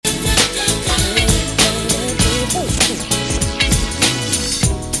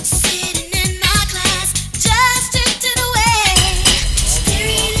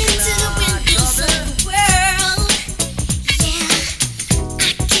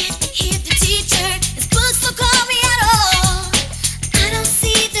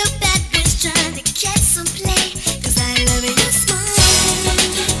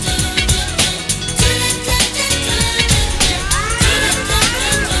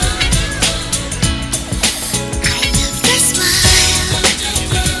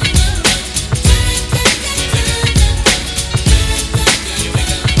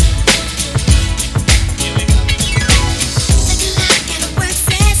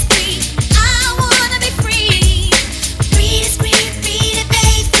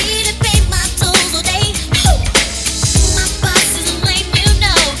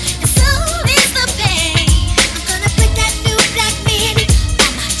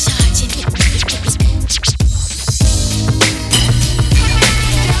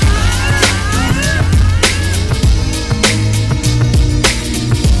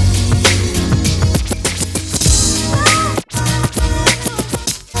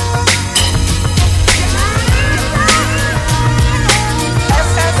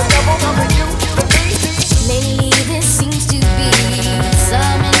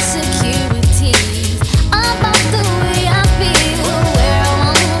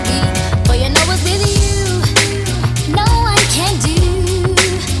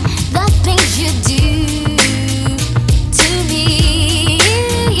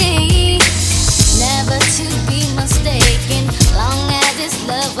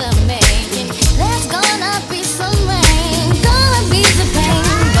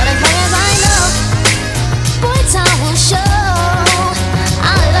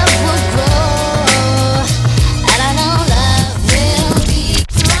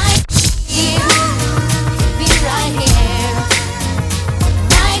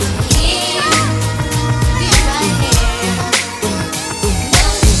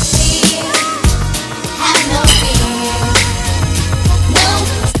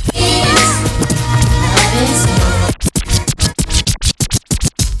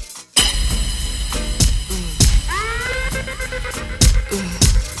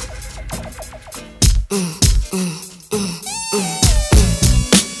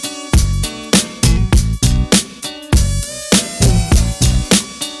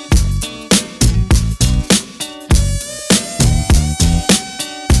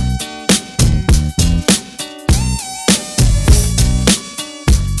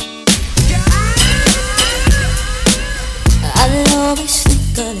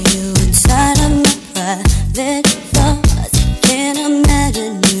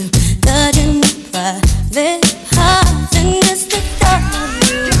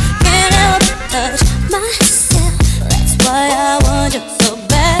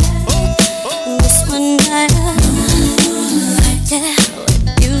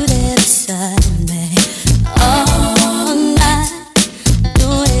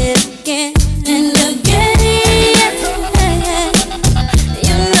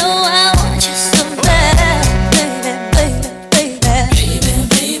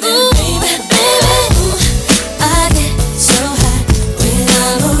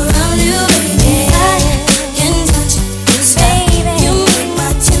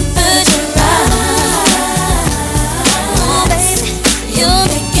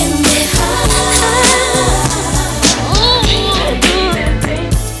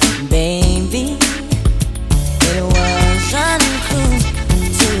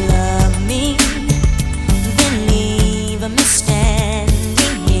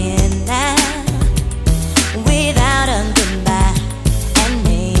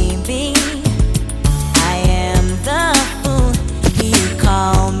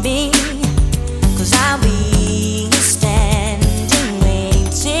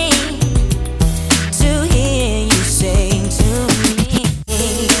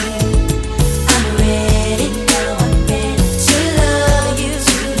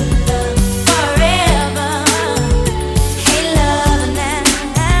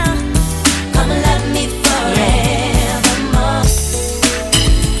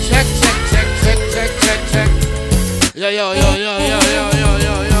yo, yo, yo, yo, yo, yo,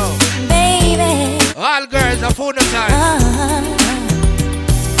 yo, yo. Baby. All girls are full of time.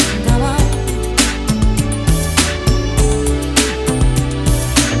 Come on.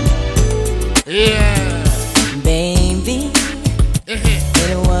 Yeah. Baby.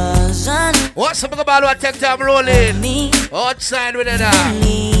 It wasn't. What's something about what take time rolling? Me. Outside with it now.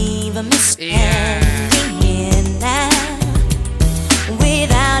 Leave a mistake in that.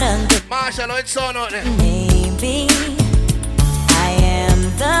 Without a Marshall, it's on out there. maybe I am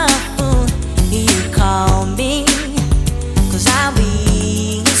the fool you call me, 'cause I'll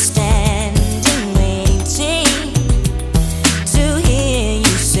be standing waiting to hear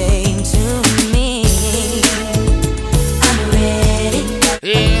you say to me, I'm ready,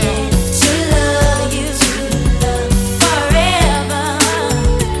 yeah, to love you forever.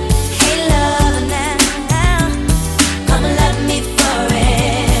 Hey love now, come and love me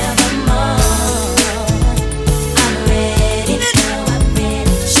forevermore. I'm ready to love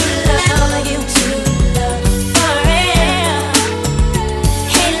you forever.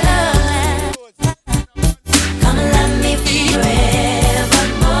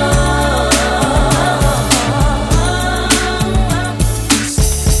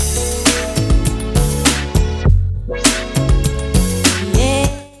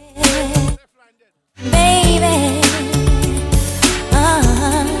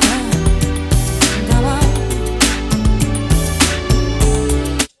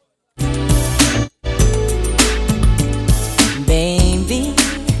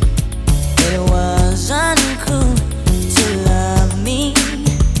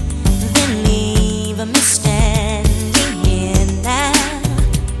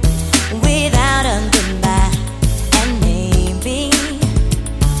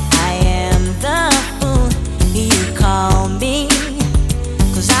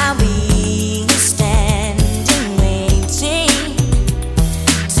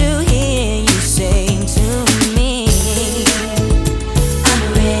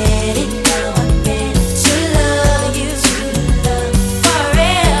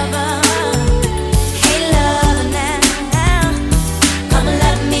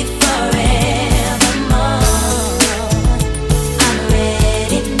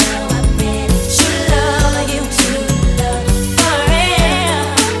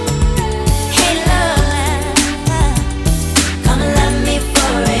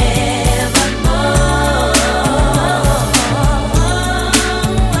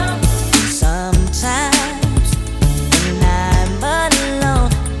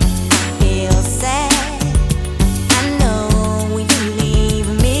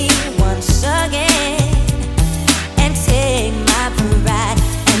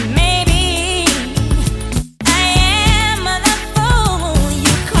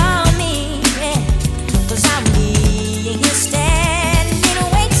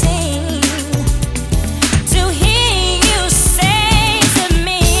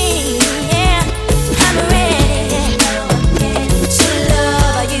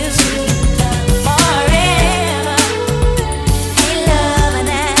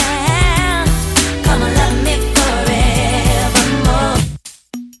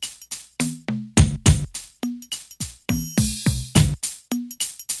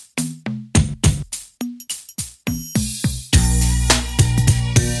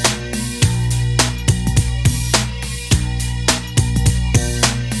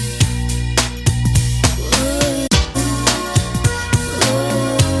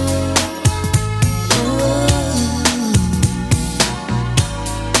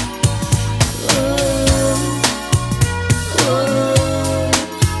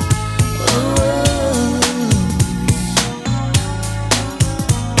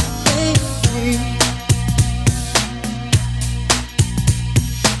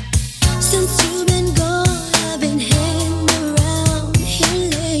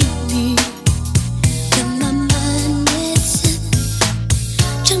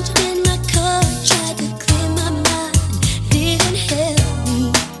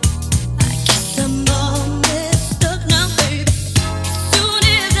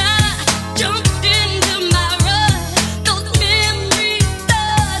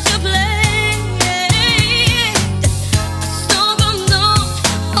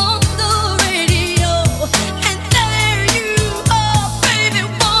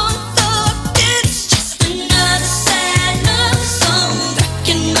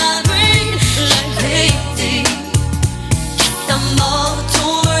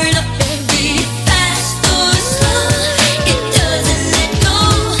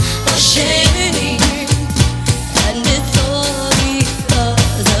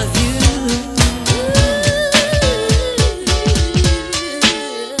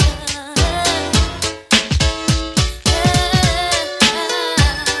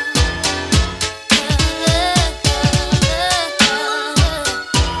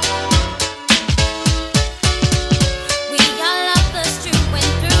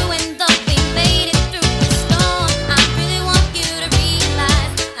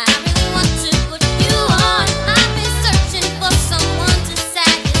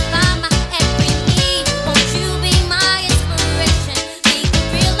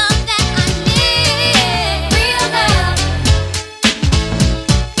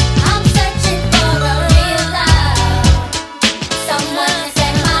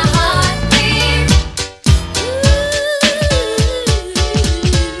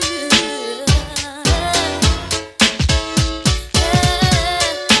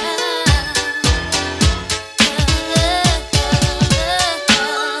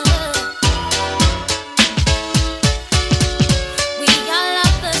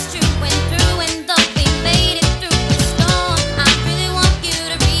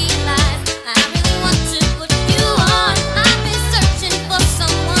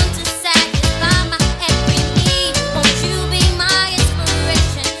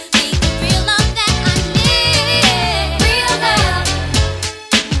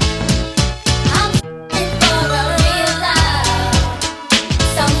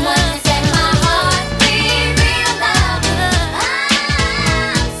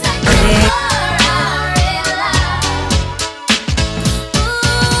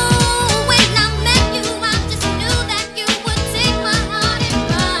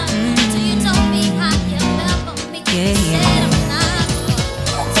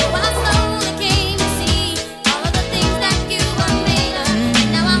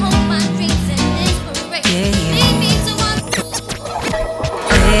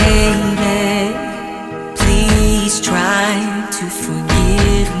 Baby, please try to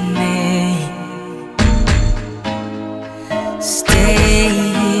forgive me. Stay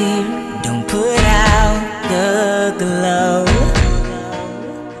here, don't put out the glow.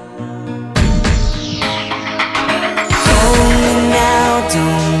 Hold me now,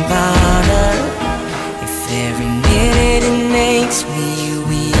 don't bother. If every minute it makes me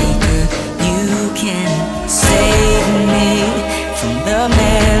weaker, you can save me from the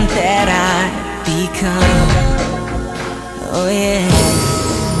man that I've become. Oh yeah.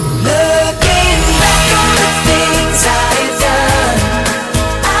 Looking back on the things I've done,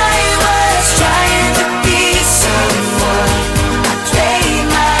 I was trying to be someone. I played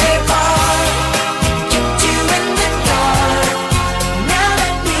my part, kept you in the dark. Now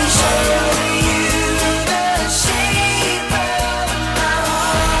let me show you the shape of my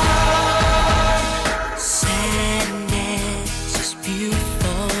heart. Sadness is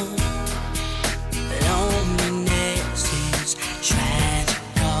beautiful, loneliness is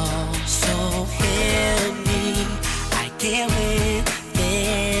tragical. So help me, I can't with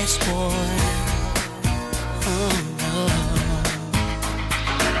this boy. Oh no.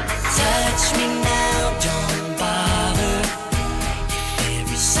 Touch me now, don't bother. If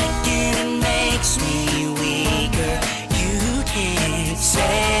every second it makes me weaker, you can't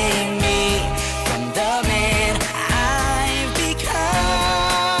save me from the man I've become.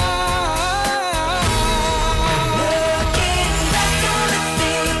 Looking back on the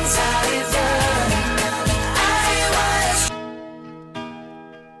things I've done, I was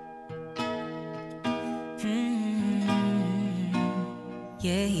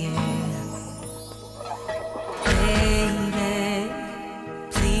yeah, yeah. Baby,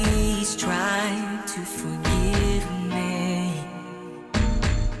 please try to forgive me.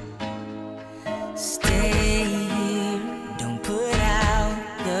 Stay here, don't put out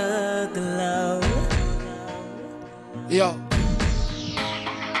the glow. Yo.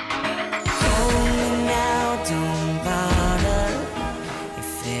 Hold me now, don't bother. If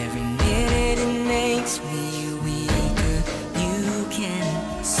every minute it makes me weaker, you can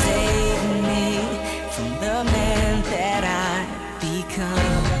save me from the man that I've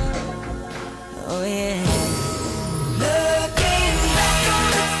become. Oh yeah. Looking back on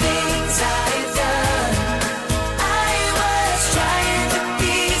the things I've done, I was trying to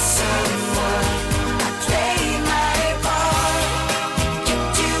be someone. I played my part,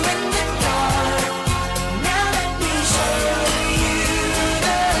 kept you in the dark. Now let me show you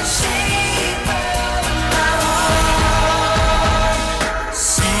the shape of my heart.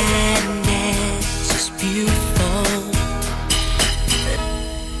 Sadness is beautiful.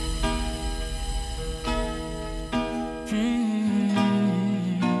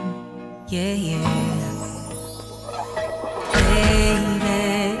 Yeah, yeah.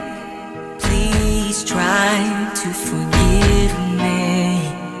 Baby, please try to forgive me.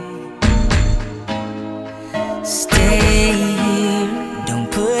 Stay here, don't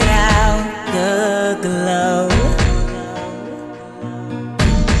put out the glow.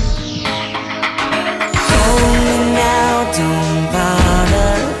 Hold me now, don't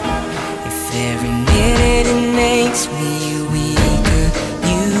bother. If every minute it makes me weaker,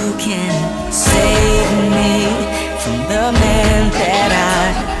 you can save me from the man that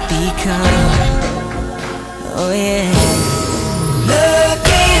I've become. Oh yeah.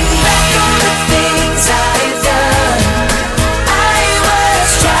 Looking back on the things I've done, I was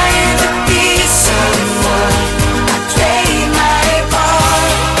trying to be someone. I played my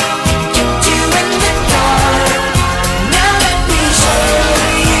part, kept you in the dark. Now let me show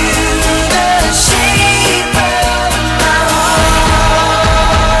you the shape of my heart.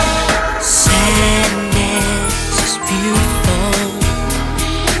 Sadness is beautiful,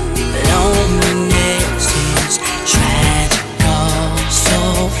 loneliness is tragic.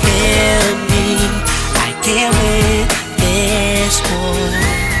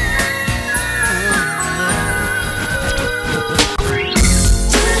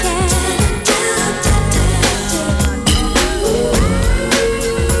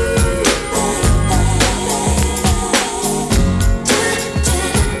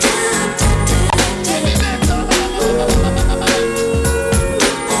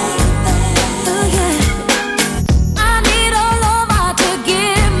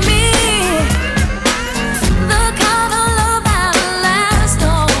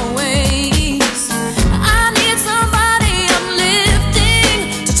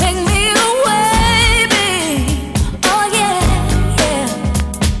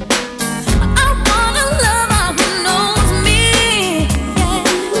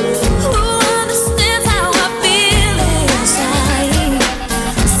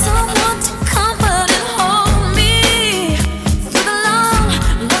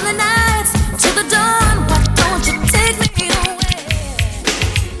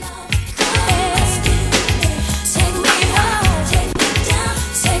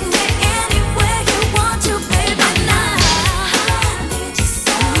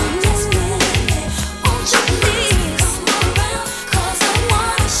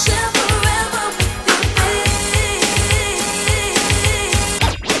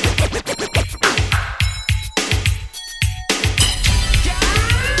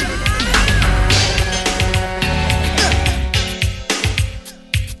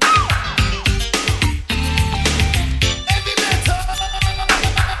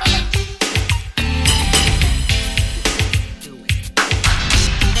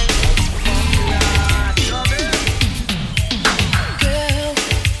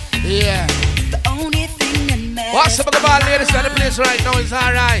 place right now is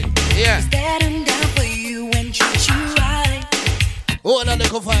alright. Yeah. Stand down for you and treat you right. Oh, another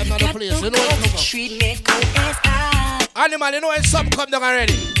go for another place. You know what come treat me cold as ice. Animal, you know when something come down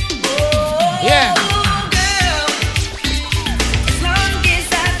already. Oh, yeah. Girl, as long as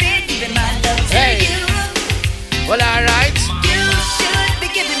I've been giving my love to you. Well, alright. You should be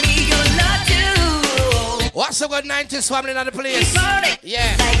giving me your love too. What's a good 90s family in the place?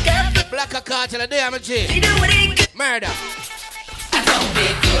 Yeah. Like Black a cartel a day, I'm a G. you know what it Murder. I don't be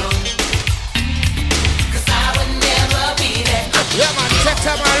cool. Cause I would never be that. Yeah, man, check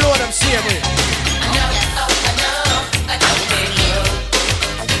time and load them, see me. I don't be cool.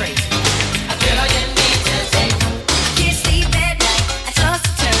 I'm crazy. Girl, you need to take. Can't sleep at night. I toss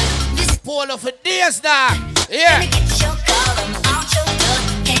and turn. This Polo for days, dog. Yeah. get your column out your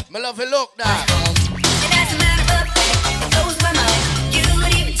gut. Me love you look, dog. And as a matter of fact, it blows my mind. You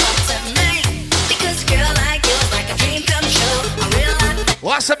would even talk to me. Because a girl like yours, like a dream come true. A real life.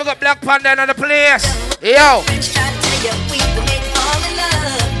 What's up, we got Black Panda in the place? Yo. Friends try to tell you we will make it fall in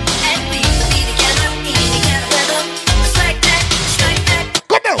love. And we will be together in any kind of weather. Just like that, just like that.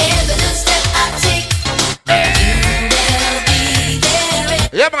 Come on. Every little step I take, you will be there.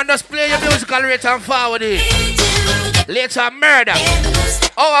 Yeah, man, just play your musical rate and forward it. Later, murder. Every little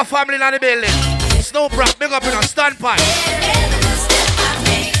step, Our family in the building. Snow Brock, big up in a standpipe. every little step I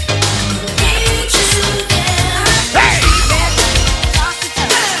make, need you there. Hey! That night, toss the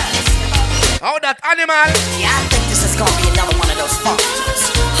time. How that animal? Yeah, I think this is gonna be another one of those funk ones.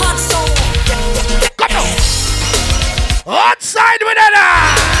 Hot soul. Come on. Outside with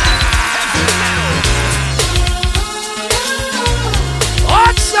it.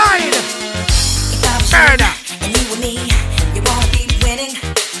 Outside. If I was Murder. you and you and me, you wanna be winning.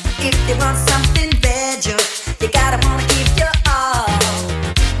 If you want something better, you gotta wanna give your all.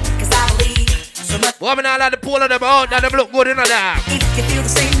 Cause I believe so much. Woman, all of the pool of them out, that them look good in there. If you feel the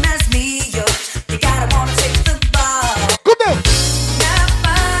same as me, you gotta wanna take the ball. Come on. Now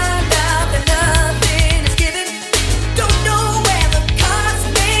find out that nothing is given. Don't know where the cards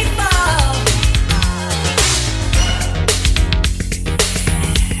may fall.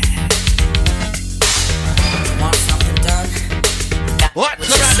 Want something done? What?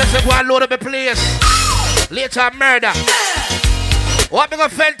 So that's a go and load up the place. Later, murder. What big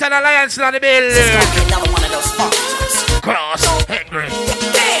of Fenton Alliance in the This is building? gonna be another one of those funk ones. Cross, Henry.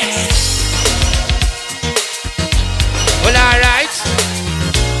 Dance. Well, alright.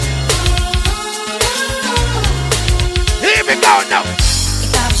 Here we go now.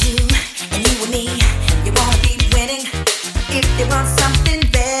 If I was you and you and me, you wanna be winning. If you want something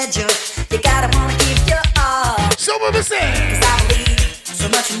better, you gotta wanna give your all. So what we say? Cause I believe so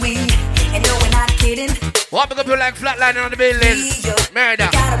much in we, and no, we're not kidding. What big of you like Flatline in the building? Murder.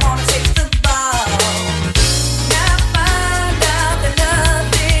 You gotta wanna take the ball. Now find out that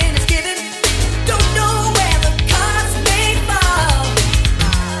nothing is given. Don't know where the cards may fall.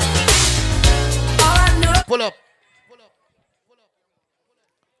 All I know. Pull up.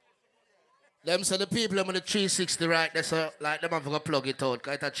 Them say the people them on the 360 right there, so like them have to plug it out,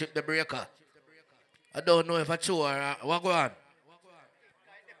 cause it chip the breaker. I don't know if I chew or what go on.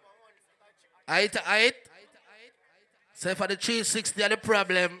 Aight. So for the 360 are the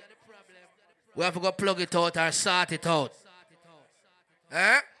problem, we have to go plug it out or sort it out.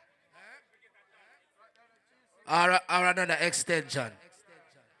 Eh? Or another extension.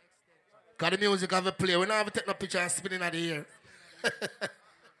 Cause the music have a play. We don't have to take no picture and spinning at the air.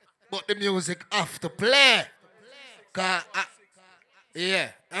 But the music have to play. Cause, yeah.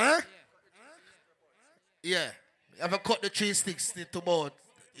 Huh? Yeah. You have to cut the 360 to about,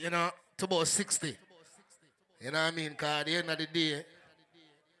 to about 60. You know what I mean? Cause at the end of the day,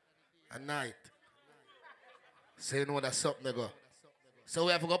 at night, so you know that's something to go. So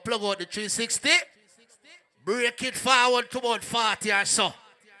we have to go plug out the 360, break it forward to about 40 or so.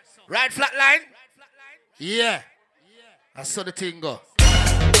 Right, Flatline? Yeah. That's how the thing go.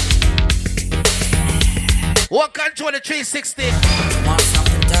 What control the 360? Want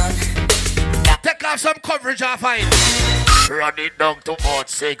something done? Take off some coverage off of it. Run it down to about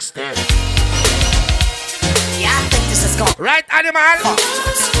 60. Yeah, I think this is gonna. Right, animal?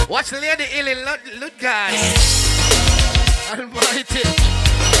 Watch the lady ill in look guys. Almighty.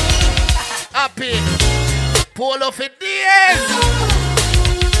 Happy. Pull off it days.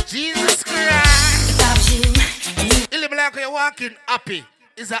 Jesus Christ. If I was you and you. Ill like you're walking happy.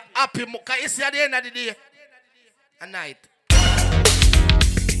 It's a happy muka. It's at the end of the day. At night.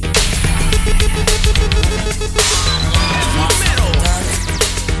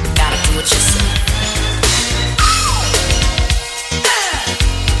 Gotta do what you say.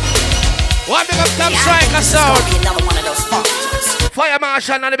 One big up top striker sound. This is gonna be another one of those funk ones. Fire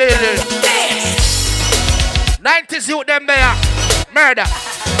marshal in the building. 90s youth them there. Murder.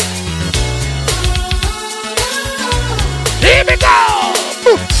 Here we go.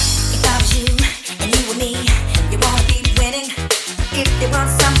 If I was you and you were me, you wanna be winning. If you want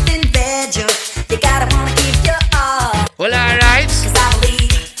something better, you gotta wanna give your all. Well, alright. Cause I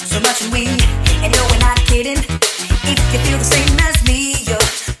believe so much in we, and no, we're not kidding. If you feel the same as me, you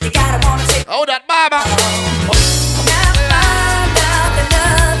gotta wanna take. Oh, that mama. Now find out that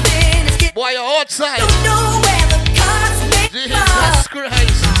nothing is getting. Boy, you're outside. Don't know where the cards may Jesus fall.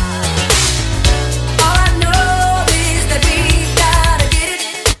 Christ. All I know is that we gotta get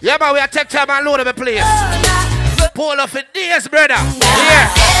it. Yeah, man, we are take time and load up a place. Not Pull off in DS, brother.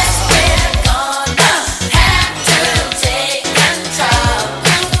 Yeah.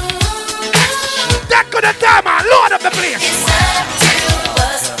 That could have done, man. Load up the place.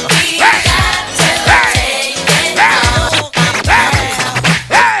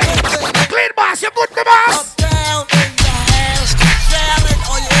 Hey. Clean boss, you good, the boss? Down in the house, Charlotte,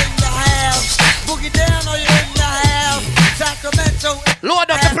 are you in the house? Boogie down, are you in the house? Sacramento, Load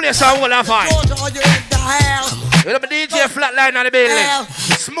up the place and hold on fine. Georgia, are you in the house? You know my DJ Flatline on the building.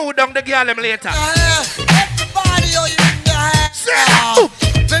 Smooth down the girl them later. Everybody, are you in the house? Say,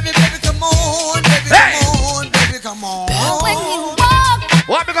 Baby, baby, come on, baby, Hey. come on, baby, come on. when you walk,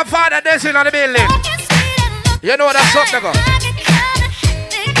 what big up father dancing on the building? You know that's something, go.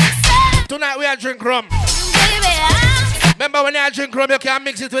 Tonight we are drink rum. Remember when you drink rum, you can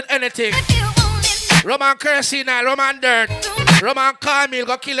mix it with anything. Rum and kerosene, rum and dirt. Rum and cornmeal,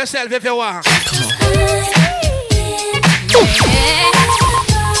 go kill yourself if you want.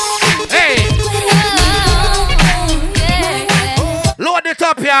 Hey, load it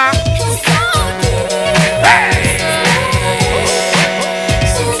up, yeah. Hey,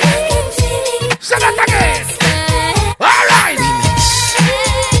 say that again. All right.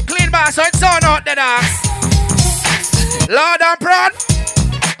 Clean bar, so it's on out there, dog. Loud and proud.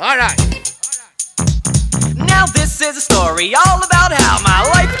 All right. Now this is a story all about how my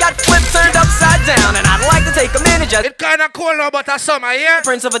life got flipped, turned upside down, and I'd like to take a minute just It's kind of cool now, but a summer, yeah?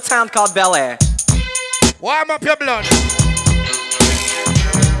 prince of a town called Bel Air. Warm up your blood.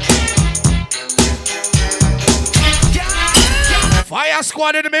 Fire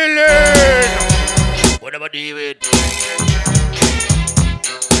squad in the building. Whatever, David.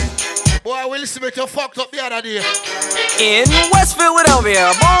 Boy, Will Smith, you fucked up the other day. In West Philadelphia,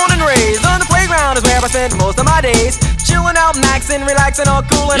 born and raised on the playground is where I spend most of my days. Chilling out, maxing, relaxing, all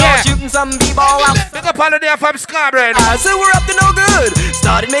cool and Yeah. all, shooting some b-ball out. Pick up on the day from Scarborough. So we're up to no good.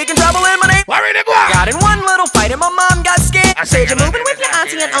 Started making trouble in my name. Where are they going? Got in one little fight and my mom got scared. I say Said you're moving with your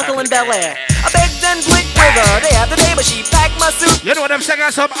auntie and uncle in Bel Air. I begged and pleaded with her day after day, but she packed my suit. You know what I'm saying?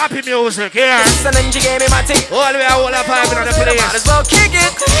 Some happy music, yeah? And then she gave me my tea. All the way, all the pipe on the Might as place. well kick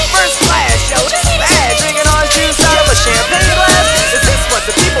it. First class show. Bad drinking orange juice out of a champagne glass. Is this what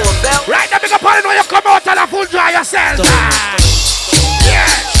the people of Bel Air? Right now, pick up on it when you come out and a full dry yourself. Yeah.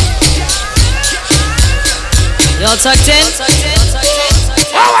 Y'all tucked in?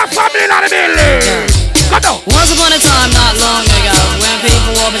 Our family in the building. Come on. Once upon a time, not long ago, when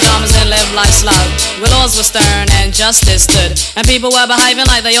people wore pajamas and lived life slow, where laws were stern and justice stood, and people were behaving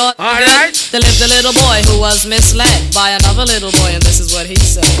like they ought to. All right. There lived a little boy who was misled by another little boy, and this is what he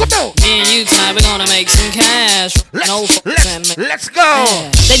said. Come on. Me and you tonight, we're gonna make some cash. No Let's go.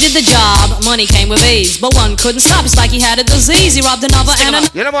 They did the job, money came with ease, but one couldn't stop. It's like he had a disease. He robbed another and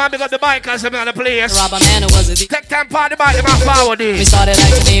another. You know what? I got the bikers in the place. Rob a man who was a Take time party bike in my forward We day. started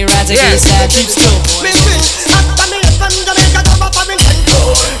acting erratic. Yeah. He said, "Keep still, boy."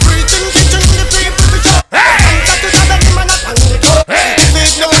 Hey! Hey!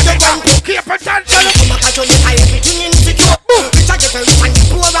 Keep attention.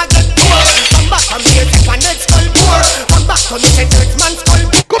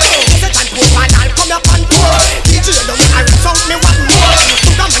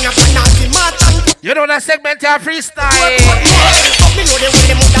 You know that segment of freestyle.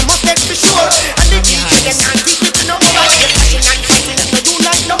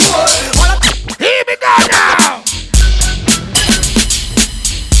 Here we go now.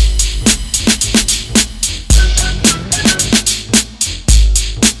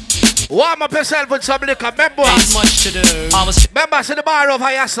 Warm up yourself with some liquor, remember? Ain't much to do. I was Remember, see the bar over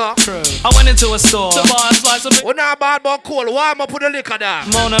here, sir? true. I went into a store to buy a slice of We're not bad but cool. Warm up with the liquor there.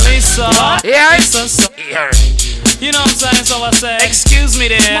 Mona Lisa. Yeah. Lisa, so, Here. you know what I'm saying? So I said, excuse me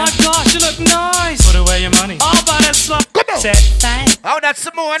there. My gosh, you look nice. Put away your money. I'll buy that slice. Come on. Said, thanks. Oh, that's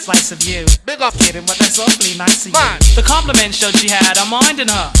Simone. Slice of you. Big up. Kidding, but that's awfully nice of you. Man. The compliment showed she had a mind in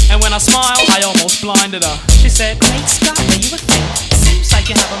her. And when I smiled, I almost blinded her. She said, great Scott, are you a thing?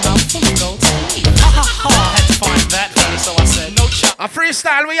 you have a mouthful of gold teeth. Ha ha ha, I had to find that funny, so I said, no chance. A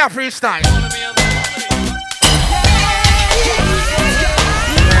freestyle, we are freestyle.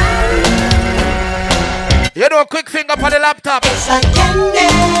 You know, quick finger on the laptop. It's like candy.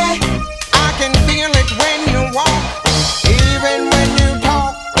 I can feel it when you walk. Even when you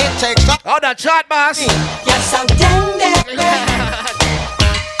talk, it takes up. Oh, that shot, boss. You're so dandy.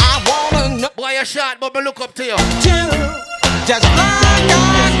 I wanna know. Boy, you shot, but me look up to you. Too. Just like I do.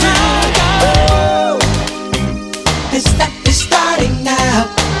 This stuff is starting now.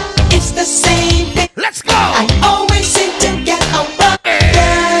 It's the same thing. Let's go. I always seem to get around.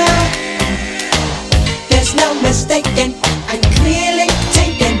 There's no mistaking. I'm clearly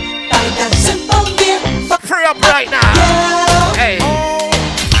taken by the simple mere. Free up right now. Hey.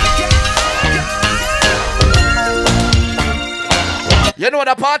 You know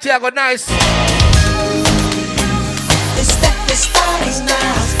the party I got nice. This stuff is starting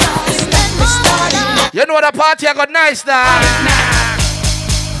now. This stuff is starting now. You know the party I got nice now.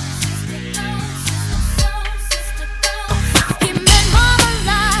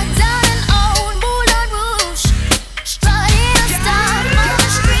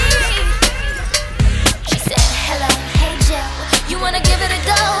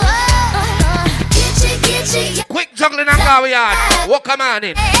 Quick juggling and go yard. Walk come on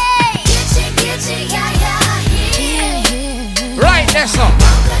in. Right, that's up.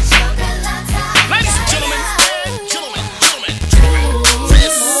 Ladies and gentlemen,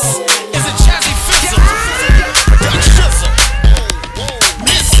 this is a Jazzy Fizzle.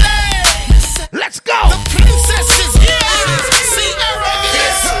 Let's go. The princess is here. See,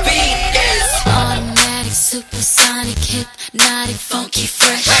 this beat is automatic, supersonic, hypnotic, funky,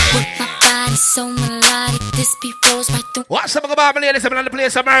 fresh. With my body so melodic, this beat rolls right through. What's up about my ladies? I'm gonna play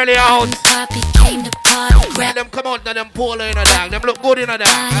some early out. Poppy came to party, grab them come out and them polo in a dog. Them look good in a dog.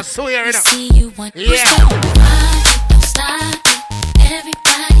 I swear it up. see you want Yeah. don't stop it.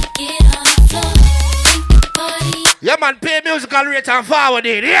 Everybody get on the floor. Think the party. Yeah, man, pay musical rate and forward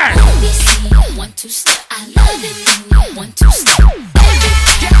it. Yeah. ABC, 1 2 step. I love it when you 1 2 step.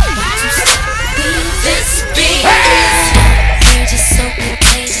 Everybody 1 2 step. This beat is just so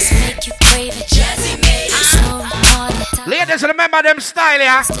contagious, make you crave it. Jazzy made it. So hard to talk. Ladies, remember them style,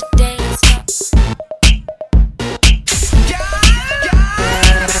 yeah? Today is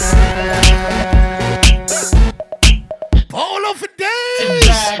Polo for days.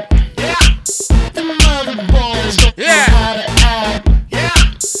 Yeah.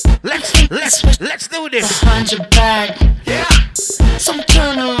 Let's do this. Behind your back. Yeah. Some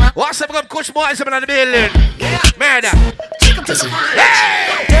turn around. What's up, Kush boys in the building? Murder.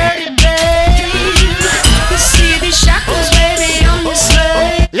 Hey! Dirty babe. You see these shackles, baby, on the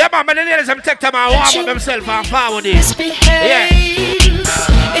slave. Yeah, man, but the ladies, I'm take time and warm up themselves and forward it. Misbehave. Yeah.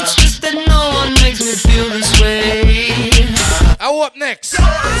 It's just that no one makes me feel this way. Who up next? Go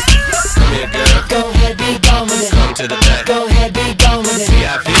ahead, be gone with it. Come to the back. Go ahead, be gone with it.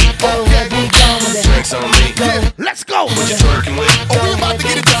 VIP. Go ahead, be gone with it. Drinks on me. Let's go. What you twerking with? Oh, we about to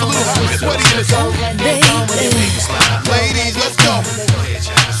get it just a little hot and sweaty in this hole. Ladies, let's go.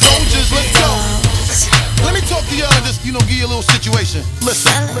 Soldiers, let's go. Let me talk to y'all and just, give you a little situation.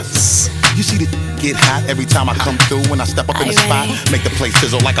 Listen. You see the get hot every time I come through. When I step up in the spot, make the place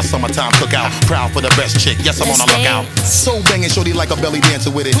sizzle like a summertime cookout. Proud for the best chick, yes, I'm on the lookout. So banging, shorty like a belly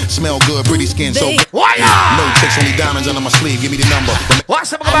dancer with it. Smell good, pretty skin, so Wire! no tricks, only diamonds under my sleeve. Give me the number.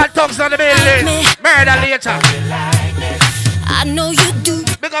 What's up about thugs on the building? Murder later. I know you do.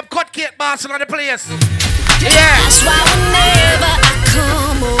 Big up Cut Cake Boston on the place. Yeah. That's why whenever I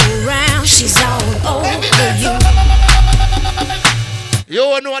come around, she's all over you.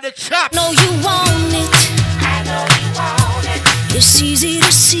 You know the chop. Know you want it. I know you want it. It's easy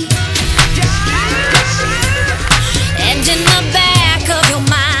to see. And in the back of your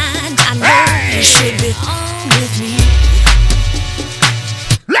mind, I know you should be on with me.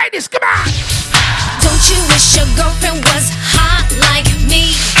 Ladies, come on. Don't you wish your girlfriend was hot like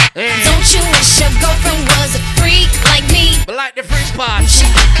me? Don't you wish your girlfriend was a freak like me? But like the freak part.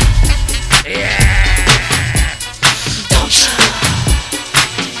 Yeah. Don't you?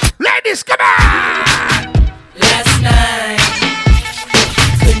 Ladies, come on. Last night,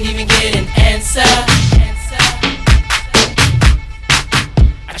 couldn't even get an answer.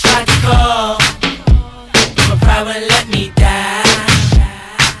 I tried to call, but pride wouldn't let me die.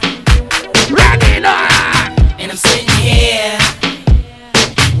 And I'm sitting here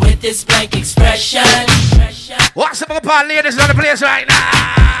with this blank expression. What's up about ladies on the place right now?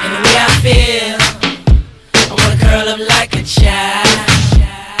 And the way I feel, I wanna curl up like a child.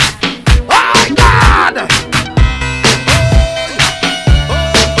 Oh my God!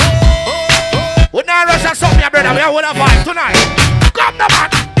 brother. We are with a vibe tonight. Come the man.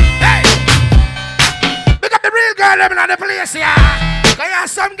 Hey. Pick up the real girl living on the place, yeah. Cause you have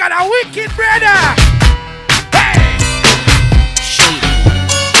some kind of wicked brother. Hey. Shady.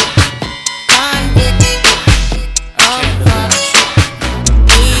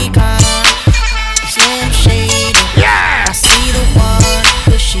 Slim Shady. Yeah. I see the one,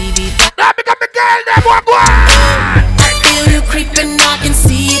 but she be back. Now pick up the girl, them one go on. I feel you creeping, I can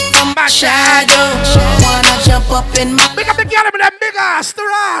see it from my shadow. Wanna jump up in my. Pick up the girl with them big ass, the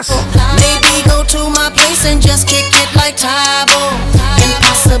ass. Maybe go to my place and just kick it like Tybo. And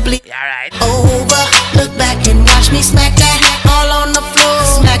possibly over. Look back and watch me smack that all on the floor.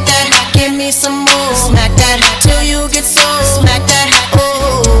 Smack that, give me some more. Smack that till you get so. Smack that,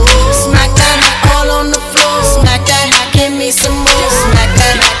 oh. Smack that all on the floor. Smack that, give me some more. Smack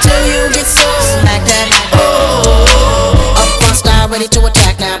that till you get so. Smack that, oh. Up front style, ready to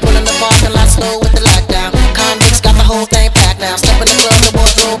attack now. Pulling the parking lot slow with the lockdown. Convicts got the whole thing packed now. Step in the club, the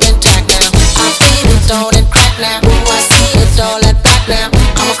wardrobe intact now. I feel it on and crack now. Ooh, I see it's all at back now.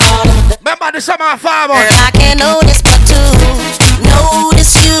 I'ma call them. Remember the summer farmer. I can't notice but to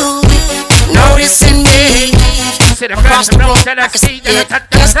notice you, noticing me. Across the road, I can see it.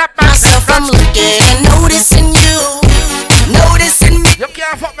 Can't stop myself from looking and noticing you, noticing me. You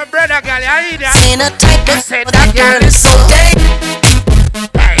can't fuck my brother, girl. I hear that. Seen a type of said that girl is so gay.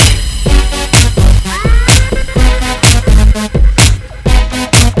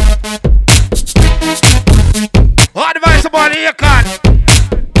 What advice about the icon?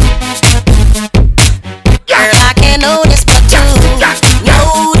 Girl, I can't notice but to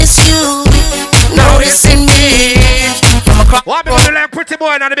notice you, noticing me. From across what the road, like pretty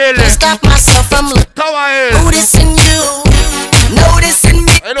boy in the building. Can't stop myself from noticing you, noticing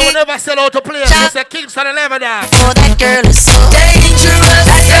me. I don't never sell out to play. You say Kingston 11 there. Oh, that girl is so dangerous.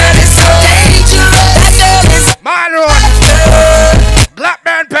 That girl is so dangerous. That girl is Man Road.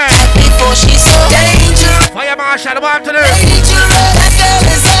 Blackburn Pen. Before she's so dangerous. Fire Marshal, the one to do. Dangerous. That girl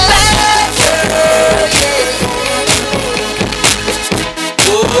is a bad girl.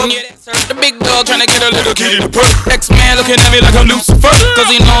 The big dog tryna get a little kitty to perk. X-Man looking at me like I'm Lucifer, cause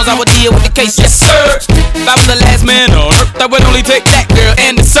he knows I would deal with the case, yes sir. If I was the last man on earth, I would only take that girl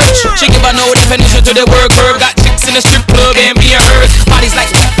and the search. She give a no definition to the word curve. Got chicks in the strip club and being hers. Bodies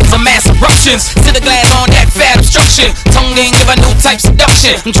like weapons of mass eruptions. Sit the glass on that fat obstruction. Tongue ain't give a new type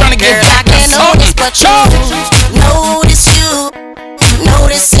seduction. I'm tryna get back I can't notice but you, notice you,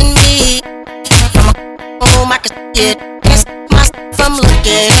 noticing me. From a home I can see it. Can't stop myself from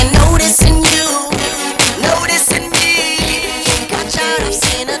looking and noticing you, noticing me. Watch out, I've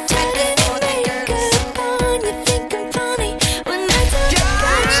seen a type before that girl. You think I'm funny when I don't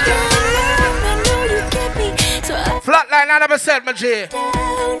got you. I know you get me, so I Flatline 100%, my G.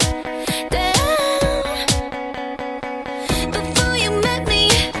 Before you met me,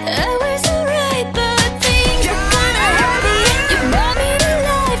 I was alright, but things were kinda heavy. You brought me to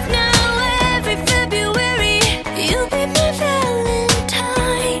life now. Every February, you'll be my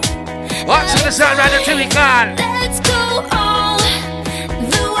Valentine. What's in the sun right until we can? Let's go all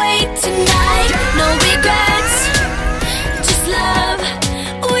the way tonight. No regrets, just love.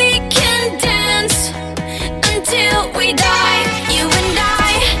 We can dance until we die. You and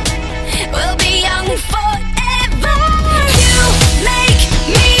I will be young forever. You make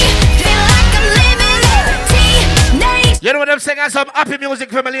me feel like I'm living a teenage. You know what I'm saying? Some happy music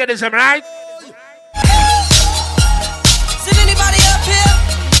for my ladies, right? Is anybody up here?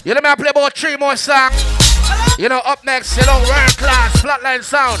 You know me, I play about 3 more songs. You know, up next, you know, world class, Flatline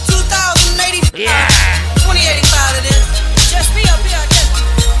sound. 2085. Yeah. 2085 it is. Just be up here, I guess.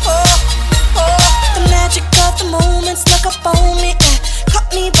 The magic of the moment snuck up on me and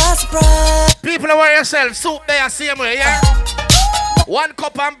caught me by surprise. People aware yourself, soup there, same way, yeah? 1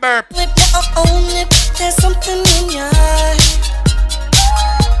 cup and burp. Flip it up on it, there's something in your eyes.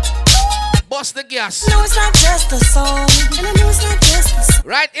 Bust the gas. No, it's not just a song, and I know it's not just a song.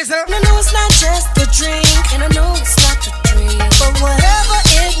 Right, is it? And I know it's not just a drink, and I know it's not a dream. But whatever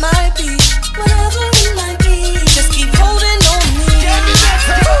it might be, whatever it might be, just keep holding on me.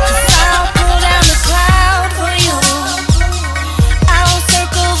 'Cause I'll pull down the cloud for you. I'll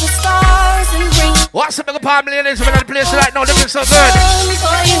circle the stars and bring What's the big palm ladies in the place right now? They feel so good.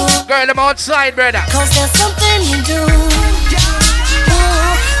 for you. Girl, I'm outside, brother. 'Cause there's something you do.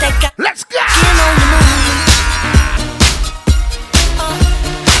 That got Let's go! skin on the moon.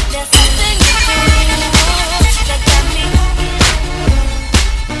 There's something you do that got me.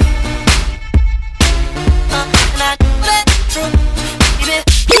 And I let through,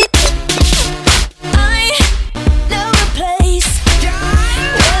 baby. I know a place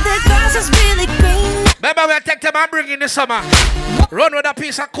where the grass is really green. Remember, we take them I bring in the summer. Run with a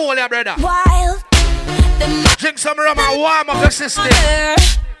piece of coal here, brother. Wild. Drink some rum and warm up the system.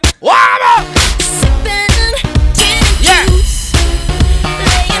 Warm up! Sipping gin Yeah. juice.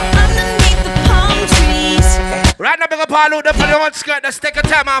 Laying underneath the palm trees. Right now, big up all out there for the one skirt. Let's take a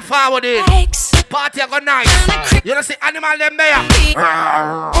time and forward in. Eggs. Party go nice. You don't see animal them there.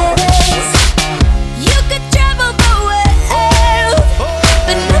 You could travel the world,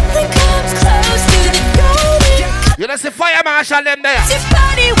 but nothing comes close to the golden. You don't see fire marshal them there. To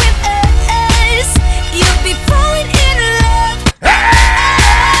party with us, you'll be falling in love.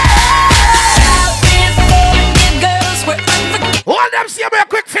 California girls were unforgettable. Hold them, see me a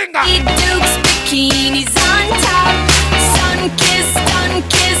quick finger. Duke's bikinis on top. Sun kiss, sun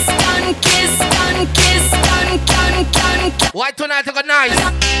kiss, sun kiss, sun kiss, sun, sun, sun, sun. Why tonight I got nice?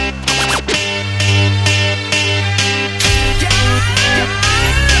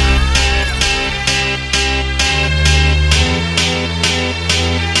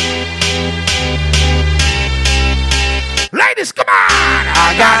 Ladies, come on!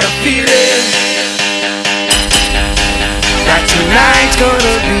 I got a feeling that tonight's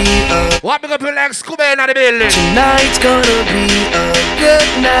gonna be what big up your legs, Scuba in the building? tonight's gonna be a good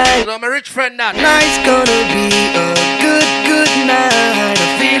night. You know my rich friend that. Tonight's gonna be a good night. A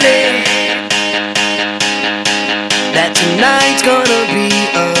feeling that tonight's gonna be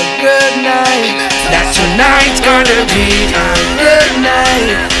a good night. That tonight's gonna be a good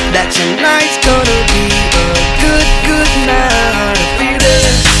night. That tonight's gonna be a good night. A feeling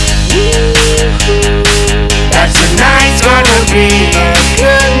that tonight's gonna be a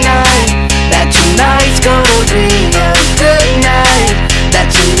good night. That tonight's gonna be a good night. That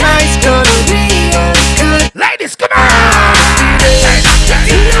tonight's gonna be a good. Ladies, come on!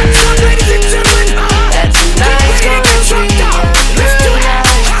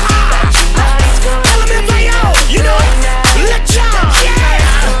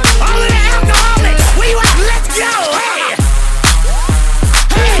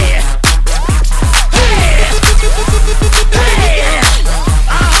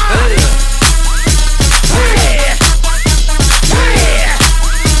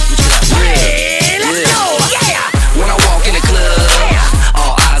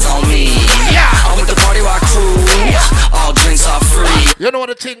 You know what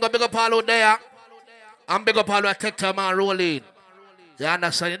the thing, go big up all out there. I'm big up all out, take time and roll in. You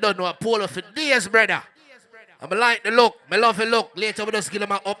understand? You don't know what polo for days, brother. I like the look, I love the look. Later we just give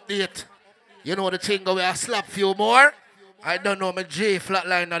them an update. You know the thing, go we a slap few more. I don't know my J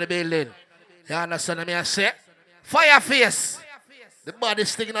Flatline on the building. You understand what I say? Fire face. The body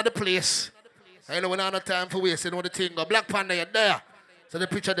sticking on the place. I know we don't have no time for waste. You know the thing, go Black Panda, you're there. So the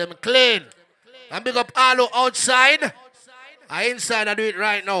picture them clean. And big up all outside. I inside, I do it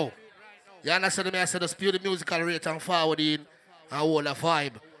right now. You understand me? I said just pure the musical rate and forward in and hold a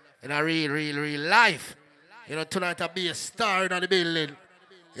vibe in a real life. You know, tonight I'll be a star in the building.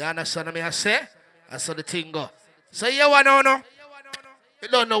 You understand me? I say? I saw the thing go. So you want to know? You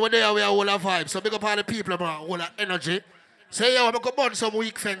don't know where they are, we are hold a vibe. So big up all the people about hold a energy. So you want to go burn some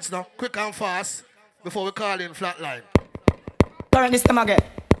weak fence now, quick and fast, before we call in Flatline. Turn this time again.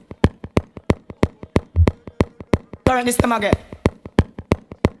 Turn this time again.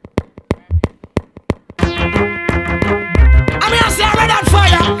 I'm here to say I'm ready on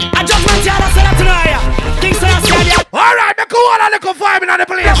fire. I just want you to say that tonight. Things say I say that. Alright, make a whole little vibe in the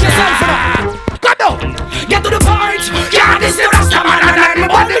place. Come down. Get to the point. Yeah, this is Rastaman and I'm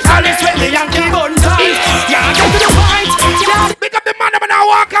about the chalice with the Yankee gun ties. Yeah, get to the point. Yeah. Pick up the man and I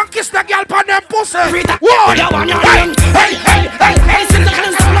walk and kiss the girl on them pussy. Whoa, you want your ring. Hey, hey, hey, hey, sit down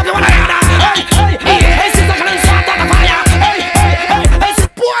and stop you wanna hear that. Hey, hey, hey, hey, sit down and stop the fire. Hey, hey, hey, hey,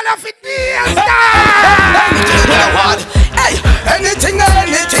 sit pull off it, yes. Hey, anything or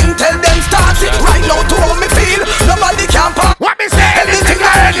anything, tell them start it right now to how me feel. Nobody can pop. What me say? Anything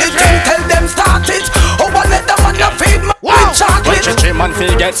or anything, tell them start it. Oh, I let them on your feed my chocolate. Chichi man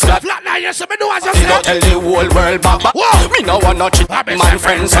feel get slapped. Flatline, you see me do as you You don't tell the whole world, baba. Me no want no chit. Man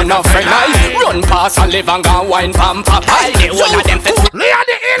friends and no friend. I run past and live and go wine pam papa. The whole of them fit. Leon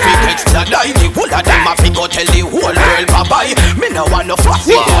the ill. We text the die. The whole of them a fi go tell the whole world, baba. Me no want no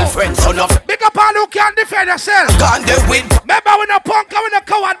fussy girlfriend, so no. Big up all who can't defend yourself. Gone there with. Remember we no punk and we no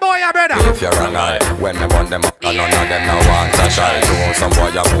coward boy, ya brother. If you're wrong, when me want them up, and none of them no want to try. So some boy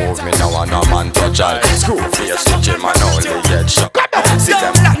a move me, no one no man to try. Screw face, the man only get shot. See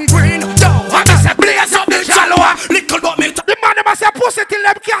them black green, down. I say blaze up the jallow. Little but me. The man them a say pussy till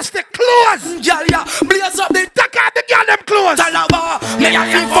them cast the clothes. Girl, yeah, blaze up the. Take out the girl them clothes. Talawa, me a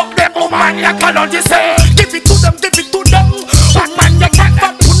feel fuck them woman, ya cannot you say. Give it to them, give it to them. One man you can't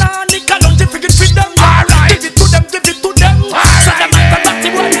fuck punani, cannot you forget with them. Alright, give it to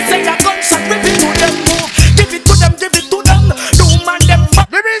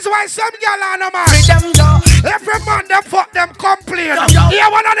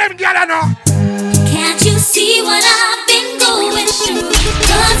one of them girl, know. Can't you see what I've been going through?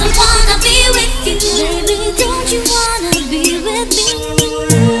 Cause I wanna be with you. Baby, don't you wanna be with me?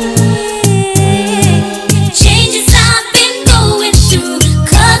 Changes I've been going through.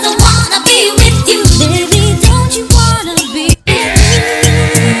 Cause I wanna be with you. Baby, don't you wanna be with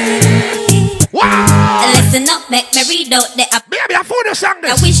me? Wow. Listen up, make me read out the app. Baby, I found the song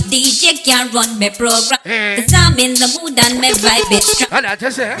this. I wish DJ can run my program. Cause I'm in the mood and my vibe is strong. And I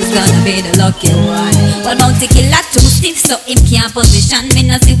just say, He's gonna be the lucky one. But Bounty Killer too stiff, so him can't position. Me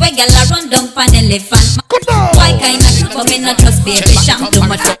no see where gyal a run down pan elephant. Why kind of truth, but me not trust baby sham too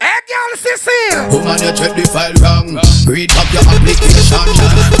much. Hey girl, Cecile. Woman, you check the file wrong. Read up your application.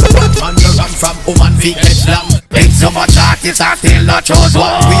 Man, you run from woman feet get slam. Pick so much artists, I still not chose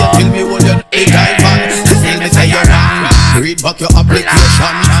one. Wait till me hold you a guy man. Still me say you're wrong. Read back your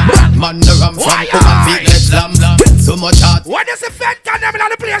application. Man, you run from woman feet get slam. So much art. What is the fed can them in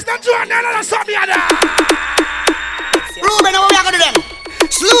the place? Don't join them and something other. Ruben, what we are gonna do them?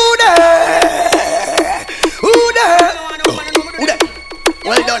 Slew them. Who them? Who them?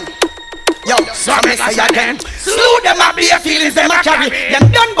 Well done. Yo, some say again. Slew them and be a feelings them a carry.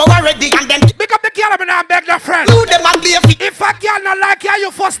 Them done go already and then pick up the girl and I beg your friend. Slew them and be a feelings. If a girl not like you, you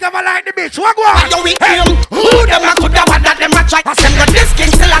first never like the bitch. What go on? Yo, we him. Who them a coulda what that them a try? Cause them got this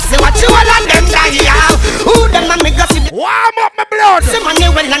king still a say what you all and them die. Who them a me go see? Warm up my blood. Some money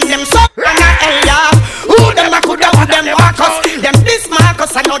well and them so and a hell. Who them a coulda what them Marcus? Them this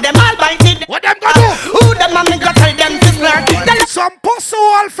Marcus I know them all bite it. What them go do? Who them a me go tell them this learn? Some pussy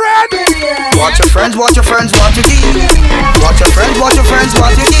old friend. Watch your friends, watch your friends, watch your keep. Watch your friends, watch your friends,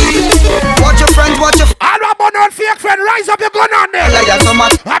 watch your keep. Watch your friends, watch your. All about on fake friend, rise up your gun on them. Like that so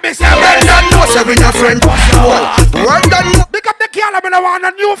much. I be saying, well done, no serving your friend. Well done. Pick up the girl, I'm gonna want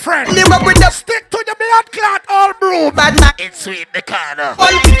a new friend. Live up with the stick to the blood clot, all brew. Bad man, it's sweet the corner.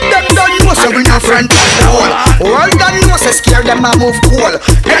 Well, them done, no serving your friend. Well done, no say scare them and move cool.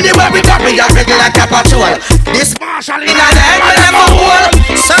 Anywhere we got me, just big like a patrol. This Marshall in a head, them a hole.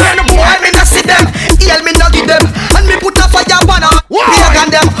 Certain boy, me not see them. Heal me not give them. And me put a fire banner. Big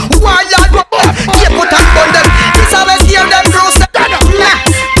on them. Why yard rock them? Keep put and burn them. This always hear them gross. Nah,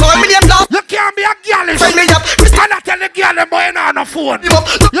 call me name now. You can't be a girl. Friend me up. And I tell the girl them boy on the phone.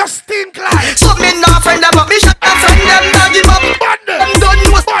 You stink like. So me not friend them up. Me shut up friend them. Now give up. Them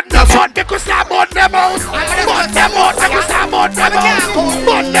done was burn the front. Because I burn them out. Burn them out. Because I burn them out.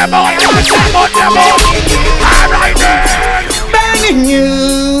 Burn them out. Because I burn them out. Alright then. Burning you.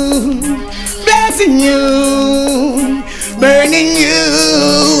 Blessing you. Burning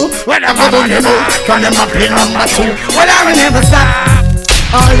you. When I'm on the moon, from them up in number 2. Well, I will never stop.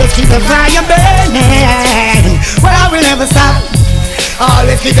 Always keep the fire burning. Well, I will never stop.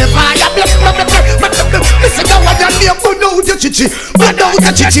 Always keep the fire burning. Listen to what you're doing. Blood out your chichi. Blood out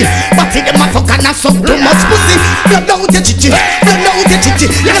your chichi. But in the motherfucker not so too much pussy. Blood out your chichi. Blood out your chichi.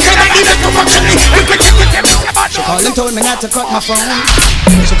 You say I need too much of me. She called and told me not to cut my phone.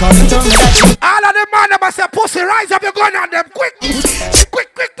 She called and told me that she. All of them man them say pussy, rise up your gun on them quick.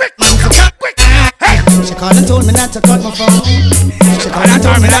 Quick, quick, quick. Quick. Hey. She called and told me not to cut my phone. She called and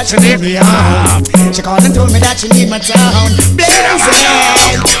told me that she need me home. She called and told me that she need my town.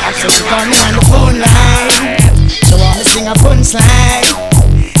 Blazing. So she called me on the phone line. She want me sing a punchline.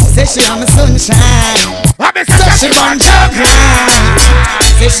 Say she on my sunshine. So she run juggling.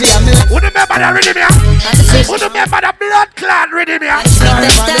 Say she on me. Who remember the rhythm here? Who remember the blood clot rhythm here?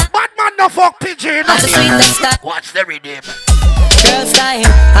 Bad man no fuck pigeon. Watch the rhythm. Girls time,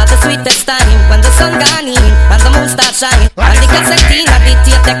 have the sweetest time when the sun gone in and the moon starts shining. And the cassette at the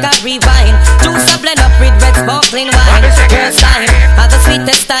tape they can rewind. Juice a blend up with red sparkling wine. Girls time, have the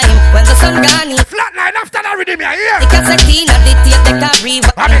sweetest time when the sun gone in. Flatline after the rhythm here. The cassette at the tape they can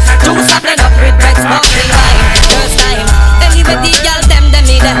rewind. Juice a blend up with red sparkling wine. Girls time, anyway the girl them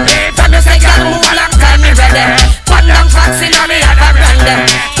need them. From the second move long time me ready. Put them fox in on me have a brand them.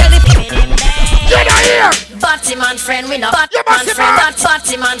 Tell the get out here. Batty man friend we no Batty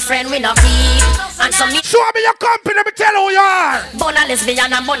man friend we no feed. And some show me your company, let me tell who you are. Bona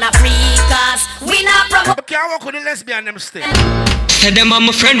lesbian and bona freakers. We not promote. I can't walk with the lesbian them still. Tell them I'm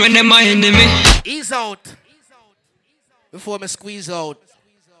a friend when they're my enemy. Ease out. Before me squeeze out.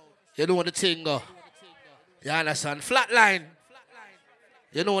 You know the thing go. You understand? Flatline.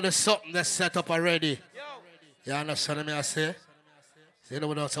 You know there's something that's set up already. You understand what I say? You know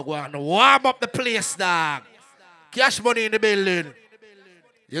what else to go on? Warm up the place, dog. Cash money in the building.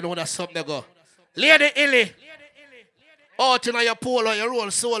 You know that's something to go. Lady Illy. Out in your polo, you roll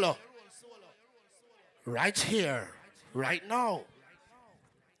solo. Right here. Right now.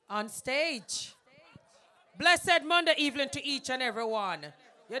 On stage. Blessed Monday evening to each and every one.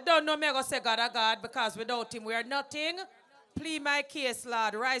 You don't know me, I go say God a God, because without him we are nothing. Plead my case,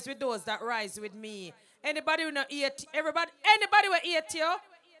 Lord. Rise with those that rise with me. Anybody who not eat, anybody who eat you,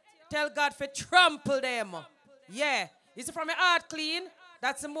 tell God to trample them. Yeah. You see, from your heart clean,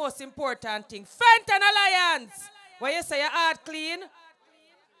 that's the most important thing. Fenton Alliance. When you say your heart clean,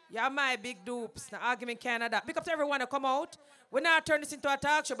 you're my big dupes. Now, argument Canada. Big up to everyone who come out. We now turn this into a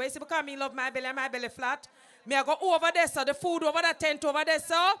talk show, but you see, because me love my belly flat, me I go over there, so the food over that tent over there,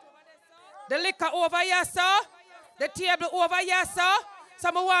 so the liquor over here, so the table over here, so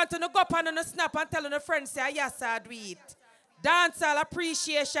some want to go up and snap and tell the friends, say, yes, I do it. Dancehall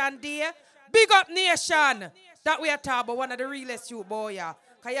Appreciation Day. Big up nation. That we are talking about one of the realest youth boy, yeah.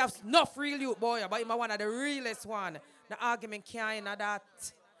 Because you have enough real youth boy, but you're one of the realest one. The argument can't of that.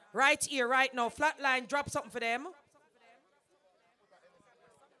 Right here, right now. Flatline, drop something for them.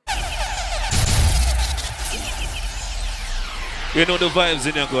 You know the vibes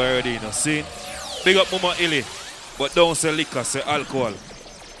in there go already, you know, see? Big up Mama Illy, but don't say liquor, say alcohol.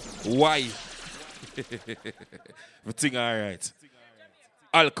 Why? Everything alright.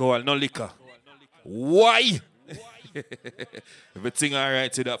 Alcohol, no liquor. Why? Everything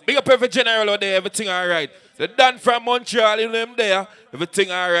alright to that. Big up every general out there, everything alright. The Dan from Montreal in them there,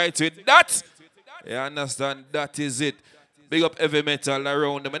 everything alright with that. You understand? That is it. Big up heavy metal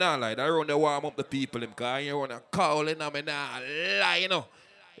around them and all like around the warm up the people them, cause you wanna call in them and all lie, you know.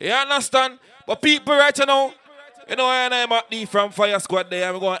 You understand? But people right now, you know, and I'm at the from Fire Squad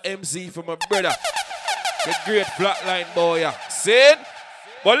there, I'm going MC for my brother. The great Flatline boy, yeah. See?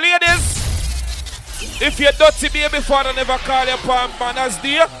 But ladies, if your dirty baby father never call your palm manners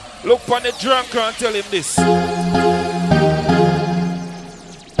dear, look on the drunk and tell him this.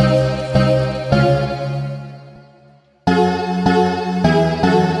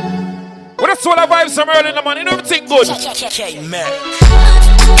 What a solar vibes from early in the morning, everything good. Oh,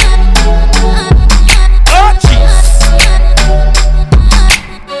 jeez.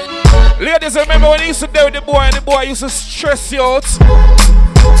 Ladies, remember when you used to deal with the boy and the boy used to stress you out?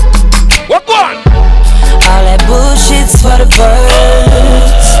 What going? All that bullshit's for the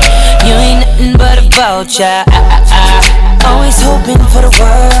birds. You ain't nothing but a vulture. Always hoping for the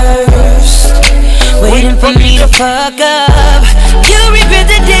worst, waiting for me to fuck up. You regret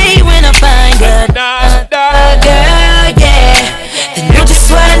the day when I find a girl, yeah. They know just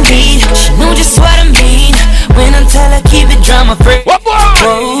what I need, she know just what I mean. When I tell her keep it drama free. What boy?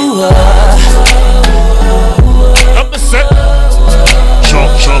 Up the set.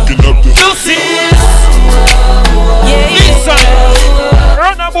 Chalking up the Lucy. Yeah, Lisa.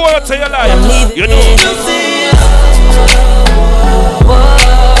 Run a boy to your life. You know.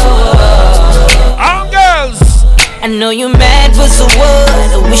 All girls. I know you mad for some what.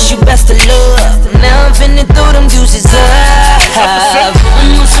 I wish you best of luck. Now I'm finna throw them juices up.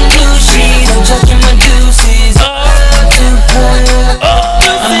 I'm on some new sheets. I'm chucking my deuces. I'm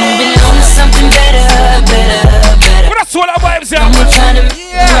moving on to something better. What that's all our vibes, yeah. I'm trying to work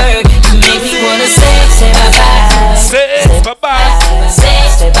to make me wanna say bye-bye. Say bye-bye.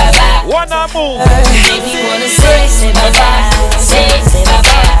 Say bye-bye. Wanna move. Make me wanna say bye-bye. Say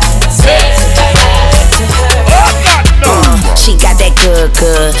bye-bye. Say bye-bye to her. She got that good.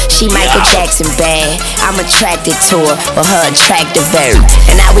 She Michael Jackson bad. I'm attracted to her for her attractive verb.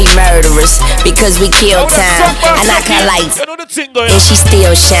 And now we murderers because we kill time. I knock her lights and she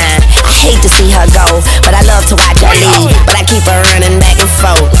still shine. I hate to see her go, but I love to watch her leave. But I keep her running back and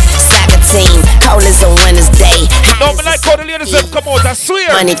forth. Soccer team, cold as a winter's day. Don't be like how the ladies have come out, I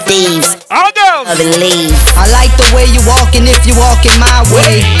swear. Money thieves. All girls. Love and leave. I like the way you walking if you walking my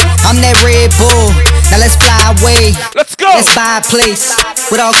way. I'm that Red Bull. Now let's fly away. Let's go. Let's buy a place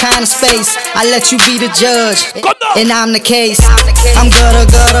with all kind of space. I let you be the judge, and I'm the case. I'm gutter.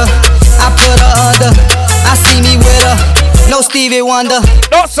 I put her under. I see me with her. No Stevie Wonder.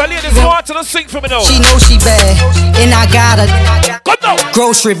 No, so ladies want to sing for me now. She know she bad, and I got her.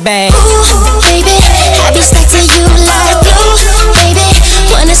 Grocery bag. Ooh, baby, I be stuck to you like glue. Baby,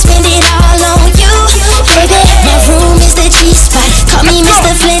 wanna spend it all on you. Baby, my room is the G-spot. Call me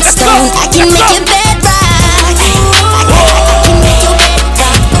Mr. Flintstone. I can make your bed rock. I can make your bed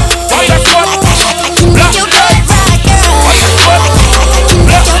rock. I can make your bed rock, girl. I can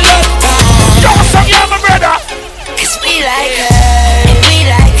make your bed rock. Yo, some young brother. Cause we like her, and we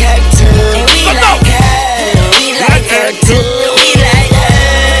like her too. And we like her, and we like her too. We like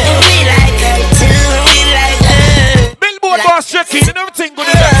her, and we like her too. We like her. Billboard boss checking and everything good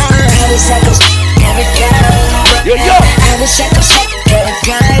in there. I wish I could every girl. Yo. I wish I could every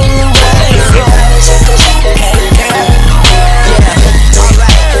girl in the world. I wish I could every girl.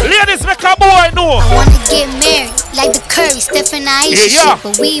 Ladies, make a boy know. I wanna get married like the Curry Steph and Aisha shit,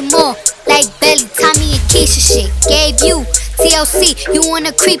 but we more like Belly, Tommy, and Keisha shit. Gave you TLC, you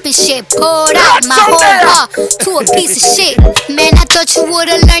wanna creep and shit. Poured out my whole heart to a piece of shit. Man, I thought you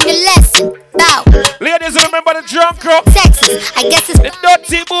would've learned your lesson. Bow. Ladies, remember the drunk crowd? Texas, I guess it's the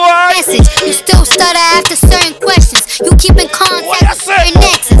dirty boy. Message. You still stutter after certain questions. You keep in contact with certain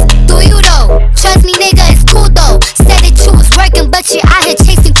exes. Do you though? Trust me, nigga, it's cool though. Said that you was working, but you out here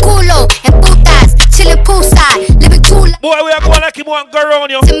chasing culo and putas, chilling poolside, living cool. Boy, we are going like him want to go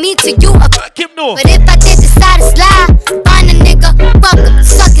around you. To me, to you, keep no. But if I did decide to slide, find a nigga, fuck him,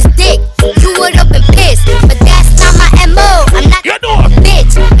 suck his dick. You would up and pissed, but that's not my MO. I'm not a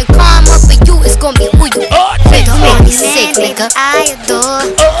bitch, and karma for you is gonna be who you are. Don't make me sick, nigga. I adore.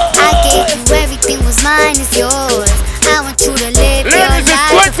 I gave you everything, was mine is yours. I want you to live your life.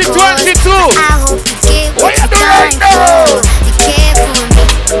 Ladies, it's 2022. I hope you get what you're dying for. You care for me.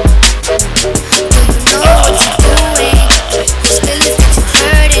 Do you know what you're doing? You still listen to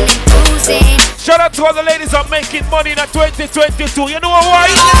hurting and bruising. Shout out to all the ladies that are making money in 2022. You know why?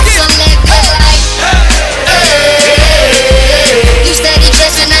 So live your life. You steady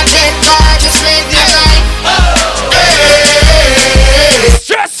dressing that big car, just live your life.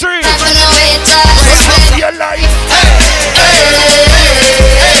 Stress free. Just live your life.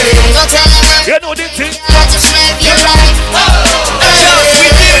 Don't tell them you know the thing. Just live your life.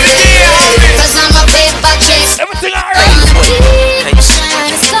 Cause I'm a paper chase. Everything alright.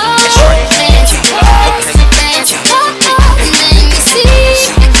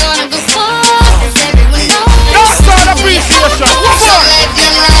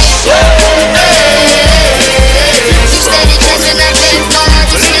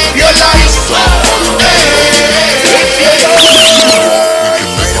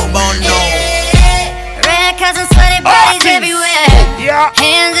 Red cousins, sweaty bodies everywhere.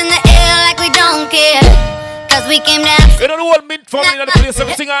 Hands in the air like we don't care. Cause we came down. You know the whole mint for me in the place.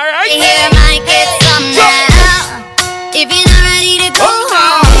 Everything alright. Here might get some now. If you're not ready to go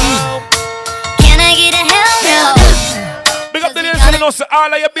home, can I get a hell no? Big up the ladies and know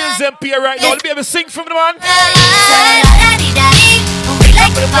all of your bills and pay right now. Let me have a sing from the man. We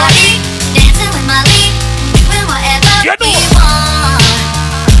like to party, dancing with Molly, doing whatever we want.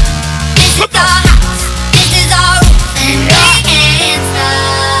 This is our house, this is our rules, and we can't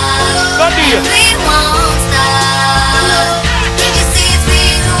stop. We won't stop. Can you see it's we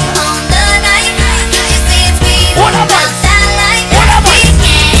who own the night? Can you see it's we who got that light? We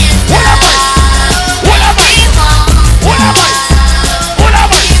can't stop. We won't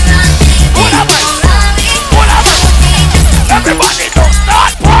stop. Everybody don't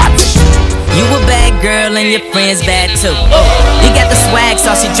start party. You a bad girl and your friends bad too. You got the swag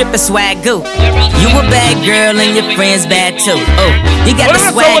sauce, you drippin' swag goo. You a bad girl and your friends bad too. You got the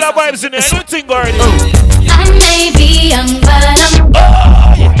swag. Vibes in there. Anything already. I may be young, but I'm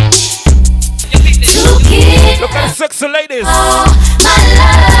too kid. Look at the sexy ladies. My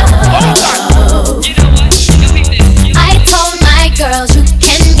love. I told my girls you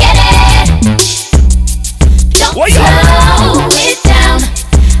can get it. Don't slow it down.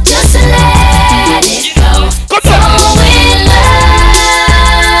 Just let it go. So in love,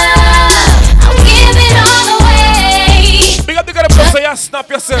 I'll give it all away. Big up the guy that say you snap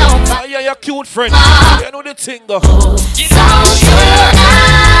yourself. Yeah, you're cute friend. You know the thing though. So tonight,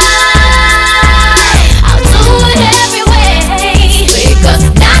 I'll do it every way. Because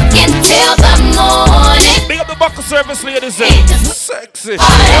knock until the morning. Big up the buckle service ladies. Sexy.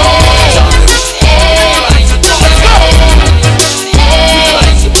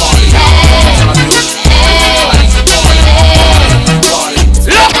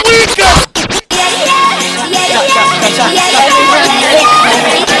 Long weekend.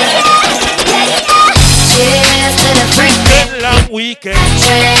 Cheers to the freaking long weekend.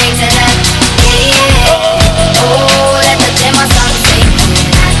 Drink to that. Oh, let the demo song sing.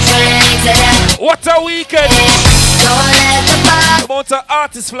 Drink to that. What a weekend. Don't let the bar. Amount of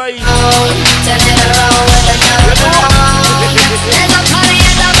artists flying. Turn it around with another round. There's a party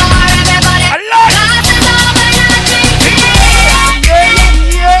at the bar, everybody. I like it.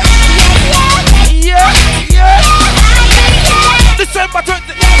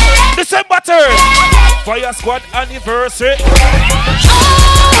 December 3rd, Fire Squad anniversary.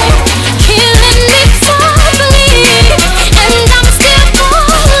 Killing me softly, and I'm still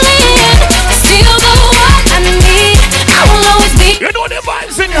falling. Still the one I need. I will always be. You know the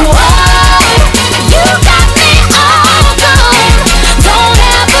vibes in you. You got me all gone. Don't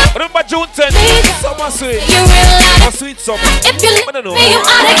ever. Remember June 10th, summer sweet. You realize a sweet summer. If you leave I don't know. me, you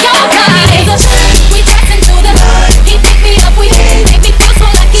out of your mind. We dancing to the night. He pick me up, we make me feel so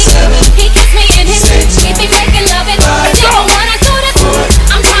lucky. He kissed me in his, keep me making love it.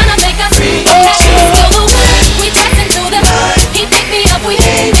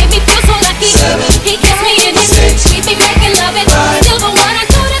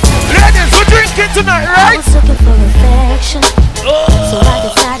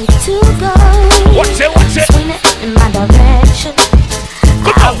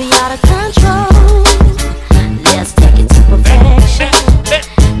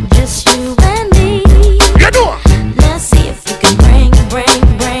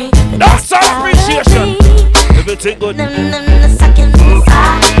 That's our appreciation. Everything good. I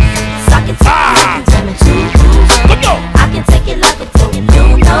can take it like a pro.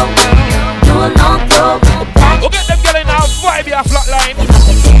 You know, do a long throw with the back. We'll get them getting our vibe here, Flatline.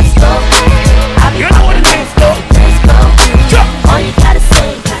 You know what it is, though. All you gotta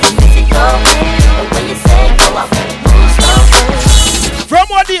say is go. And when you say go, I won't move slow. From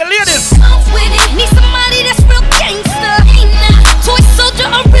what dear ladies? With it, need somebody that's real gangster. Ain't a toy soldier,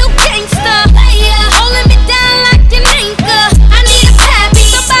 a real gangster. Holding me down like an anchor. I need a pappy,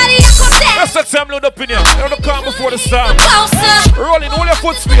 somebody I call that. That's the time load up in here. You don't come before the storm. Rolling all your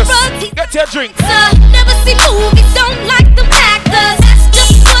foot space. Get your drink. Never see movies, don't like them actors. That's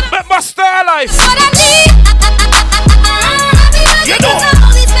just what Make my star life. what I need. You know.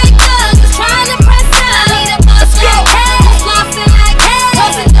 All these fake thugs is trying to press us. I need a bus like hey, flossing like hey,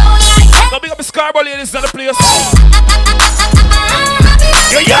 closing door like hey. Now big up the Scarborough ladies in the place.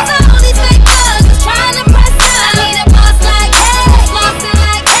 Yeah. All these fake thugs is trying to press us. I need a bus like hey, flossing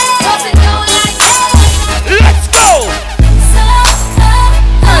like hey, closing door like hey. Let's go.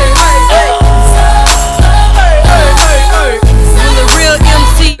 The real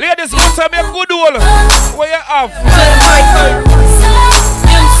MC. Ladies, go tell me a good one. What you have?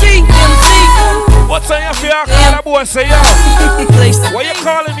 MC. What's on your fear? Call a boy say yo. Why you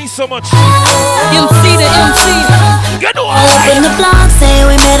calling me so much? MC the MC. You know Open the blog, say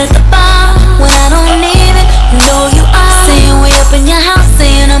we met at the bar. When I don't need it, you know you are. Saying we up in your house,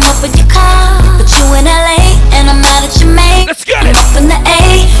 saying I'm up in your car. But you in LA, and I'm mad at your mate. Let's get it. I'm up in the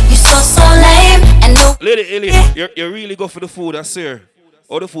A, you so lame. And no Lady Illy, you really go for the food, I see her.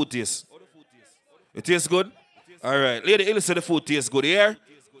 How the food tastes? It tastes good? Alright. Lady Illy said the food tastes good, yeah?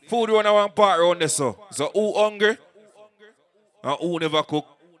 Food run around part around this, so who hungry? And who never cook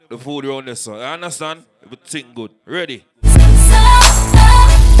the food around this, so you understand? Everything good. Ready?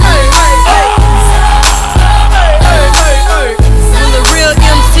 The real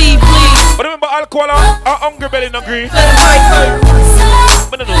MC, please. But remember alcohol and hungry belly not green.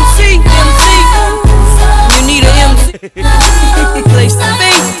 MC. You need an MC. Place to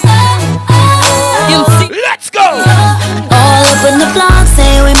be. MC. Let's go. all up in the blog,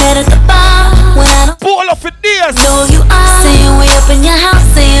 saying we met at the bar. When I don't pull up for days, know you are. Saying we up in your house,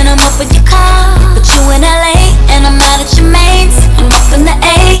 saying I'm up in your car. But you in LA, and I'm mad at your mates. I'm up in the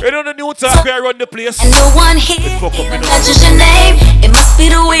A. You know the new talk where I run the place. And no one here, that's just your name. It must be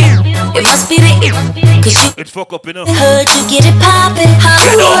the weird, it must be the ear. Cause you it fuck up, you know. heard you get it poppin'. How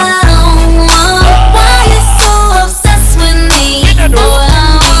I don't want. Why you so obsessed with me? Boy,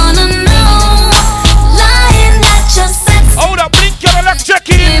 I wanna know. Lying that you're sex. Oh, that blink your electric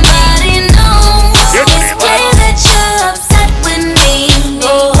in. Everybody knows. It's clear that you're upset with me.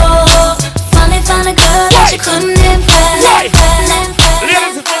 Oh, finally found a girl that you couldn't impress.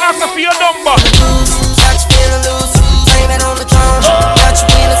 Ladies, if you ask her for your number. Got you feeling loose, blame it on the drums. Got you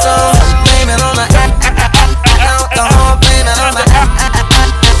in the zone, blame it on the alcohol, blame it on the alcohol,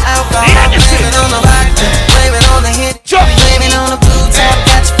 blame it on the vodka, blame it on the hit, blame it on the blue tap.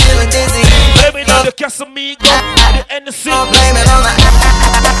 Got you feeling dizzy, blame it on the Casamigo, the Hennessy, blame it on the.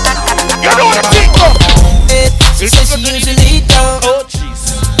 You know the thing, She says she usually don't. Oh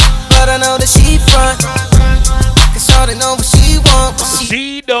jeez, but I know that she front. Cause shorty know what she want, but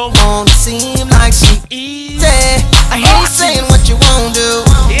she don't wanna seem like she easy. I ain't saying what you won't do,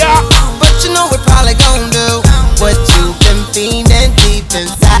 yeah, but you know it probably gon' do what you've been feeling deep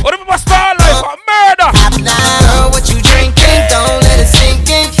inside. What about star life? A murder. Girl, what you drinking? Don't let it sink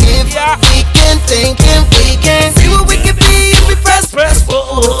in. If we can thinking we can see what we can be if we press. Just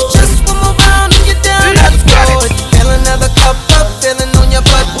one more round and you're done. Let's go. Fill another cup up, feeling on your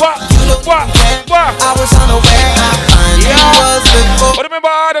butt. You look I was unaware. Was before. But remember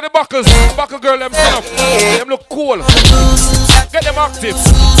all of the buckles. Buckle girl, them stand up. Them look cool. Get them active.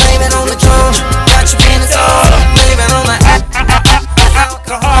 Blame it on the drum. Got you in the zone. Blame it on the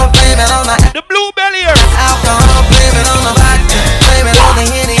alcohol. Blame it on the blueberry here. Alcohol. Blame it on the vodka. Blame it on the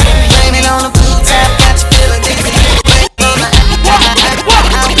Henny. Blame it on the blue tap. Got you feeling dizzy. Blame it on the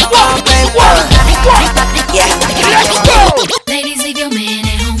alcohol. Blame it on the Let's go. Ladies, leave your man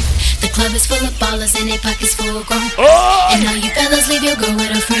at home. The club is full of ballers and their pockets full grown. Oh. And all you fellas leave your girl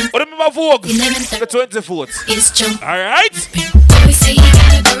with her friend. What about Vogue? The 24th. It's true. Alright. We say you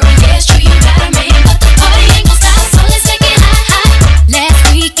got a girl, yeah, it's true, you got a man. But the party ain't gon' stop, so let's take it high. Last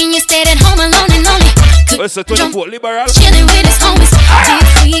weekend you stayed at home alone and lonely. What's the 24th? Liberal? Chilling with his homies.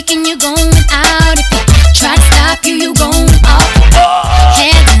 This weekend you going out. If he try to stop you, you going off.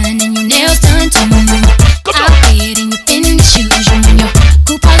 Hair done and your nails done too. Out here in your fitting shoes. You and your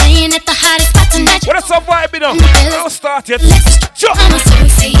group all laying at the hottest spot tonight. What is up, vibe, you know? Don't start yet. Let's jump. I'm a fool,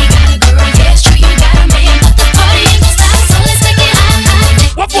 say you got a girl, yeah, it's true, you got a man, but the party ain't gon' stop, so let's take it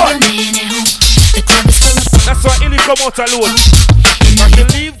high. What boy? The club is full of That's why Illy come out alone. I can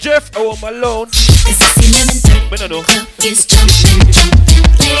leave Jeff home alone. It's 11:30. I don't know. Club is jumping.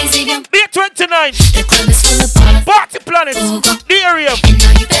 Ladies, if you Day 29. the club is full of ballers. Party Planet. The area.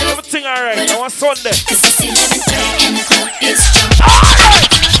 Everything alright. I want Sunday. Cause it's 11:30 and the club is jumping.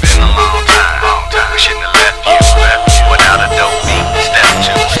 Been a long time. We shouldn't have left you without a dope beat. Step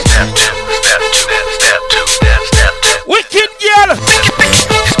two, step two, step two, step two, step two. Wicked girl. It's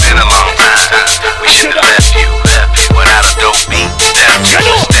been a long time. We should have left you without a dope beat. Step two,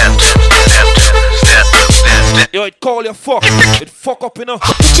 step two, step two, step two, step two. Yo, it call you fuck. It fuck up, you know.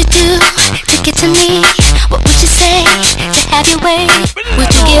 What would you do to get to me? What would you say to have your way?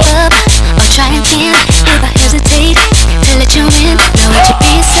 Would you give up or try again? If I hesitate to let you in, now would you be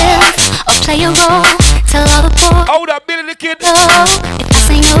yourself or play a role? Tell all the poor. Oh, that Billy the Kid. If I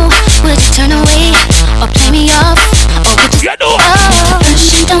say no, would you turn away or play me off? Or would you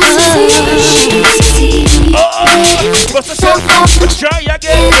say don't succeed? What's the song? Try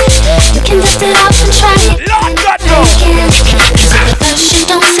again. You can dust it off and try it. Lord God, no.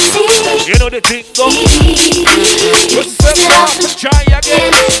 Don't succeed. You know the thing, go. What's the song? Try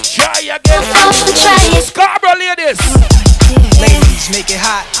again. Try again. Scarborough ladies. Ladies, make it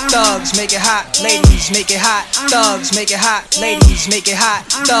hot. Thugs, make it hot. Ladies, make it hot. Thugs, make it hot. Ladies, make it hot.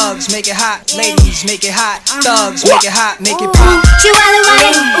 Thugs, make it hot. Ladies, make it hot. Thugs, make it hot. Make it pop. Chihuahua,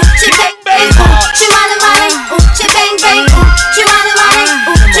 bang bang, Chihuahua, bang bang, Chihuahua,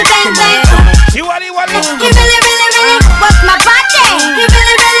 bang bang. Chihuahua, You really work my body. You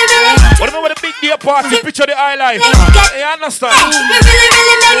really. What about the big day party? Picture the high life. You understand? You really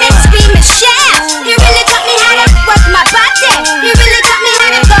made me scream and shout. You really taught me how to work my body. You really taught me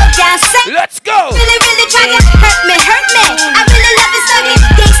how to go down south. Let's go. Really try to hurt me. I really love it, so it's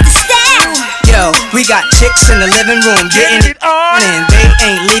gangsta style. Yo, we got chicks in the living room getting it on, and they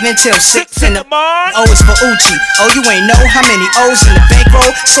ain't leaving till 6 in the morning. Oh, it's for Uchi. Oh, you ain't know how many O's in the bankroll.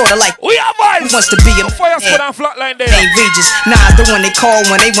 Sorta like we have vibes. Who wants to be a fire squad on Flatline there? Ain't Regis. Nah, the one they call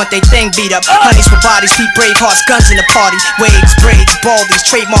when they want their thing beat up. Honeys for bodies, feet brave hearts, guns in the party. Waves, braids, baldies,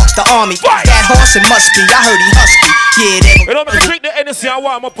 trademarks the army. That horse it must be. I heard he husky. Yeah, that. We don't make drink the NSC and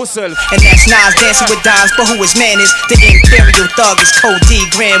warm up yourself. And that's Nas dancing with dimes, but who his man is? The Imperial Thug is Code D,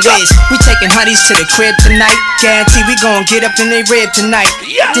 Grand Wiz. We taking honeys to the crib tonight. Guarantee we gon' get up in they rib tonight.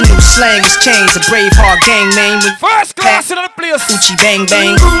 Yeah. The new slang is changed. A brave heart gang name. We first class in the place. Uchi bang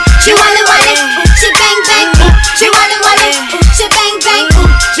bang. Chihuahua, Uchi bang bang. Chihuahua, Uchi bang bang.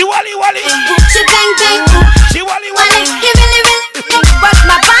 Chihuahua, Uchi bang bang. Chihuahua, you really work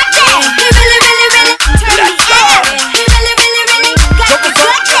my body. You really turn me on. You really got me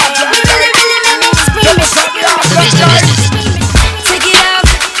clutching. You really made me scream and shout. Take it out,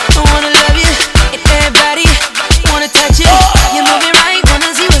 I wanna love you. And everybody wanna touch it. You move it right,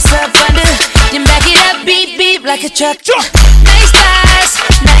 wanna see what's up under. Then back it up, beep beep like a truck. Nice thighs,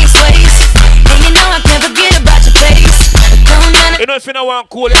 nice waist. And you know I can't forget about your face. You know if you don't want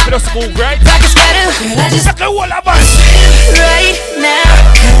cool, if you just move right. Rock a scatter, girl, I just like a whole of us. Right now,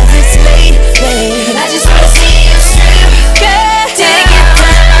 cause it's late, babe. I just wanna see you strip. Girl, take your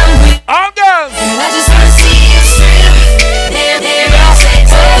time with all girls. Girl, I just wanna see you strip. Damn, you say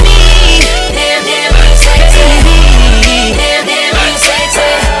to me. Damn, you say to me. Damn, you say to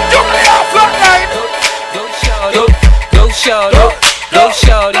me. You play off Flatline. Go shorty, go shorty, go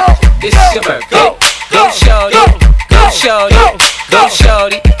shorty. This is your birthday. Go shorty, go shorty, go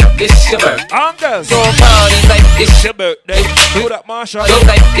shorty. This is your birthday. Angles. Go party like it's your birthday. Do that, Marsha. Go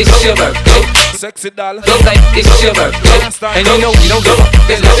like it's your birthday. Sexy doll. Go like it's your birthday. And you know we don't give up.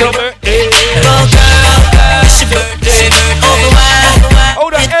 It's your birthday. Go girl, it's your birthday. Over wide. Oh,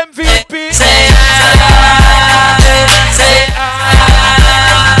 the MVP. Say I.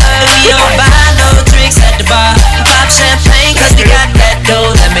 We don't buy no drinks at the bar. Pop champagne cause we got that dough.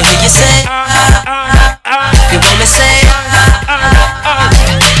 Let me hear you say you want me say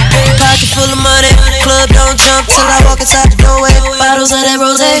pocket full of money, club don't jump till I walk inside the doorway. Bottles of that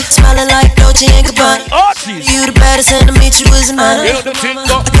rosé, smelling like Dolce & Gabbana. You the baddest and to meet you is an honor. I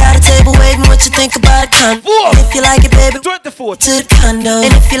got a table waiting, what you think about a condo? If you like it, baby, 24 to the condo.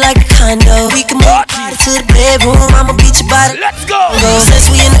 And if you like the condo, we can move to the bedroom. I'ma beat your body. Let's go. Since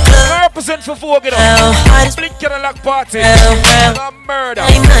we in the club, I represent for 4 get up. Blink Cadillac party. Murder.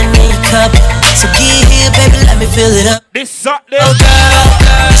 ain't nothing in your cup. So get here, baby, let me fill it up. This Saturday. Oh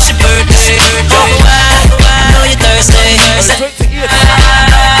girl, it's your birthday. Over wide, I know you're thirsty.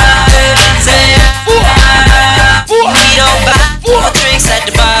 We don't buy no drinks at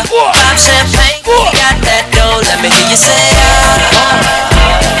the bar. Pop champagne, we got that dough. Let me hear you say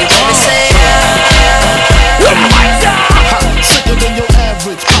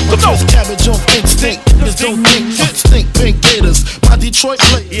Detroit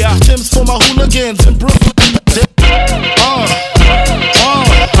players. Yeah. Tim's for my hooligans in Brooklyn.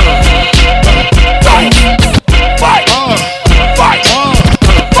 Fight!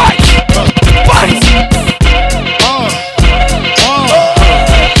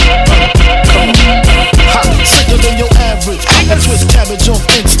 Sicker than your average. I twist cabbage on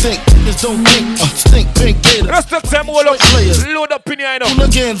instinct. Just don't think, stink, pink gator. Let's take time, load up in here,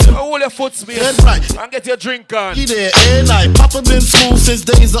 hold your foot space right. And get your drink on. He there every night. Papa been smooth since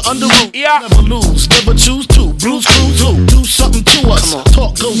days of under roof. Yeah. Never lose, never choose to. Blues Clues too. Do something to us.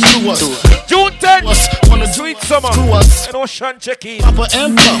 Talk goes through us. June 10th. Wanna sweet summer. Screw us. And Ocean Checky. Papa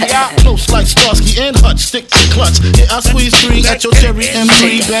and Pump. Yeah. Close like Starsky and Hutch. Stick to clutch. Yeah, I squeeze 3 at your cherry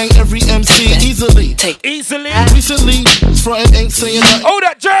M3. Bang every MC easily. Easily. Recently, frontin' ain't saying nothing. Oh,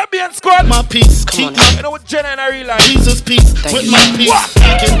 that Jeremian squad. My piece. Come on. You know what Jenna and I realize? Jesus peace. With my piece.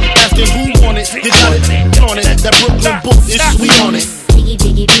 Asking who want it. You got it. Get on it. That Brooklyn book is sweet on it. Biggie,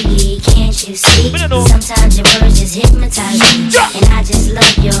 biggie, biggie, can't you see? Sometimes your words just hypnotize me. And I just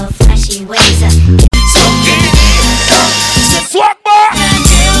love your flashy ways. Swag bar!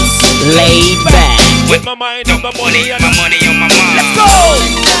 Laid back. With my mind on my money and my money on my mind. Let's go!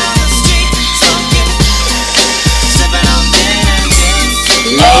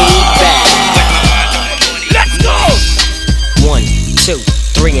 Laid back. Let's go! 1, 2,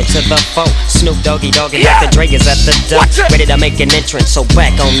 3 into the 4. Snoop Doggy Dogg and Dr. Dre is at the door. Ready to make an entrance, so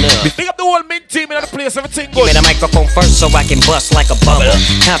back on up. Pick up the whole mint team in the place, everything good. Give me the microphone first so I can bust like a bubble.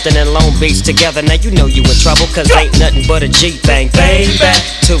 Compton and Long Beach together, now you know you in trouble. Cause ain't nothing but a G thing, baby.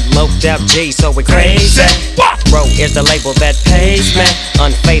 2 loped out G, so we crazy. Bro is the label that pays me.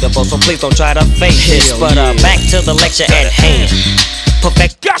 Unfadable, so please don't try to fake this. But back to the lecture at hand.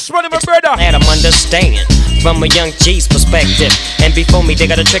 Perfect. Gosh, money, my brother. Let them understand from a young G's perspective. And before me dig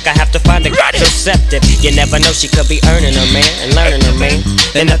out a trick, I have to find a contraceptive. You never know, she could be earning her man and learning her man.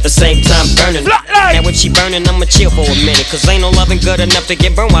 Then at the same time burning. Now when she burning, I'ma chill for a minute. Cause ain't no loving good enough to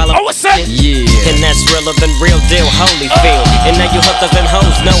get burned while I'm yeah. And that's realer than real deal, Holyfield. And now you hookers and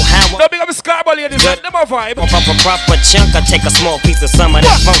hoes know how. No big up the Scarborough ladies, let them a vibe. Pop a proper chunk, I take a small piece of some of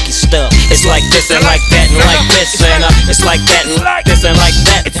that funky stuff. It's like this and like that and like this and it's like that and like this and like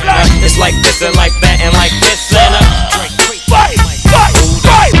that. It's like this and like that and like this and fight.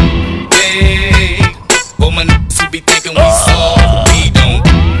 Hey, but my niggas who be thinking we soft, we don't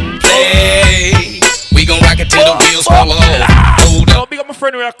play. We gon' rock it till the wheels fall off. Hold up. Big up my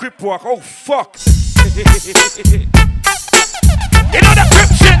friend with a crip walk. Oh fuck. You know that crip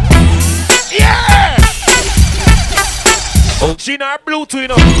shit? Yeah. Oh, she not Bluetooth, you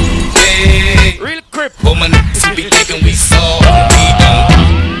know. Hey, real crip. But my niggas who be thinking we soft, we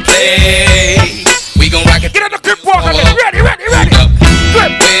don't play. We gon' rock it. Get on the crip walk again. Ready. Grip.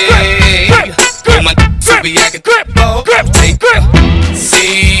 But my niggas who be acting grip.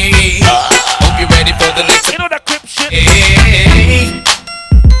 See. Hope you ready for the next. You know that crip shit. Hey.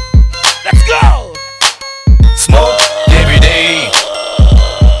 Let's go. Smoke every day.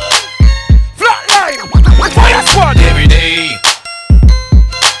 Flatline. Fire squad. Every day.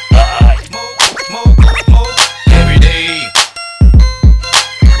 Smoke every day.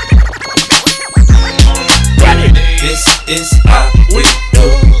 This is how we do.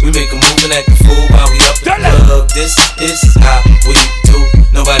 We make a move and act a fool while we up in the club. This is how we do.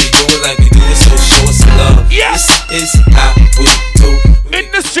 Nobody do it like we do it, so show us some love. Yes. This is how we do. In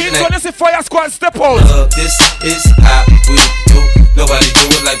the streets when it's a fire squad step out. This is how we do. Nobody do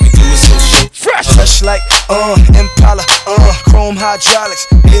it like we do it, so show. Fresh like Impala, chrome hydraulics,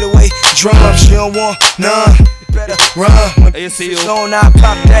 808 drums. You don't want none. Better run when it's on. I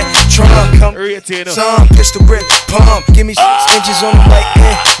pop that trunk. Come some pistol grip pump. Give me 6 inches on the right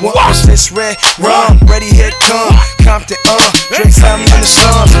hand. What's this red rum? Ready, here come Compton. Drake found me in the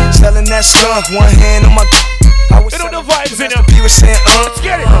sun, selling that skunk. One hand on my. I was the vibes in them. He was saying let's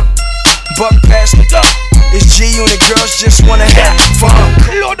get it. Buck past me. It's G unit girls just wanna have fun.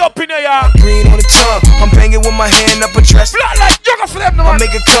 Load up in there. Green on the tongue. I'm banging with my hand up a dress. Flat like jugger for them, I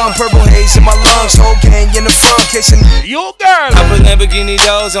make it come. Purple haze in my lungs. Whole gang in the front. Kissing you girl. I put Lamborghini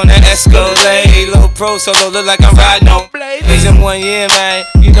doors on that Escalade. Low pro solo look like I'm riding on blades. In 1 year, man.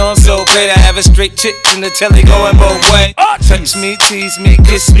 You know I'm so great. I have a straight chick in the telly going both ways. Touch me, tease me,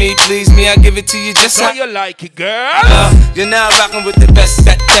 kiss me, please me. I give it to you just how you like it, girl. You're now rocking with the best.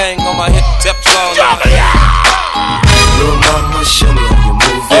 That thing on my hip, tip phone. Little mama, show me how you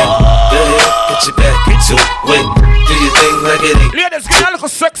move it. Go ahead, put your back into it. Do your thing like it ain't. Ladies, get a little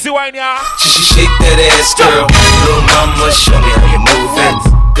sexy wine, yeah. Shake that ass, girl. Little mama, show me how you move it.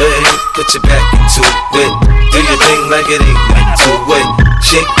 Go ahead, put your back into it. Do your thing like it ain't. Do it.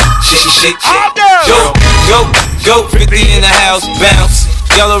 Shake. Yo, Go, 50 in the house, bounce.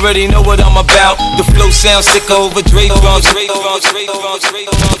 Y'all already know what I'm about. The flow sounds sick over Dre drums. Know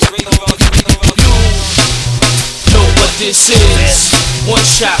what this is? One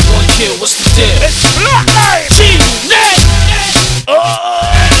shot, one kill. What's the deal? It's Flatline.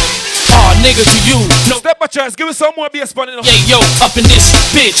 Nigga, to you. No. Step by chance, give me some more bass spun. Yeah, yo, up in this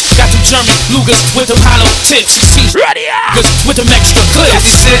bitch. Got them German Lugers with them hollow tips. Ready up! With them extra clips.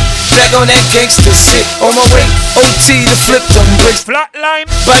 Sit back on that gangster shit. On my way, OT to flip them bricks. Flatline.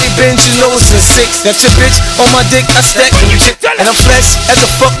 Body bend, you know it's a 6. That's your bitch on my dick, I stack them shit. And I'm flashy as a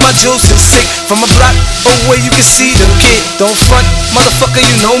fuck, my jewels is sick. From a block away, you can see them kid. Don't front, motherfucker,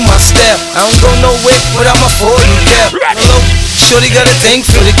 you know my style. I don't go nowhere without my 40 cap. Hello, shorty got a thing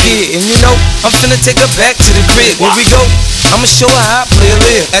for the kid. And you know, I'm finna take her back to the crib. Where we go, I'ma show her how I play a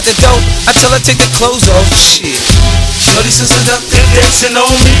live. At the door, I tell her take the clothes off. Shit, shorty so seductive, dancing on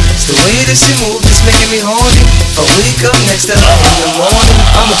me. It's the way that she moves, it's making me horny. If I wake up next to her in the morning,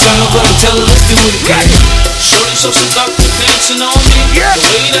 I'ma turn over and tell her let's do it again. Shorty so seductive, dancing on me. The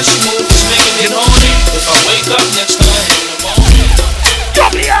way that she moves is making me horny. If I wake up next to her in the morning.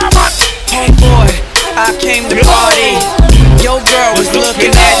 Homeboy, I came to party. Your girl was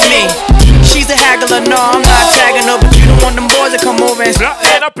looking at me. She's a haggler, no, I'm not tagging her, but you don't want them boys to come over and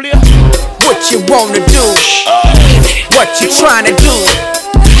what you wanna do? What you trying to do?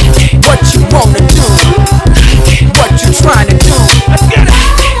 What you wanna do? What you trying to do? Let's get it.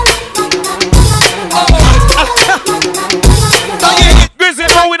 Grizzly,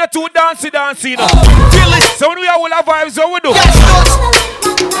 now we the two dancing. Feel it. So when we are all our vibes, how we do?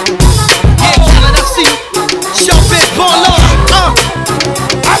 Canada, see you. Show big ball on.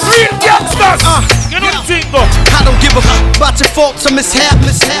 I'm real gangsters. You know the thing, though. I don't give a fuck about your faults or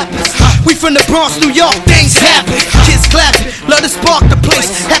mishaps. We from the Bronx, New York, things happen. Kids clapping, love to spark the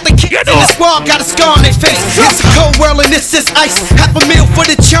place. Half the kids in the squad got a scar on their face. It's a cold world and this is ice. Half a meal for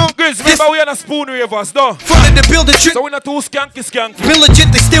the chunk. Grizz, remember we on a spoon ravers, though. Front of the building trip. So we not too skanky. Been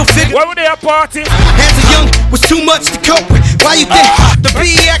legit, they still figure. Why were they a party? As a young, was too much to cope with. Why you think the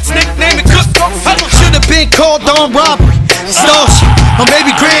BX nickname it cook? Should have been called on robbery. Extortion, on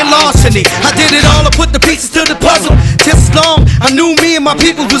baby grand larceny. I did it all, I put the pieces to the puzzle. Just as long, I knew me and my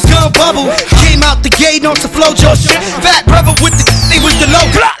people was gonna bubble. Came out the gate on some flojo shit. Fat brother with the they was the low.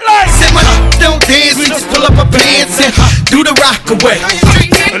 Said my don't dance, we just pull up our pants and do the rock away.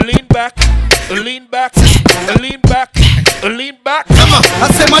 Lean back, lean back, lean back, lean back. Come on, I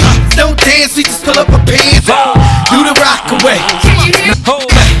said my don't dance, we just pull up our pants and do the rock away. Hold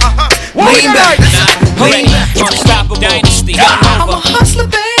back, lean back, lean back. Unstoppable dynasty. I'm a hustler,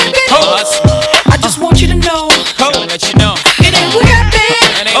 baby. I just want you to know. Gotta let you know. It ain't where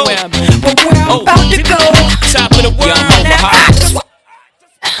I've been, but where I'm about to go. Top of the world.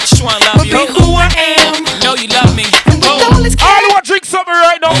 Just wanna love you. Be who I am. Know you love me. I want to drink something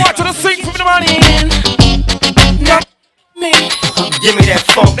right now. I want you to sing for me, man. Not me. Give me that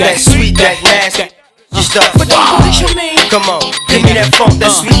funk, that sweet, that nasty. Stuff. Come on, give me that funk,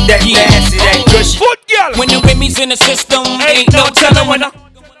 that sweet, that nasty, that gushy. When the Remy's in the system, ain't no telling when I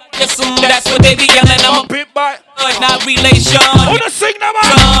that's what they be yelling. I'm a bit by not relation. Wanna sing them,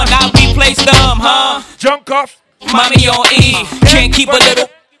 man? I replace them, huh? Junk off. Mommy on E, can't keep a little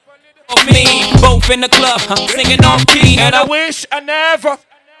of me. Both in the club, singing off key. And I wish I never.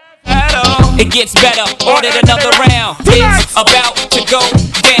 It gets better, ordered another round. It's about to go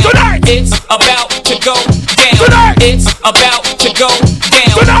down. It's about to go down. It's about to go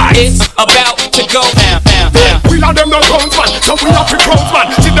down. It's about to go down. We are them no grown man, so we are the grown man.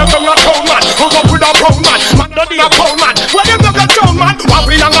 See them on a grown man, hook up with a brown man. Man not in a brown man, where them not a grown man. Why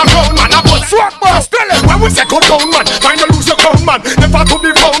we are a grown man, I put swag boss. Tell them when we say go down man, find a lose your grown man. Never to be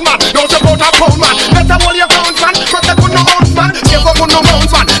brown man, don't about a brown man. Better hold your ground man, protect on no ounce man. Save up on no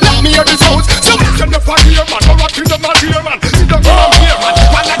ounce man, let me hear the sounds. So we can never hear man, or rock in them not hear man. See them not hear man,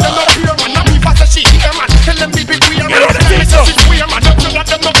 while I them not hear man. Now we pass a shit here man, tell them be queer man. Tell them it's queer man, don't you let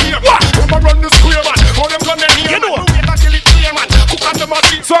them not hear man. Come run the square man, all them gonna hear man.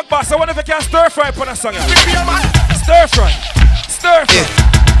 Swag boss, I wonder if I can stir fry upon a song. Stir fry, stir fry,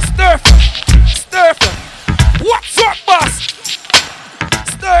 stir fry, stir fry. What swag boss?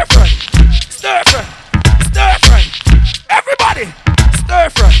 Stir fry, stir fry, stir fry. Everybody, stir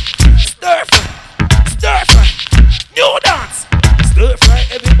fry, stir fry, stir fry. New dance. Stir fry,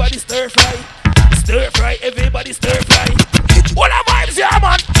 everybody stir fry. Stir fry, everybody stir fry. What are vibes here,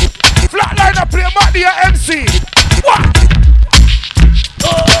 man? Flatline I play Matty a MC. What?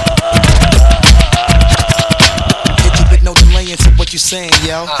 Hit you with no delay, and so what you saying,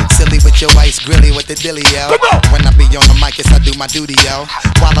 yo? Silly with your ice grilly with the dilly, yo. When I be on the mic, yes, I do my duty, yo.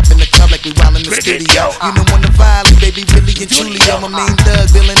 While up in the club like we while in the studio. You know when the violin, baby, really and truly, yo. My main thug,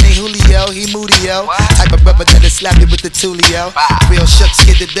 Bill and Julio, he moody, yo. Type of brother that'll slap you with the tulio. Real shook,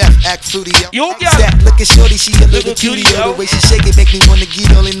 scared to death, act fruity, yo. That looking shorty, she a little cutie, yo. The way she shake it make me wanna get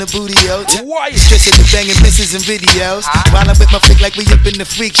all in the booty, yo. Stress at the banging misses and videos. While I'm with my flick like we up in the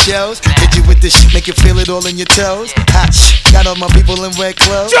freak shows. Hit you with the shit, make you feel it all in your toes. Hot got all my people in red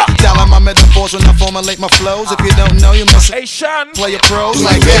clothes. Tell them my metaphors when I formulate my flows. If you don't know, you must play a pro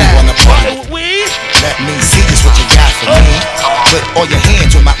like that. Let me see just what you got for me. Put all your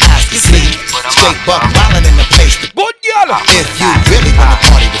hands where my eyes can see. Straight buck wildin' in the place. Good yellow. If you really wanna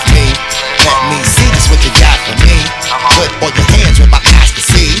party with me, let me see just what you got for me. Put all your hands where my eyes can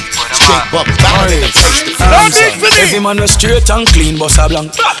see. Straight buck wildin' in the place. Every man was straight and clean, boss a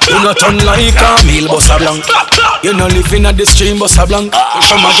blank. You not unlike a meal, boss a blank. You no living at the stream, boss a blank.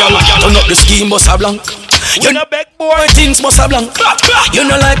 From a gal, turn up the scheme, boss a blank. You no beg boy things, boss a blank. You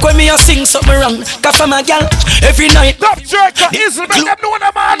no like when me a sing something wrong. Cause from a gal, every night. Top jerk, easy, make them know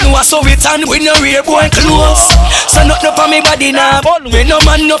the man. No a so it and we no real boy close. So not up on me body now. We no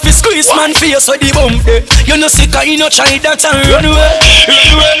man no fi squeeze man face so the bump there. You no sick and you no try that and run away.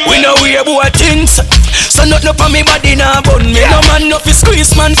 We no real boy things. So not up on me body now, bun me. No man no fi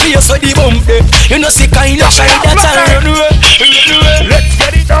squeeze man face so the bump there. You no sick and you no try that and run away. Let's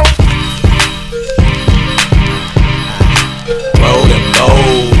get it down. Roll them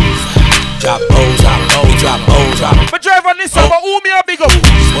goals. Drop O's, drop O's, drop O's, drop O's. My driver this summer, who me a big up?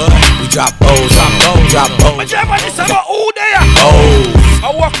 What? We drop O's, drop O's, drop O's. My driver this summer, who there? O's. I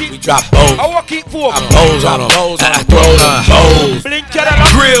walk it. We drop O's. I walk it for. O's on them. I throw them O's. Blink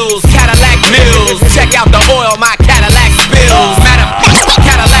Cadillac Grills, Cadillac mills. Check out the oil my Cadillac spills. Matter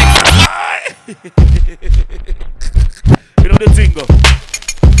Cadillac. You know the thing go.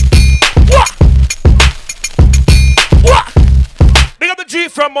 What? Big up the G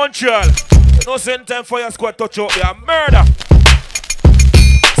from Montreal. No same time for your squad touch out there. Murder.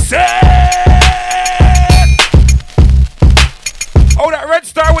 Set. Oh, that red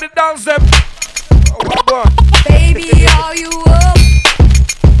star with the dance them. Oh, go on. Baby, are you up?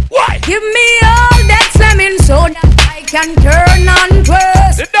 Why? Give me all that slamming so that I can turn and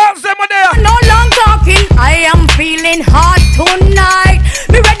twist. The dance them are there. No long talking, I am feeling hot tonight.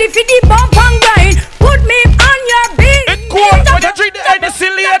 Be ready for the bump and grind. Put me on your beat. It's cool. When you drink the Hennessy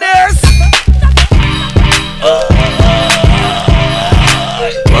ladies. Roll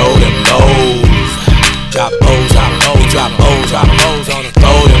them O's. Drop O's, drop O's, drop O's, drop O's on them.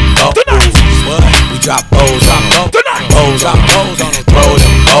 Roll them O's. What? We drop O's, drop O's, drop O's on them. Roll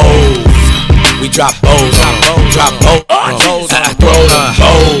them O's. We drop O's, drop O's, drop O's. I throw them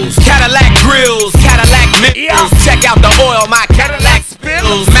O's. Cadillac grills, Cadillac mills. Check out the oil my Cadillac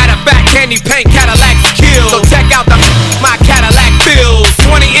spills. Matter of fact, candy paint Cadillac kills. So check out my Cadillac bills.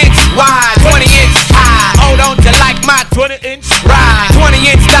 20-inch wide, 20-inch high. Hold on to like my 20-inch ride.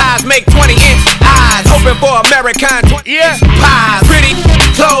 20-inch thighs make 20-inch eyes. Hoping for American 20-inch pies. Pretty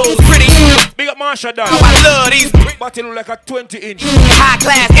clothes, pretty. Big up Marsha dog. I love these. But it look like a 20-inch. High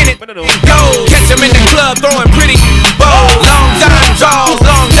class in it. Gold. Catch them in the club throwing pretty balls. Long John draws,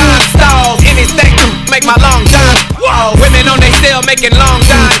 long John stalls. Anything to make my long John walls. Women on they still making long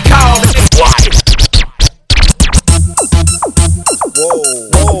John calls.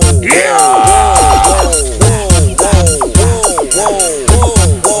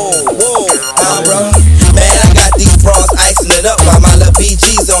 Man, I got these bras icing it up while my little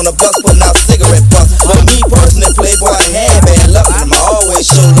BG's on the bus putting out cigarette butts. For me personally, Playboy, I had bad luck. I'ma always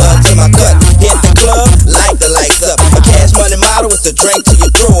show love to my gut. Hit the club, light the lights up. A cash money model with the drink till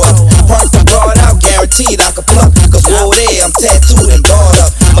you throw up. Park the broad out, guaranteed I can pluck. Cause whoa there, I'm tattooed and barred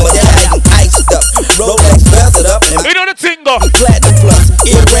up. Medallion iced up, Rolex belted up. And you know the thing go. Platinum plus,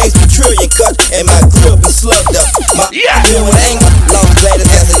 earrings be trillion cut. And my grill be slugged up. My deal with anger, long Gladys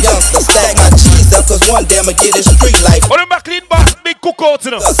as a youngster. Stack my cheese up, cause one day I'ma get in street life. On the back clean box, big cookout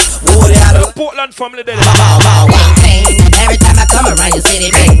enough. Portland family there. Every time I come around your city,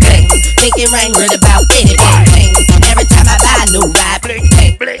 bling, bling. Think it rain real about bitty, bling, bling. Every time I buy a new ride, bling,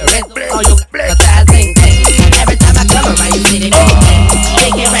 bling, bling, bling. On your bling, bling, bling. Every time I come around your city, bling, bling.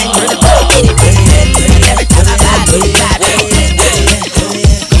 Think it rain real about bitty, bling, bling. Every time I buy a new ride, bling, bling, bling.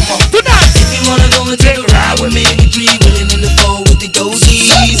 Tonight, if you wanna go and take a ride with me, we three willing in the four with the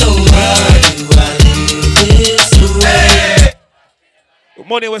dozies. Oh, ride this way.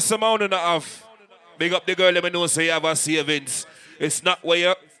 Money with some amount and a half. Big up the girl, let me know so you have a savings. It's not what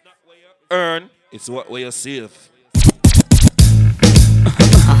you earn, it's what you save.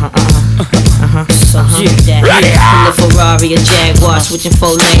 so do that. From the Ferrari or Jaguar, switching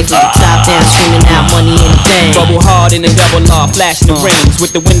 4 lanes with the top down, screaming out money ain't a thing. Bubble hard in the double R, flashing the rings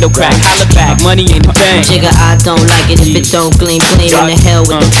with the window crack. Holla back, money ain't a thing. Jigga, I don't like it if it don't gleam. In the hell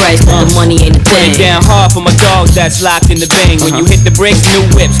with the price, but the money ain't a thing. Put it down hard for my dogs that's locked in the bang. When you hit the bricks, new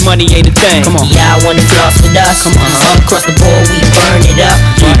whips, money ain't a thing. Come on, y'all wanna floss with us? All across the board, we burn it up.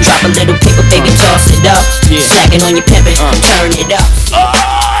 Drop a little paper, baby, toss it up. Slacking on your pimpin', turn it up.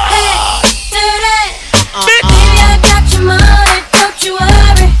 Baby, I got your money, don't you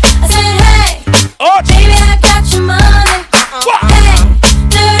worry. I said, hey, baby, I got your money. Hey,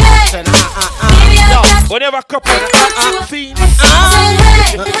 dirty. Baby, I got your whenever a couple of fiends. I said,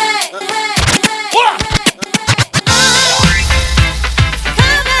 hey, hey, hey. What?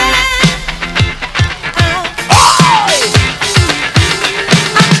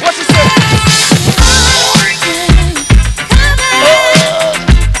 What you say?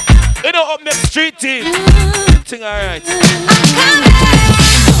 You know, up next street team. Thing alright.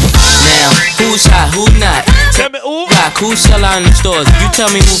 Now, who's hot, who not? Tell me who rock, who sell out in the stores? You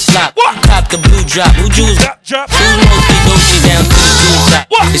tell me who flop. What? Cop the blue drop, who Jews drop? Who's mostly Gucci down to the blue drop?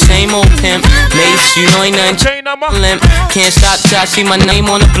 The same old pimp, Mace, you know ain't nothing limp. Can't stop till I see my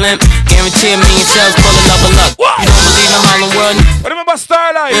name on the blimp. Guarantee a million sales, pull another luck. You don't believe in Harlem World? Remember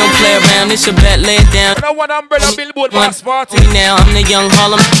Starlight? We don't play around, it's a bet, lay it down. I want umbrella billboard box party. Now I'm the young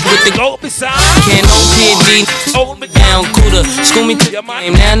Harlem with the go beside. Can't no PD, hold me down, cooler. School me to your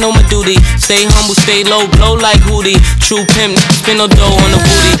game, now I know my duty. Stay humble, stay low, blow like Hootie. True pimp, spin no dough on the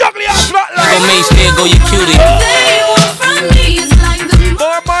booty. Go Mace, there go your cutie.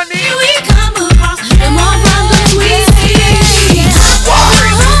 More money. We come across, the more problems we see.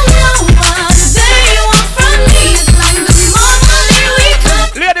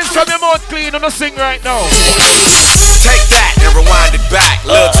 Ladies, from your mouth clean, don't sing right now. Take that and rewind it back.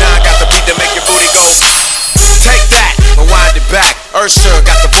 Lil John got the beat to make your booty go. Take that, rewind it back. Ursher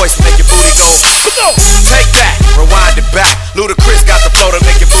got the voice to make your booty go. Take that, rewind it back. Ludacris got the flow to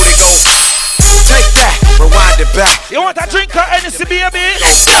make your booty go. Take that, rewind it back. You want a drink or anything, baby?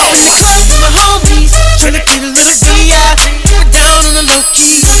 Let's go. My homies tryna get a little VI. Down on the low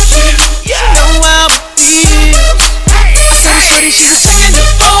key. You know how it feels. I saw the shorty, she was singing it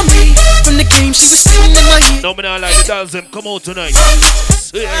for me. From the game, she was singing in my ear. No, me not like the dolls them come out tonight.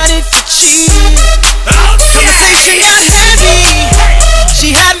 Got it for cheap. Conversation got heavy.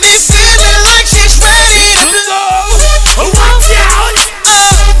 She had me feeling like she's ready. Watch out.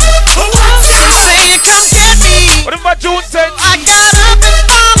 Saying come get me. What about June 10th? I got up and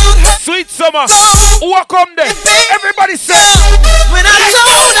followed her. Sweet summer. Who are come there? Everybody say. When I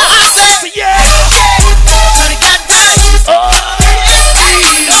told her, I said, yeah. Shorty got that.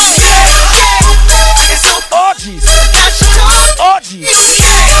 Oh, jeez. Oh, jeez.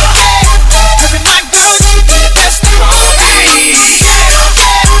 Cause if my girl, she be the best of all.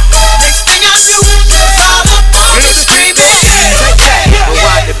 Next thing I knew, she was all up on me, baby. Take that,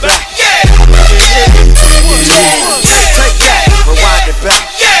 rewind it back. Take that, rewind it back.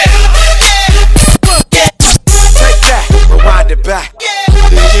 Take that, rewind it back.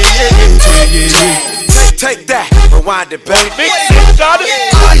 Take that, rewind it back.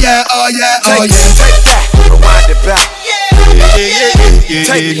 Oh yeah, oh yeah, oh yeah. Take that, rewind it back.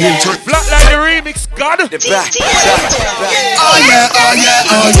 Take Flatline the remix, God. it back. Oh yeah, oh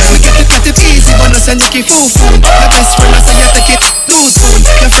yeah, oh yeah. We get it easy, but no say Nicky foo-foo. My best friend, I say you take it too soon.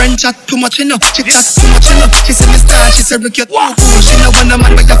 Your friend chat too much, you know. She chat too much, you know. She say me star, she say Rick, you too cool. She know when a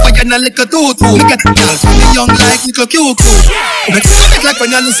man by your fire, and a little too. Me get girls from the young like little cuckoo. Make it like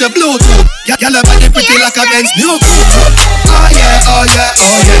when you lose your Bluetooth. Y'all have body pretty like a Benz new coupe. Oh yeah, oh yeah,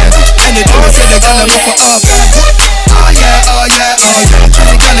 oh yeah. Anything I say, the girl I'm up for up. Oh yeah, oh yeah, oh yeah.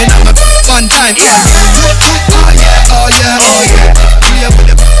 The girl in my one time. Oh yeah, oh yeah, oh yeah. We are with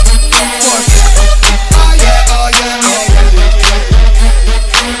the fork. Oh yeah, oh yeah, oh yeah.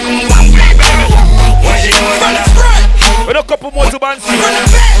 With a couple more to bounce.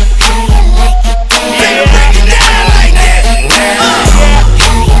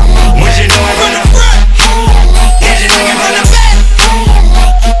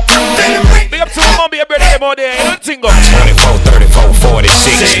 Big up to my mom, be a brother, them out there. You don't think of 24, 34,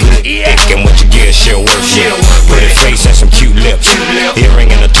 46. Thinking what you get, she'll work shit. Pretty face and some cute lips.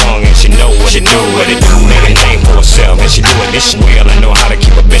 Earring in her tongue and she know what to do. What it do, make a name for herself. And she do it this well. I know how to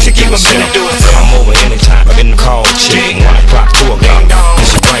keep a bitch to keep herself. I'm over anytime. I'm in the call chick. 1 o'clock, 2 o'clock. And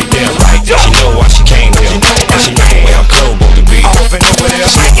she right there, right there. She know why she came here. And she know where her clothes supposed to be.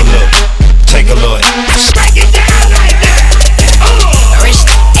 Take a look, take a look. Break it down like that. Rich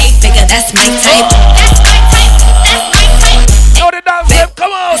 8-figure, that's my type. That's my type. That's my type. Know the dance them,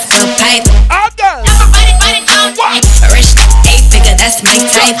 come on. So tight. Out, girl. that's my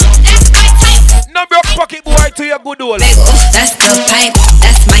type. That's my type. No broke pocket boy to your good old. That's the pipe,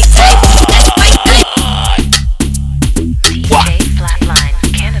 that's my type. That's my type. What? Flatline,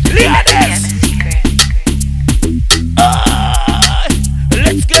 Canada. Ladies!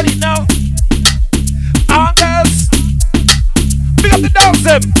 Let's get it now. Uncles, big up the dogs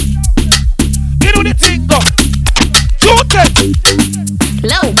them. You know the thing go. Shoot it.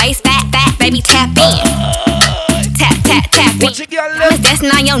 Low waist, fat, baby, tap in. Tap in. What you girl Diamonds dancing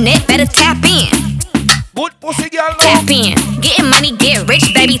on your neck, better tap in. Good pussy girl. Tap in. Getting money, get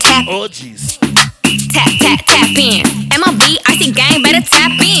rich, baby, tap. Oh jeez. Tap in. MLB, icy gang, better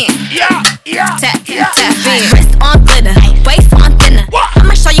tap in. Yeah. Tap in. Wrist on glitter, waist on thinner.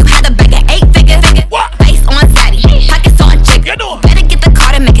 I'ma show you how to bag an 8 figure. Face on zaddy, pockets on jigger. Better get the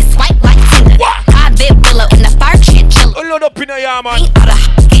card and make it swipe like Tinder. High bit willow in the fire chinchilla. Load up in a yard, man. All the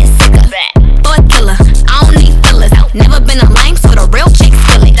get sicker. Boy killer, I don't need fillers. Never been a lame, so the real chicks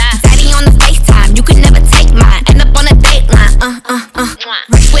feel it. Daddy on the FaceTime, you can never take mine. End up on a dateline,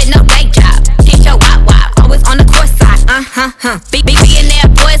 Rich with no day job, get your wop. Always on the course side, Big billionaire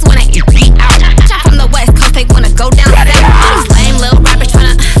boys wanna eat out. From the west coast, they wanna go down south. These lame little rappers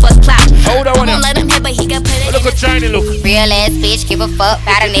tryna fuck clout. Hold on, won't let him hit, but he can put it. Look at China, look. Real ass bitch, give a fuck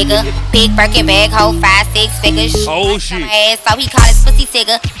about a nigga. Big Birkin bag, hold 5-6 figures. Oh shit. Ass, so he call his pussy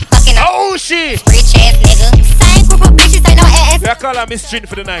tigger. Fucking oh shit. Rich ass nigga. Same group of bitches, ain't no ass. We call her Miss Trin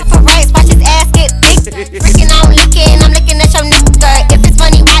for the night. For rights, watch his ass get big. Freaking I'm licking at your nigga. If it's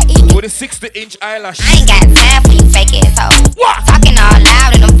money, why eat? With a 60-inch eyelash. I ain't got time for you fake ass hoes. What? Talking all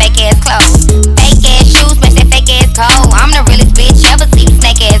loud in them fake ass clothes. Fake ass shoes match that fake ass cold. I'm the realest bitch ever see,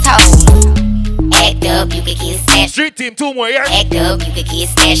 snake ass hoe. Act up, you could get snatched. Street team, 2 more, yeah? Act up, you could get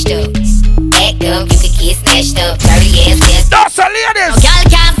snatched up. Act up, you could get snatched up. Dirty ass ass. That's a ladies! Y'all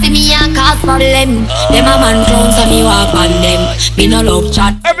can't see me and cause problem. Them a man clowns and me walk on them. Me no love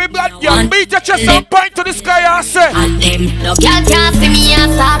chat. Everybody, young beat your chest and point to the sky and say. And them, no y'all can't see me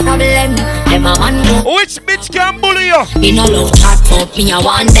and start problem. Them a man clowns. Which bitch can bully you? Me no love chat, but me a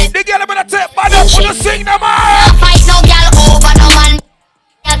want them. The girl better take bad up for the sing them all. I fight no girl over no man.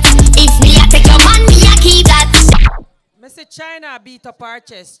 If me a take your man, me a keep that. Mr. China beat up our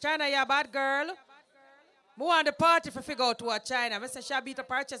chest. China, you a bad girl. Me want the party for figure out what China. Mr. She beat up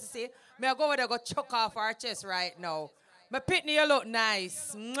our chest. See, me I go over there go chuck off our chest right now. My pitney you look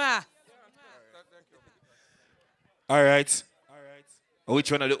nice. Mwah. All right.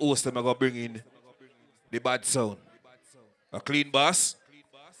 Which one of the hosts am I gonna bring in the bad sound? A clean bass?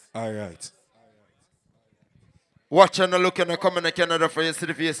 All right. Watch and look and come in Canada for your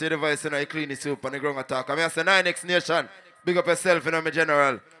city face, your device and I clean the soup and the ground attack. I mean, I say 9X Nation, big up yourself, you know, my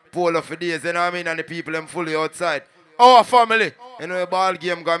general. Pull up for days, you know what I mean, and the people them fully outside. Our family, you know, the ball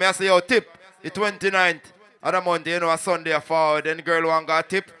game go. I say, yo, tip, the 29th of the month, you know, a Sunday forward, then the girl who got a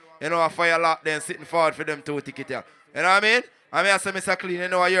tip, you know, a fire lock, then sitting forward for them 2 tickets here. You know what I mean? I mean, I say, Mr. Clean, you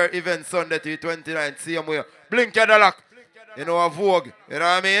know, your event Sunday to the 29th, see him with Blink your lock, you know, a Vogue, you know what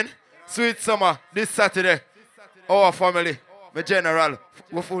I mean? Sweet summer, this Saturday. Our family, my general,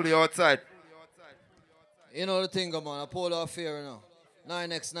 we're fully outside. You know the thing, man, I pull off here, you know.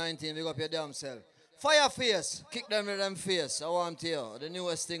 9X19, big up your damn self. Fire face, kick them with them face. I want to hear the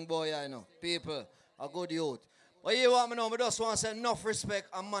newest thing, boy, I know. People, a good youth. But you want me know, I just want to say enough respect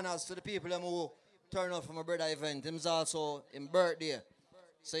and manners to the people them who turn up for my brother event. Him's also in birthday.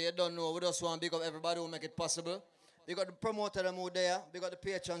 So you don't know, we just want to big up everybody who make it possible. Big up the promoter them who there, big up the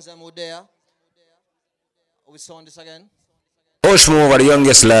patrons them who there. We sound this again. Push me over the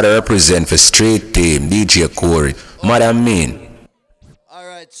youngest lad represent for Street Team, DJ Corey. Madam Mean.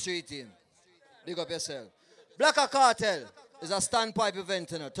 Alright, Street Team. Big up yourself. Black Cartel is a standpipe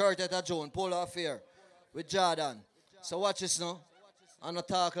event, you know, 30th of June, Polar Fair with Jordan. So watch this now. I'm not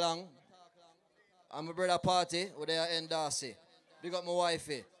talk long. I'm a brother party with their end Darcy. Big up my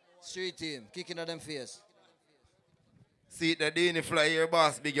wifey. Street Team, kicking at them face. See the Dini fly here,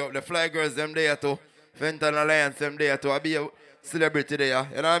 boss. Big up the fly girls, them there too. Fenton Alliance, them there too. I be a celebrity there.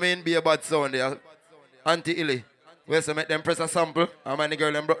 You know what I mean? Be a bad sound there. Auntie Illy. Where so make them press a sample. And man the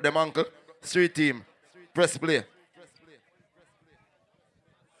girl them broke them ankle. Street Team. Press play.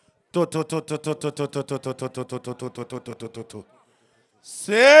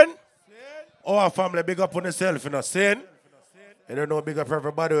 Sin. Our family big up on yourself, you know. Sin. You don't know, big up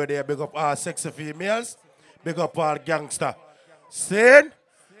everybody there. Big up all sexy females. Big up all gangster. Sin.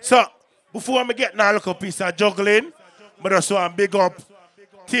 So, before I get now a little piece of juggling, I just want to big up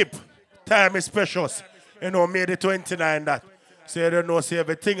tip. Time is precious. You know, May the 29th that. So you don't know, see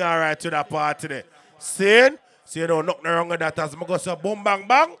everything all right to that party there. Saying, so you know, nothing wrong with that. As I go say boom, bang,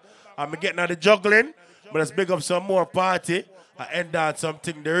 bang, I'm getting at the juggling, but let's big up some more party I end on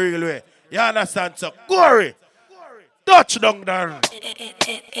something the real way. You understand? So, Gory. Touchdown there.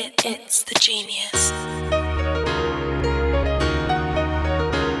 It's the genius.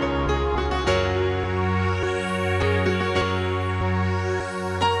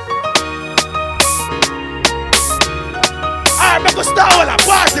 Alright, make us start with a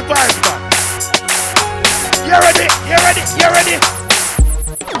party vibes, man. You ready? You ready? You ready?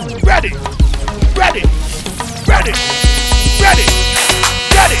 Ready? Ready? Ready? Ready?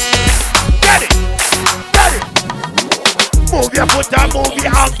 Ready? Ready? Ready? Move your foot and move your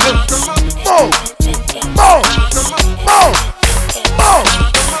ankle. Move. Move. Move. Move.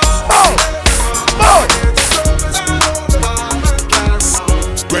 Move. Move.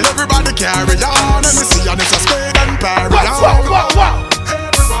 Well, everybody carry on. Let me see you need a spade and parry on. What?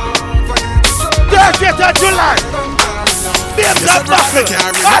 30th of July. Babes and buckle. Big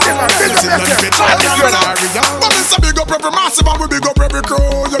up but it's a big up every massive and we big up every crew.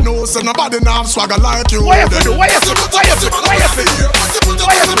 You know, so nobody now swagger like you. Why you do? And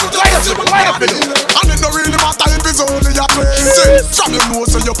it don't really matter if it's only your place. From your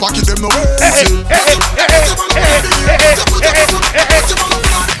nose and your pocket them no way.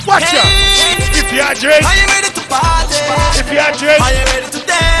 Watch out. If you are drink, are you ready to party? If you are drink, are you ready to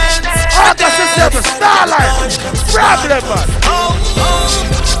dance? August the 7th, Starlight. Problem, man.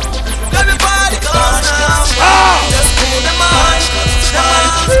 Everybody goes now. Just pull them on.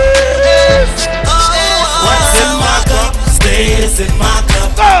 What's in my cup stays in my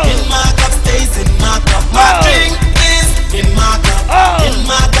cup. In my cup stays in my cup. My drink is in my cup. In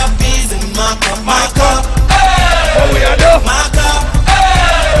my cup is in my cup. My cup. What we are doing? My cup.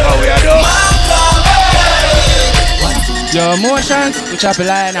 What we are doing? Your emotions, we chop a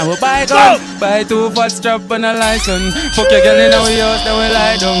line and we buy gun. Buy 2 for strap and a license. Fuck your girl in our house, then we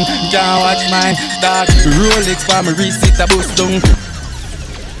lie down. Can't watch my dog. Rolex for me receipt a boost down.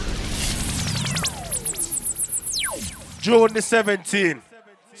 June the 17th.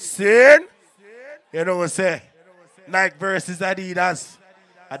 Sin? You know what I say? Nike versus Adidas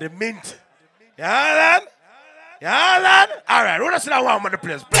at the Mint. Yeah, man? Yeah, man? Alright, what else I want on the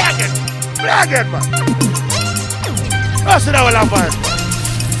place? Plug it, man. What's that all about?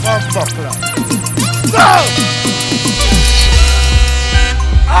 One buckler. Go!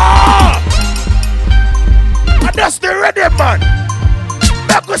 And that's the ready, man.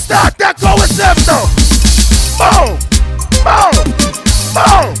 Make us start that go with them now. Boom! Boom!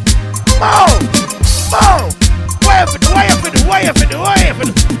 Boom! Boom! Boom! Why you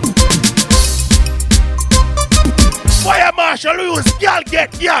Fire Marshal, we use girl get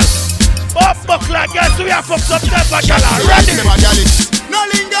girl. Bob Buckler, girl, so we have fucked up them for girl already. No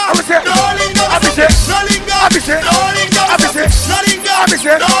linger, no linger, no linger, no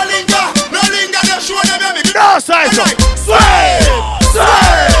linger, no linger, just show them everything. No size up. Sway.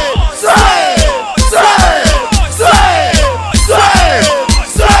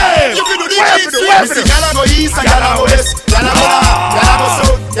 You can do the east, gyal go east and gyal go west, gyal go north, gyal go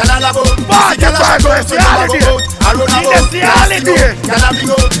south, gyal go both. Gyal go west, gyal go both. I run about, gyal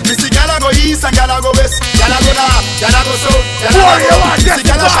go east and gyal go west, gyal go north, gyal go south, gyal go both.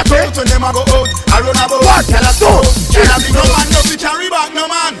 Gyal go out when them a go out. I run about, gyal go gyal go no man no fi carry back no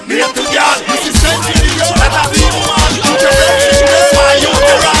man. Me to gyal, this is Century the girl that a be woman. Why you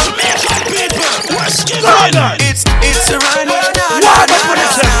go wrong? It's a run.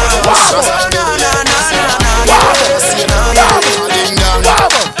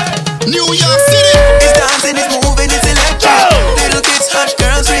 New York City, it's dancing, it's moving, it's electric. Little kids, hot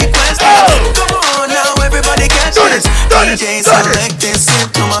girls request. Come on now, everybody catch this. DJ select this,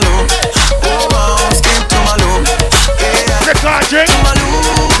 skip to my loop. Oh, skip to my loop. The country,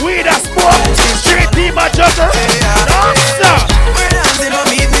 we the smoke, straight team a jugger. We're dancing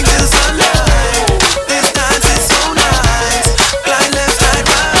from evening till sunlight. This dance is so nice. Glide left, glide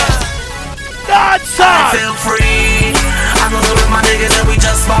right. Dance I feel free. I'm gonna with my niggas and we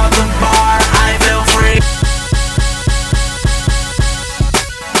just bought the bar. I feel free.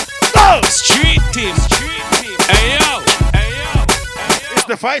 Go! Street team. Hey yo. It's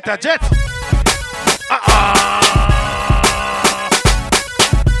the fighter jet.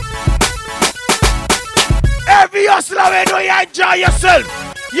 Every hustler when you enjoy yourself.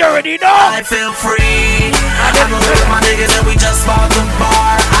 You already know. I feel free. I'm gonna with my niggas and we just bought the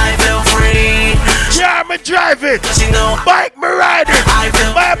bar. I feel free. Yeah, me drive it. You know, bike me ride it.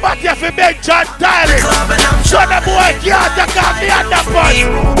 My body have a bench and tile it. So the boy can't take off me on the bus.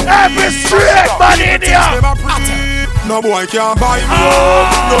 Every straight man in here. No boy can't buy me.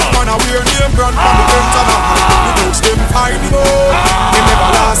 No man a wear name brand from the international. The coach them find me. Me never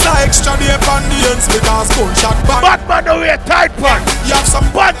last a extra day on the ends because gunshot back. Batman no wear tight pants. You have some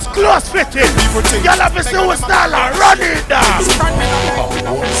pants close fitting. Y'all have a superstar and run it down.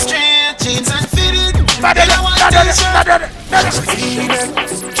 Straight jeans and fitted.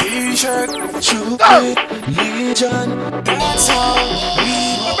 T-shirt, shoe, Legion. That's all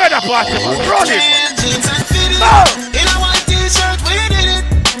we better party, run it. Jeans and fitted. In a white T-shirt, we did it.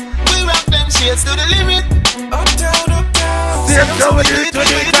 We rock them shades to the limit. Uptown, uptown. Same we do it.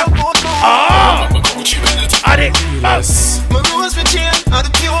 Ah! Addict. My rules for chain are the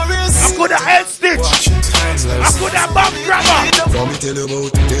purest. I could have head stitch. I could have bomb grabber. Let me tell you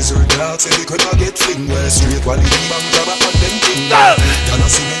about desert dogs. Say they could not get fling where straight while them bomb grabber on them thing there. Y'all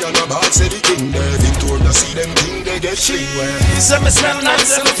see me on the bar, say the king there. Victoria see them thing they get fling where. Some smell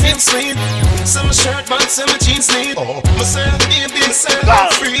nice, some fit sweet. Some shirt but some jeans neat. Myself baby said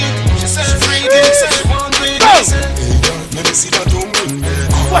I'm free. She said free, he said one way. Let me see that tongue in there.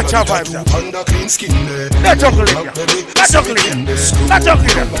 Watch out, vibes. Panda clean skin there. Not juggling here. Not juggling here. Not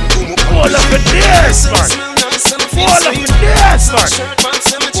juggling here. All up in this, man. All up in this, man.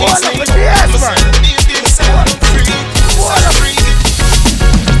 All up in this, man. All up in this.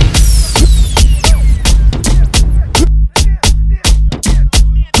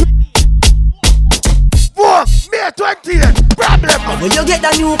 May 20th, problem. When you get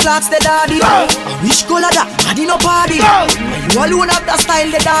the new clocks, the daddy. Which color that? Daddy no party. You alone have the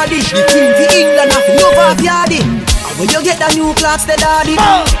style, the daddy. The queen for England, have love of yardy. When you get the new clocks, the daddy.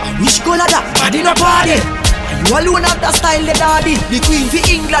 Which color that? Daddy no party. You alone have the style, the daddy. The queen for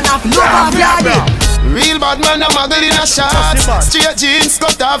England, have love of yardy. Real bad man, I'm muggle in a shorts. Straight jeans,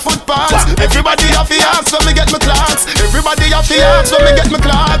 cut off foot pants. Everybody have the axe when me get my clocks. Everybody have the axe when me get my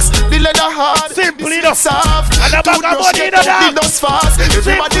clocks. The leather hard, simple enough, soft. And a bag of money in the dust fast.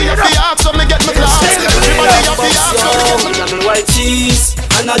 Everybody have the axe when me get my clocks. Everybody have the axe when me get my clocks. White cheese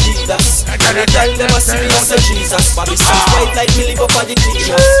and Adidas. And the girl them a serious as Jesus. Bobby sings white like me live up on the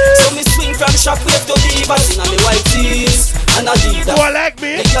cleaners. So me swing from Shockwave to Divas in a me white cheese and Adidas. Boy like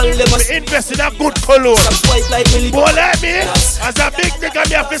me, me invest in a good cologne. Boy like me, as a big nigga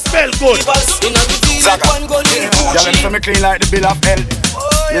me have to smell good. Y'all them me clean like the bill of health.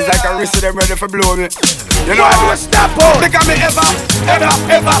 It's like a wrist them ready for blow me. You know what? Stop out. Because me ever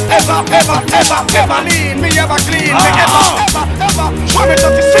lean. Me ever clean. Me ever. When me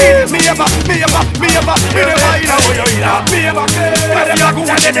touch the scene. Me ever. Me never in a way you in a. Me ever clean. Me ever go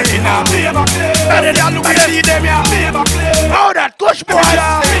and them in a. Me ever clean. Me ever look at see them ya. Me ever clean. How that kush boy?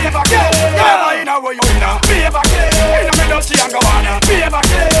 Me ever clean. Me ever in a way you in a. Me ever clean. In a me dusty and go on a. Me ever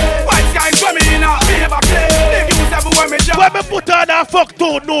clean. White sky for me in a. Me ever clean. They use everywhere me jump. When me put on a fuck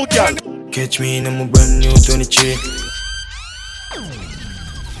to no girl. Catch me in a brand new 23.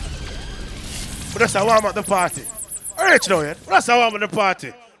 But that's how I'm at the party. Rich now yet. That's how I'm at the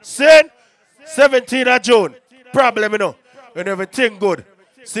party. Sin, 17th of June. Problem, you know. When everything good.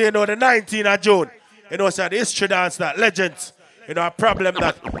 See, you know, the 19th of June. You know, so the history dance that legends. You know, a problem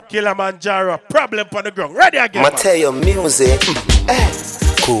that Kilimanjaro. Problem on the ground. Ready again. I'ma tell you music.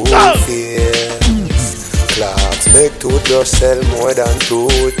 Cool fear. Clocks make toothbrush sell more than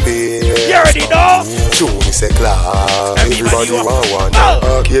toothpaste. You already know. True, me say clock. Everybody want one.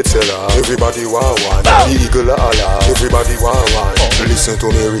 Arcade seller. Everybody want one. Eagle Allah. Everybody want one. Listen to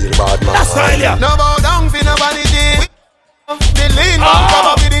me, real bad man. That's all. No bow down for nobody day. The lean man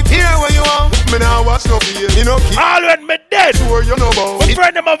come up with it here where you want. Me now watch no fear. Me no keep. All when me dead. Sure you know about. My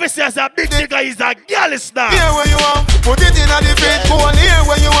friend them obviously as a big nigga is a girl star. Here where you want. Put it in a the face. Go on here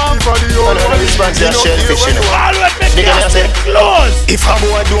where you want. For the old one. All when me dead. Close. If a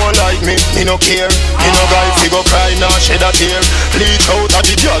boy don't like me no care. Me no guy fi go cry nor shed a tear. Bleach out of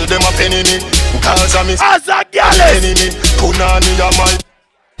the girl them a penny me. Cause I'm as a girl enemy. Put on me a man.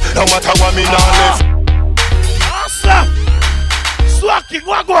 No matter what me now left. Awesome. Swacking,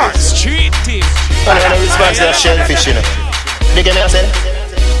 what go on? Street team. I don't know response to that shellfish, you know. You get me, I said?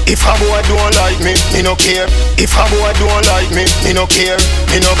 If a boy don't like me no care. If a boy don't like me no care.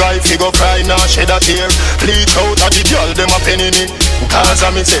 Me no guy fi go cry nor shed a tear. Bleach out of the girl, them a penny me. Cause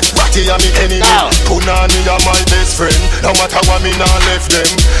I me say, Ratty a me enemy. Punani a my best friend. No matter what me nah left them.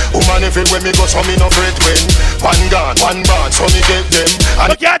 Woman everywhere me go so me no fret when. One gun, one band, so me get them.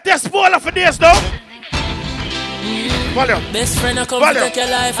 And you can't test spoiler for this though. Volume. Best friend I come to take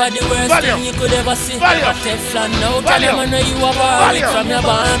your life at the worst thing you could ever see. Teflon now, tell them I know you are worried. From your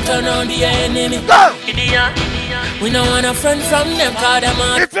barn, turn on the enemy. We don't want a friend from them, cause them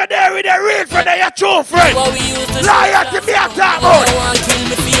on. If you're there with a real friend, you're your true friend. What we used to lie at me at that boy. You don't want to kill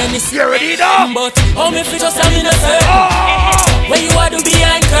me for any. You already But how me fit just a me no certain. When you are do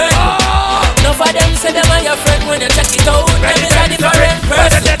behind curtain. Enough of them say them are your friend when you check it out. Them is a different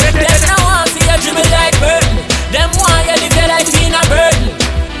person. Them now want see you dribble like burden. Them want you live your life in a burden.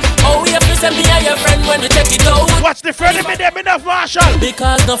 Oh, we have to say me and your friend when we check it out. What's the friend of me them enough, Marshall?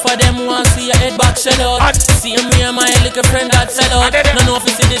 Because enough of them want see your head back shell out. See me and my little friend that sell out. No know if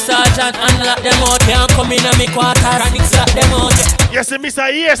you see the sergeant and lock them out. Can't come in on me quarter and it's lock them out. Yes, Mr.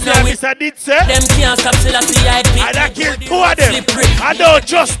 Yes, no, Mr. Did say. Them can't stop till I see I pick. And I kill two of them. I don't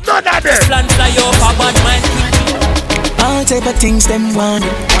trust none of them. Plan fly over bad mind. All type of things them want.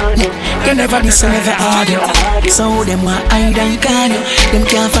 They never be so never argue. So them want hide and can you. Them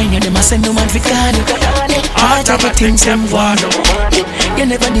can't find you, them a send no man for card you. All type of things them want. You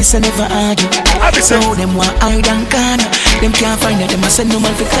never be so never argue. So them want hide and can you. Them can't find you, them a send no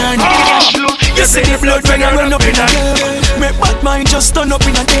man for card you. You see the blood when I run up in a them. Make bad mind just turn up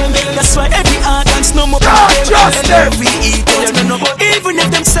in a them. That's why every organ's no more just them. We eat it. Even if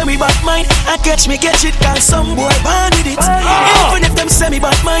them say me bad mind, I catch it, cause some boy born with it. Even if them say me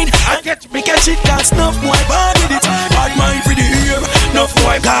bad mind, I catch it, cause enough boy born with it. Bad mind for the ear, enough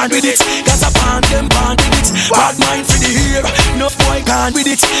boy gone with it. Cause I pound them born with it. Bad mind for the ear, enough boy gone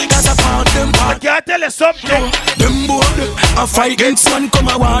with it. Cause I pound them born. I can't tell you something. Them boy, I fight against one, come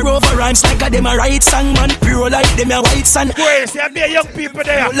a war over rhymes like a them a right song man. Pure like them a white sun. Boy, see there young people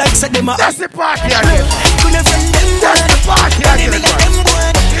there. Like say them a. That's the party again. That's the party again.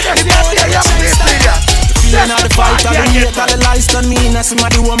 If you have young people there. That's the fight again. The lies done me, and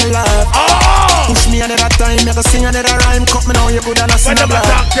somebody who me love. Push me another time, make a sing another rhyme. Cut me now, you could have seen a blood.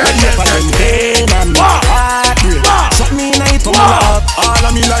 Pain and heartbreak. Shut me night on my lap. All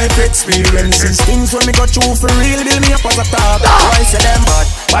of me life experiences, things when me got through for real, build me up as a top. Why say them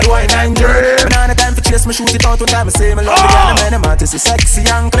bad wine and dream. When I time for chase, me shoot it out one time. I say me love the girl, the man, the sexy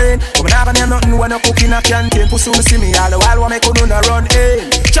and clean. But me never name nothing when I cook in a canteen. Pussy me see me all the while, when me could do no run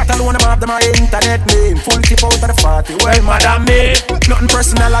in. Chat alone, I'm after my internet name. Full tip out of the party, well, madam me. Nothing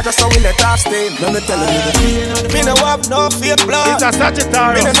personal, I just how we let off steam. Let me tell you, me no have no fake blood. It's a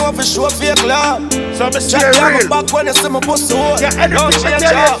Sagittarius. Me no know for sure fake love. So me stay real. Back when you see me pussy hole. Yeah, anything me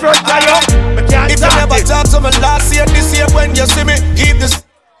tell you in front of you, me can't if you never talk to me last year, this year when you see me, keep this.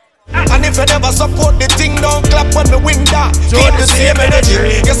 And if you never support the thing, don't clap when me win that. Keep the same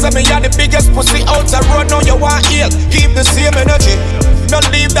energy. You say me are the biggest pussy out the road, now you want heal. Keep the same energy. Don't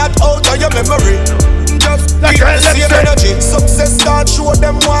leave that out of your memory. Just keep the same energy. Success start show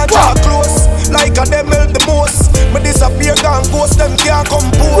them want to close. Like a them help the most. Me disappear gone ghost, them can't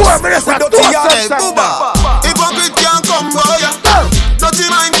compose. Dirty eyes, hypocrite can't come by ya. Dirty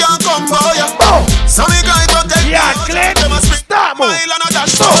mind can't come by ya. So me guy protect me. Yeah, clean. Stop move.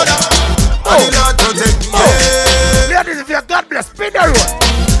 Ladies, if you God bless, spin your road.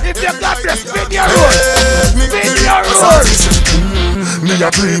 If you God bless, spin your road. Spin your road. Me a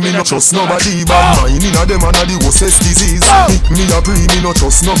pray, me no trust nobody. Bad mind inna them and a the worstest disease. Me a pray, me no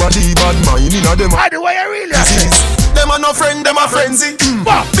trust nobody. Bad mind inna them and the way you really disease. Them a no friend, them a frenzy.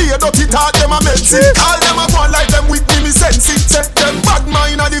 Be a dirty talk, them a messy. All them a fun like them with me sensey. Set them bad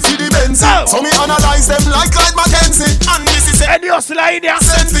mind a the feedy Benzi. So me analyze them like Clyde Mackenzie. And this is any hustler in here,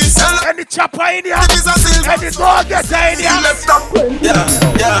 any chopper in here, any go-getter in here.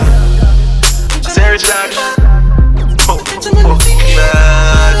 Yeah. Serious lad.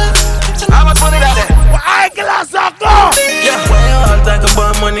 How much money that there? Well, eyeglass of go. Yeah. Why you all talk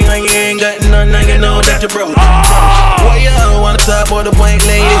about money when you ain't got none and you know that you broke? Why you all wanna talk about the white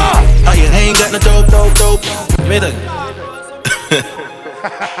lady? Oh, you ain't got no dope. Middle.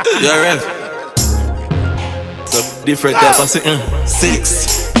 You're right. Some different type of sitting.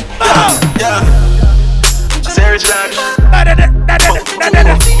 6. Yeah. Serious lad.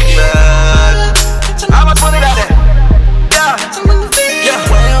 How much money that there? Yeah,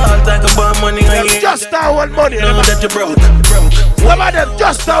 why you all talk about money when you just our money. Know that you broke. Some of them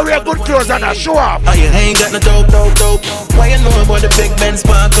just wear good clothes and a show off. Oh, you ain't got no dope. Why you know about the big Benz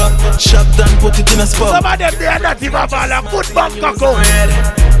park up? Shop done, put it in a spot. Some of them, they are not even about a good bank account.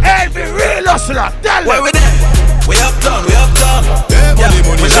 Every real hustler, tell them. Where we there? We uptown. Hey,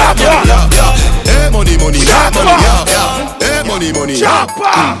 money, sharp, Hey, money, sharp, Hey, money, sharp,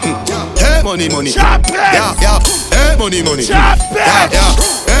 Hey, money, sharp, Hey, money, sharp,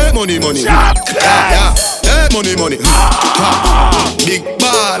 Hey, money, sharp, Hey, money, Big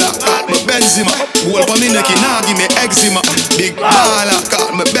baller, me Benzema. Gold for me neck, nah give me eczema. Big baller,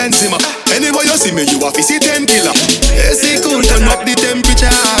 call me Benzema. Anyway you see me, you have to see 10 killer. AC cool, turn up the temperature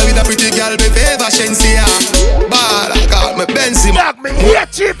with a pretty girl, be favor Shensia. Baller, call me Benzema. Dog, me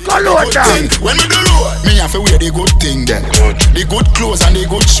hate cheap cologne good thing. When we do road, me have to wear the good thing then. The good clothes and the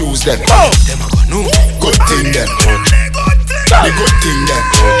good shoes then. Them a go no. Good thing then. The good thing then.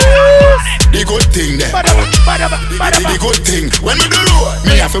 The good thing then. The good thing. When we do road,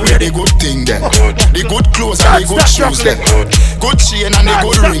 me have to wear the good thing then. The good clothes and the good shoes then. Good chain and the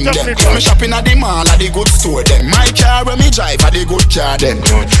good ring then. Me shopping at the mall at the good store then. My car when me drive at the good car then.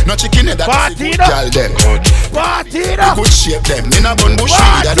 No chicken head at the good girl then. The good shape them. In a bun bush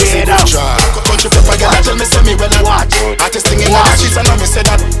weed that is a good jar. Country pepper girl tell me say me well a watch. Artist singing in the streets and now me say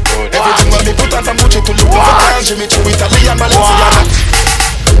that. Everything when me put on from Gucci to Louis Vuitton, Jimmy Choo, Italian Balenciaga.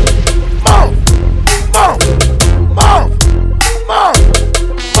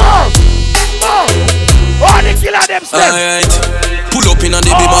 Oh, the killer them steps. Alright, pull up in on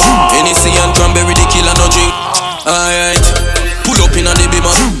the bima. Hennessy and cranberry, the killer no drink. Alright, pull up in on the bima.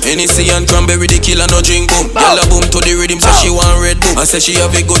 Hennessy and cranberry, the killer no drink. Boom, yalla boom to the rhythm, say she want red boom. I say she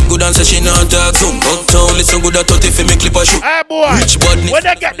have a good and say she not talk zoom. Uptown listen good at 30 if me clip a shoe. Hey boy, rich badness. When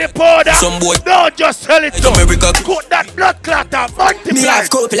they get the powder, some boy don't just sell it to America. Put that blood clot and multiply. Me have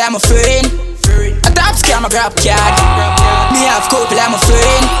couple, I'm a friend. A top scam, a grab card. Me have couple, I'm a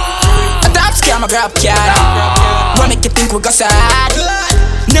friend. A top scam, a grab card. What make you think we got sad?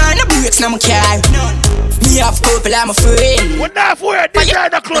 None of breaks, no my car. Me have couple, I'm a friend. When I wear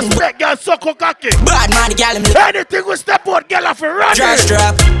designer clothes, make girl suck a cocky. Bad man, the gal him. Anything we step out, girl off a run. Dress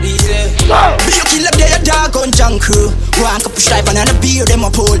strap, easy. Be you kill up there, dog on junk crew. One couple stripe and a beer, them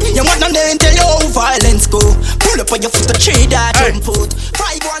a pull. You want them there and tell you how violence go. Pull up on your foot to trade that jump foot.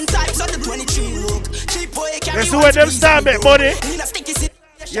 5-1 times on the 23 look. Cheap boy carry. You see where them start make money?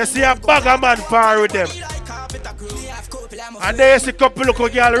 You see a bag of man par with them. And there you see a couple of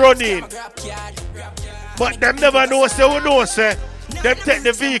girl running. But them never know, say who know, say. Them take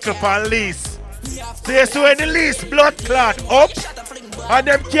the vehicle for lease. So you see when the lease blood clot up, and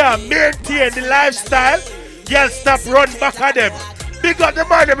them can't maintain the lifestyle, girls stop run back at them. Big up the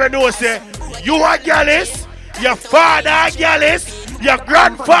man them know, say, you are gallus, your father are gallus, your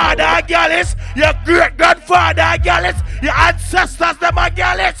grandfather are gallus, your great-grandfather are gallus, your ancestors them are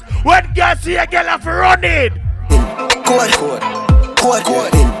gallus. When girls see a girl off running.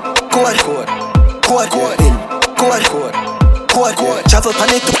 Travel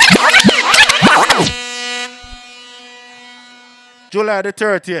panic. July the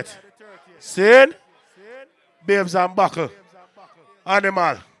 30th. Sin, babes and buckle.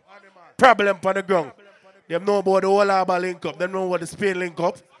 Animal. Problem on the ground. Them know about the whole harbor link up. Them know about the Spain link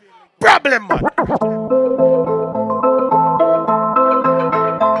up. Problem, man.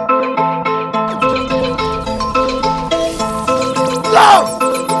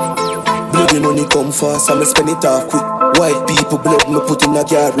 Bloody money come fast, I'ma spend it off quick. White people blood, me put in a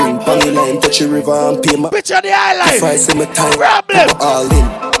car ring. Pangy line, touch a river and pay my picture the highlight. If I see my time, problem. All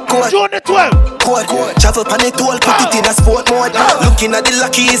in. June the 12th. Travel pan it all, put it in a sport mode. Looking at the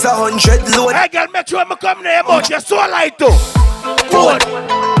lucky is 100 load. Hey girl, make sure me come near about you're so light too. More.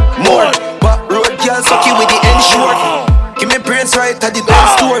 But road girl suck you with the end short. Give me brains right at the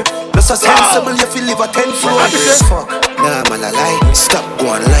best store. That's so sensible if you live a 10 floor. Fuck, nah man I lie. Stop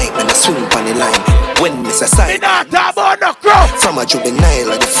going light when I swing on the line. When miss a sign. Me not talk about no crowd. From a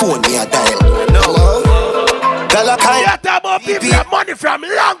juvenile, the phone me a dial. No. You not talk about people have money from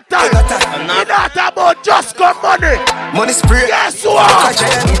long time. You not talk about just come money. Money spray. Guess what?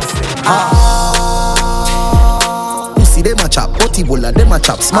 Pussy them a chop, body bola them a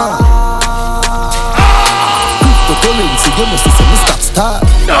chop small. Cryptocurrency, you must see me stop start.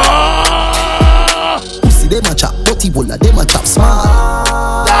 No. Pussy them a chop, body bola them a chop small.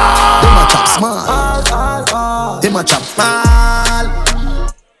 Them a chop small. Them a chop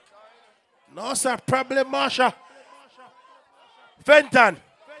small. No sir, problem Marsha. Fenton,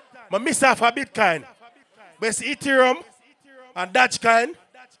 I miss half a Bitcoin. But it's Ethereum and Dogecoin.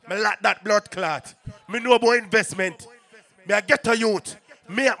 I like that blood clot. I know about investment. I get a youth.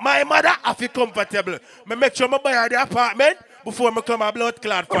 My mother have to comfortable. I make sure I buy the apartment before I come a blood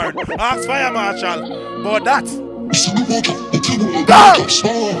clot for it. Ask Fire Marshal about that.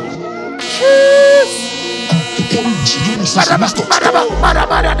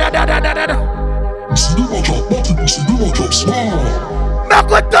 Make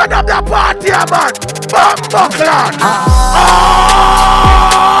we turn up the party, man. Buckland.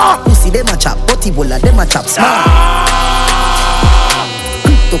 Pussy them a chop, body bola them a chop small.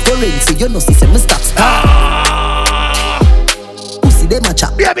 Cryptocurrency, you know see me stop start. Pussy them a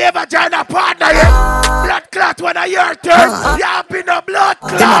chop. Baby ever join a partner yet? Blood clot when I hear turn. You have been a blood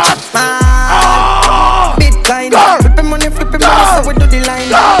clot. Bitcoin, flipping money, so we do the line.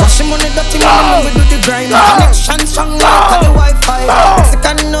 Washing money, dirty money, we do the grind. Connection strong like the Wi-Fi.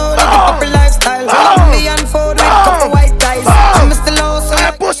 Mexican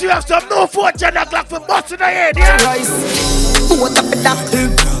have some no 4 10 o'clock for busting the head, yeah? What up with that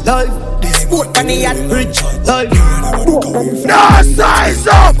life? This sport can he rich life? No size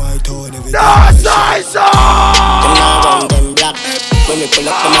up! No size up! Them now run them black. When we pull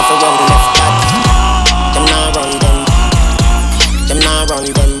up, them off around the left back. Them now run them. Them now run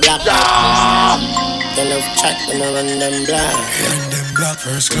them black. They love chat, them now run them black. Run them black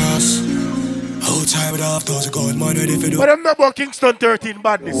first class. Outside with half those gold money if you do. But I'm not about Kingston 13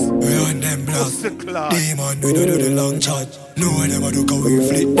 badness. We on them black. Demon, we don't do the long chat. No one ever do how we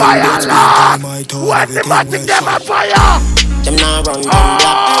flip. Fire Allah! When the matic them a fire! Them now run them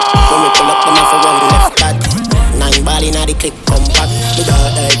black. When we pull up, them off around the left back. 9 ball in the clip compact. We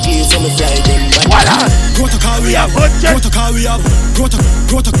got keys, so we fly them back. Go to car we have. Go to car we have. Go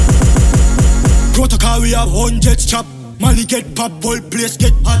to car we have. 100 chop. Molly get pop, whole place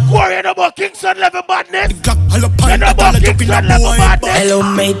get hot. Worry about Kingston level badness. Hello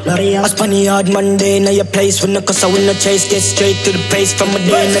mate, I spun hard Monday. Now your place when the cause I win the chase. Get straight to the pace from a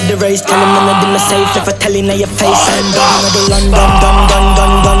day in the race. Tell him I'm not in the safe. If I tell him now your face, I'm done.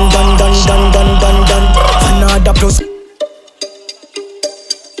 Done. Another plus.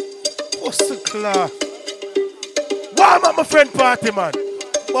 What's the claw? Why am I my friend party, man?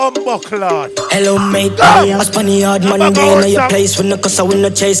 Bumbucklad. Hello mate, I spun hard Monday. Now your place when the cause I win the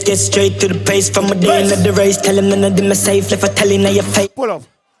chase. Get straight to the pace from a day in the race. Tell him none of them are safe. If I tell him now your face. Pull up.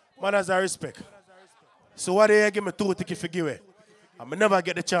 Man has a respect. So what do you give me 2 tickets for give it? I may never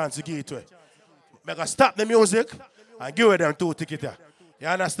get the chance to give it to it. I can stop the music and give them 2 tickets. You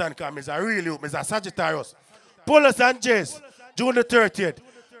understand? Because it's a real youth. It's a Sagittarius. Pullers and Jays, June the 30th.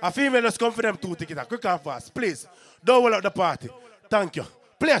 A female has come for them 2 tickets. Quick and fast. Please. Don't hold up the party. Thank you.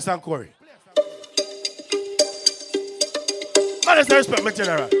 Play a song, Corey. Man, let's respect my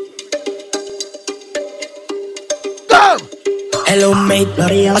general. Go! Hello mate,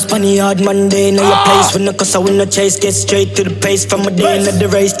 I spun hard Monday. Now your place when the cause I win the chase. Get straight to the pace from a day in the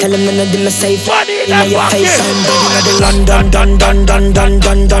race. Tell him none of them are safe. In your face, I'm done.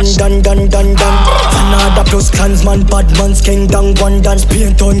 Another plus clansman, bad man's king down. One dance,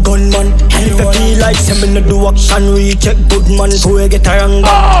 paint on gunman. And if I feel like sending the do action, we check good man. So we get a wrong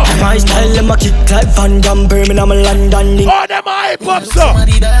gun. My style, them a kick like Van Damme. Birmingham, London. Oh, them a hype up, sir. Oh,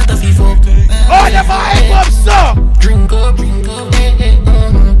 them a hype up, sir. Drink up,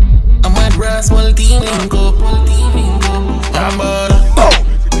 I'm at brass, whole team link up. I'm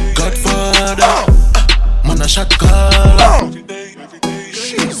Godfather, man a shot caller.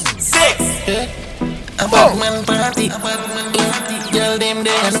 6. A bad man party, girl them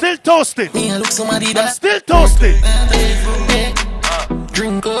there. I'm still toasting. Me look somebody that. I'm still toasting.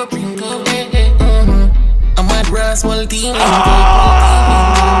 Drink up, I'm at brass, whole team link up.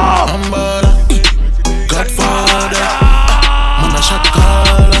 I'm Godfather, man a shot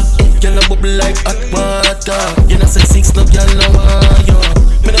caller. Girl a bubble like hot water. You know say 6 love, girl no yo.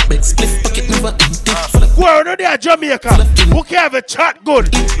 Me the big split pocket never empty. Where no there Jamaica? Who can have a chat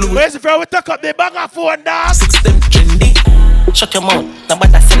good? Where's if I will talk up the bag of phone dog? 6 them trendy. Shut your mouth,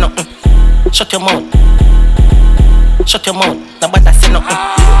 nobody say nothing. Shut your mouth. Shut your mouth, nobody say nothing.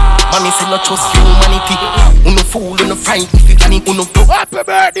 Mommy say no trust humanity. Uno fool, uno fright. If you can, uno pro. Happy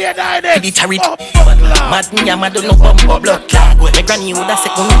birthday, Nine. The charity. Mad me, I'm mad, no bumper blood clot. My granny would have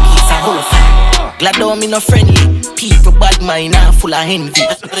said, "Come piece of whole." Glad though me no friendly. People bad mind and full of envy.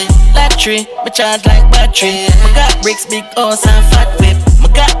 Lottery, my charge like battery. I got bricks, big house and fat whip. I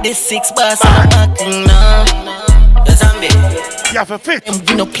got this 6 bars and I'm acting now. You have to fit.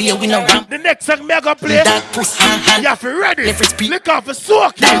 We no play, we no ramp. The next song me I go play. That puss hand. You have to ready. Look out for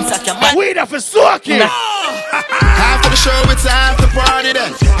soaking. Weed have for soaking. Half of the show, it's half the party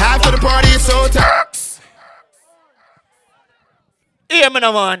then. Half of the party, it's so tax. Hear me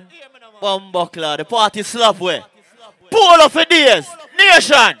now, man. Bumbuckler, the party slap way. Pull up for days.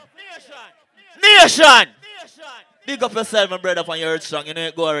 Nation. Big up yourself, my brother, on your earth strong. You know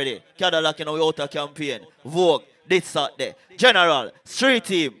it go already. Cadillac, you know, we out of campaign. Vogue, this Saturday. General, street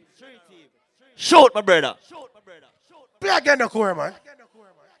team. Shoot, my brother. Play again, the core, man.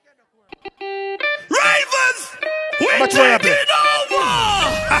 Ravens! We're taking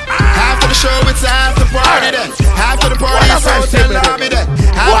over! Half of the show, it's half the party then. Half of the party, it's hotel lobby then.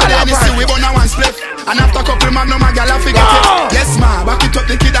 Half of the NEC, we burn one split. And after couple magnum, my gal, I figure it. Yes, ma, back it up,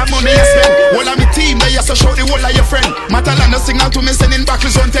 the kid have money, you spend. All of me team, they just show the whole of your friend. Matalan, signal to me, sending back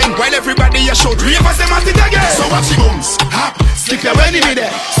his own 10. While everybody, you show 3 of us, them at it again. So watch the booms, hop, skip your enemy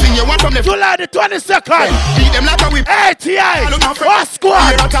there. Swing your one from the July the 22nd. Beat them like a whip. ATI, what squad?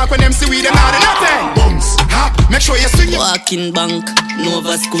 Hear a talk when them see we, them out of nothing. Booms, hop, make sure you swing your Walking bank,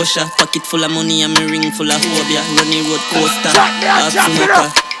 Nova Scotia. Pocket full of money and my ring full of hobia. Running road coaster, half smoker.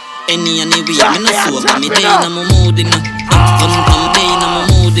 any and every way. Me no sober, me day in my mood in come day in my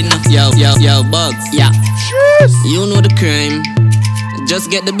mood in yo, bugs. Yeah. You know the crime. Just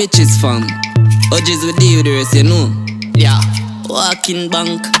get the bitches from. Urges with deodorants, you know. Yeah. Walking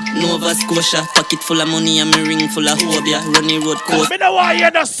bank, Nova Scotia. Pocket full of money and me ring full of hobia. Running road coast. Me no want you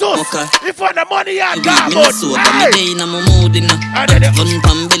no sus. If you want the money you got, me no sober, me day in my mood in gun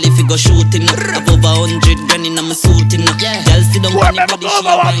pan belly fi go shooting. Have over 100 grand in my suit in. Girl sit down on the body, she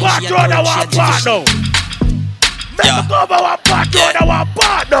a wine, she a girl, she a Let me go over one part now. One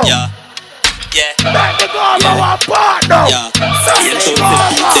part now. Yeah. Let me go over one part now. Yeah.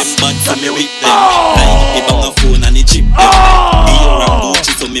 Them bad so me with them. Like me bang a phone and it chip them. Beer and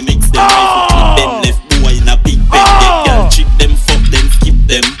Gucci so me mix them. Rifle clip them. Left boy in a big bed. Get girl trick them, fuck them, skip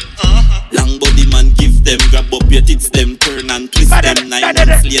them. Long body man give them. Grab up your tits them, turn and twist them. 9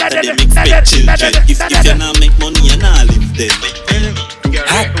 months later them expect children. If you not make money you not live them.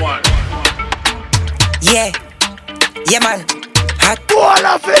 Yeah man. All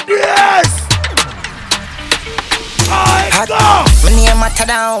of it, yes. When you matter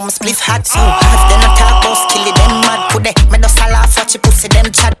down, my spliff hot so hot. Then I talk about skilly them mad could they? Me just a laugh watch you pussy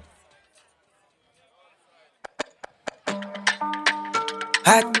them chat.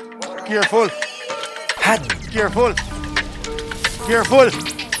 Hot. Careful. Hot. Careful. Careful.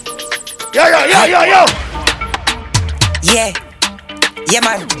 Yo. Yeah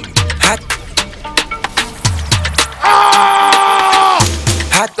man. Hot.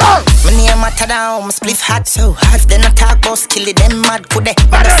 When you matter down, my spliff hot so hot. Then I talk about skilly them mad could they?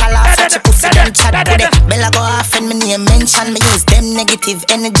 Me just a laugh at your pussy them chat could they? Bella go off and me name mention. Me use them negative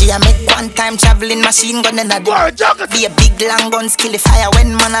energy. I make one time traveling machine gun and I do be a big long gun skilly fire.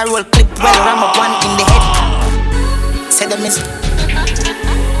 When man I roll clip well ram up one in the head. Say them is.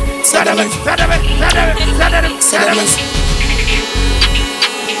 Say them is.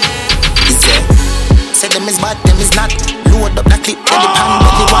 Say them is bad, them is not. Load up the clip, belly pan,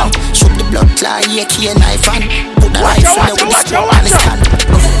 belly one. Shoot the blood clot, key and knife on. Put the rifle there with the scope and the stand.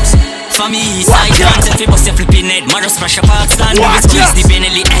 For me, side dance, if you bust your flipping head, mother smash a park stand. We squeeze the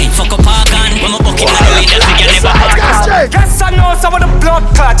Benelli, hey, fuck a park on. When my bucket man away, that we can never hide. Guess I know some of the blood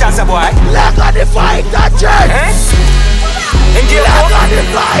clots as a boy. Leg on the fight, that jet. And leg on the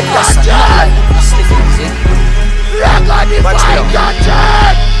fight, that jet. Leg on the fight, that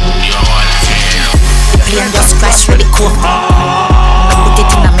jet. Plane just crash with the coke. I put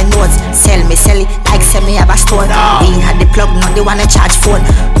it in my nose. Sell it, like say me have a store. We had the plug, now they wanna charge phone.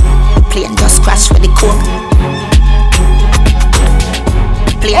 Plane just crash with the coke.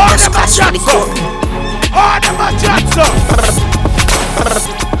 Plane just crash with the coke. Oh, them a chance up.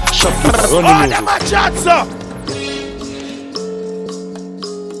 Oh, them a chance up.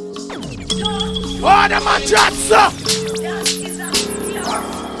 Oh, them a chance up.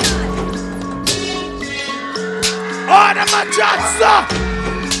 Oh, them a chance up.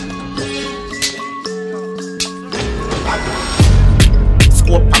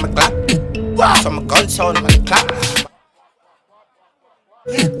 Scope on my clap. Wow. So my gun sound on my clap.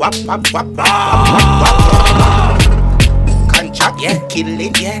 Wap. Contract, yeah, kill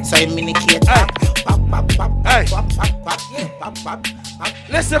it, yeah. So I minicate.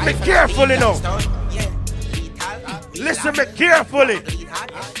 Listen me carefully now. Listen me carefully.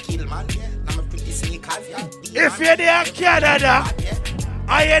 If you're there in Canada,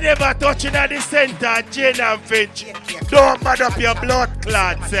 and you never touching at the center, Jane and Finch, don't mad up your blood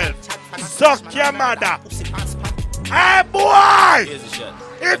clot self. Suck your mother. Hey boy!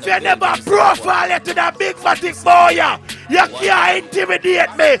 If you never profile it to that big fatty boy, you can't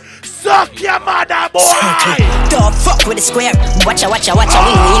intimidate me. Suck your mother, boy! Don't fuck with the square. Watcha, win me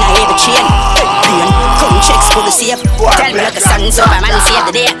in a heavy chain. Come checks for the safe. Tell me like a sun, so man save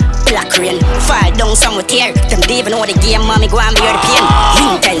the day. Black rain, fall down somewhere tear. Them they even know the game, mommy go and bear the pain.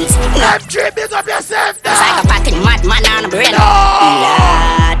 Intense. M3, big up yourself now. Psychopathic madman on a brain.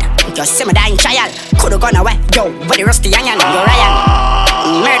 Lord, just see me dying child. Coulda gone away, yo, but the rusty young and go Ryan.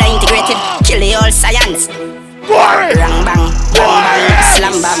 Murder integrated, kill the old science. Rang bang,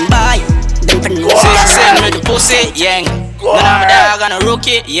 slam bang boy. Send me the pussy, yang. Then I'm a dog and a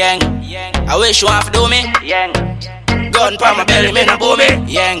rookie, yang. I wish you want to do me, yang. Gun pa my belly, me no boom me,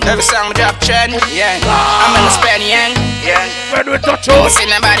 yang. Every song me drop trend, yang. I'm in the span, yang. When we touch you, see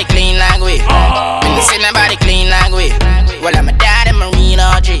nobody clean like we. See nobody clean like we. Well, I'm a daddy marine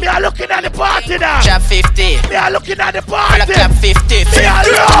OG. Me are looking at the party now. Chop 50. Me are looking at the party. Well, I clap 50. Me are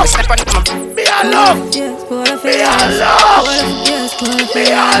love. Me are love. Me are love. Me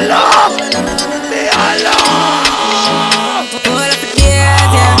are love. Me are love. Pull up for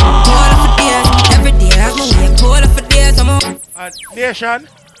days, yeah. Pull up for days. Every day I have my way. Pull up for days, I'm on. Nation,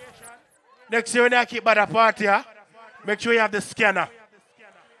 Next year when I keep by the party, make sure you have the scanner.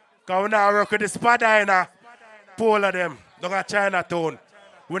 Because we now work with the Spadina pole of them. Look at Chinatown.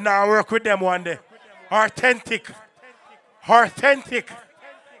 We now work with them one day. Authentic. Authentic.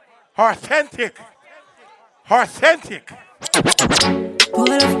 Authentic. Authentic.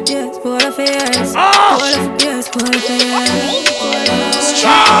 Pull up years, pull up years. Pull up years, pull up years.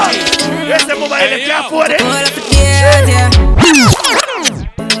 Yes, the mobile can't afford it. Pull up years, yeah. Pull up.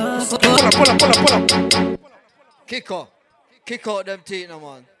 Kick out them teeth, no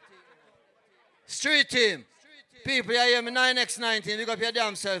man. Street team. People, you hear me 9x19. Look up your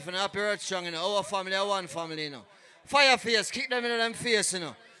damn self and happy earth strong, you know. Our family are one family, you know. Fireface, kick them in them face, you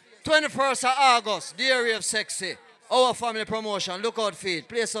know. 21st of August, the area of sexy. Our family promotion, look out feed.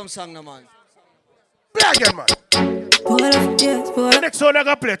 Play some song, no man. Play again, man. Pull up years, pull up. Next one I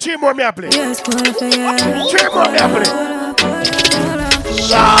gotta play. 3 more me I play. Yes, pull up years. 3 more me I play.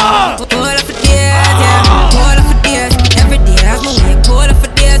 Pull up for years, yeah. Pull up for years. Every day I'm awake. Pull up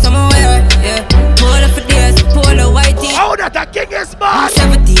for years, I'm aware, yeah. Pull up for years, pull up white teeth. Oh, that a king is man.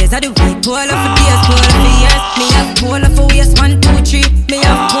 7 days of the week. Pull up for years, pull up for years. Me have pull up for waist, 1, 2, 3. Me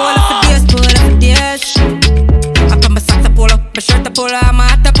have pull up for years, pull up for years. I put my socks up, pull up, my shirt up, pull up, my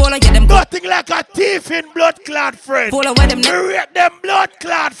hat up, pull up. Yeah, them nothing like a thief in blood clot friend. Pull up where them rate them blood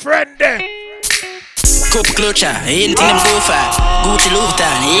clot friend there. Cup clutcher, anything them go for. Gucci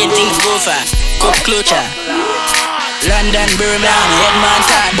Louboutin, anything go for. Cup clutcher. London, Birmingham, Headman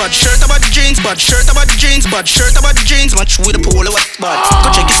time. Bad shirt about the jeans, bad shirt about the jeans, bad shirt about the jeans. Match with a polo, what's bad?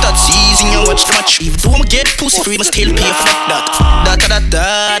 Go check your stats, easy and watch the match. If do I'ma get pussy free, must still pay for that.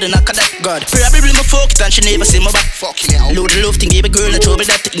 Da, the knock of that God. Probably my fuck it and she never see my back. Fuck me out. Load the love thing, gave a girl no trouble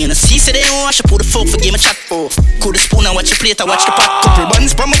that. You know, see, say they don't wash, I put the fuck for game a chat. Oh, cool the spoon and watch the plate, I watch the pot. Couple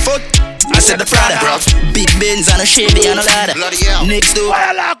buns from my foot. I said the Prada. Big Benz and a Chevy and a ladder. Next door.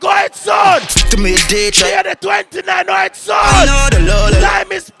 Well, I go it, son. To me, date. Clear the 29, no, it's son. I know the Lord. Time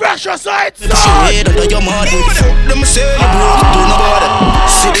is precious, so it's son. Shit, I know your mother. Let me say, bro, do no bother.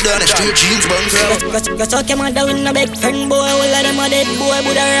 Sit it down the street, jeans, buns out. Go suck your mother in a big friend, boy. All of them are dead, boy.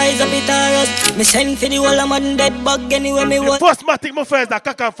 Would I rise up it or us? Me send for the whole of man dead bug anyway me want. First matic, my friends, that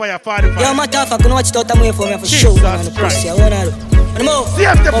cack on fire, 45. Yo, my tough, I couldn't watch it out of me for me for show. See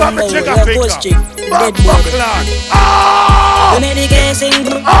if the puppet trigger finger. Back clock.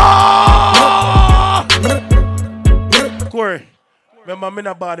 Corey, remember me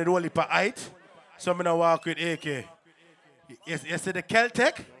not bought the whole heap of height, so me not walk with AK. You see the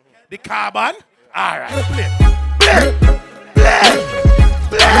Celtic, the carbon. All right, play.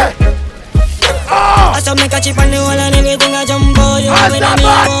 I saw me catch it on the wall and everything I jump on. You know when I'm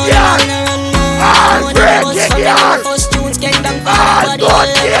all breaking yard. First tunes get them for everybody.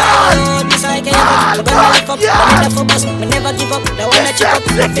 All this I can do. But when I for bus, I never give up. The one that chip up,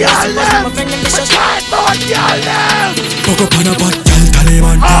 I feel so bust. My friend them is just Coco pan a pot, tell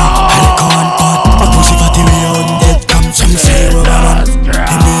Taliban. Pelican pot, a pussy fatty way on dead. Come some say rubber man.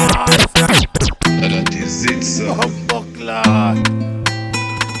 That is it, sir.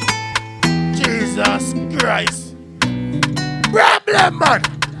 Jesus Christ. Problem, man.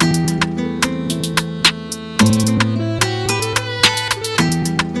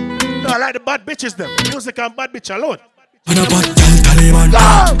 No, I like the bad bitches, them. Music and bad bitch alone. Pan a pot, tell Taliban.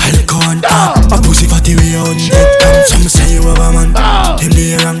 Pelican pot, a pussy fatty way on dead. Come some say rubber man. Them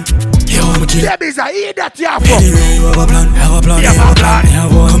they wrong. Yo, I'm a kid. Babies, I eat that, yeah, anyway, you have a plan,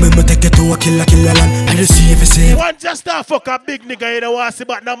 Come in, me take it to a killer land. I just see if you say one just a fuck a big nigga, you don't want to see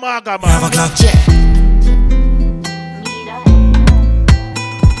but no maga, man. Have a clock.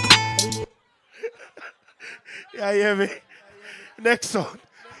 Yeah, you hear me? Next one.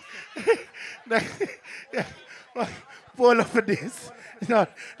 Yeah. Pull up for this. No,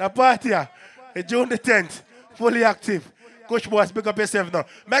 the party, June the 10th, fully active. Coach boys, pick up yourself now.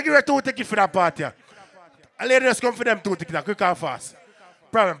 Make you 2 tickets for that party. A lady just come for them 2 tickets, quick and fast.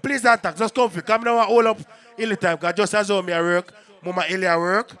 Problem, please don't talk, just come for. Come now and hold up in the time, because just as how me I work, Mama Illy I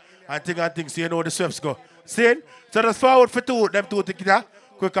work, and things, so you know the sweeps go. See? So just forward for them 2 tickets,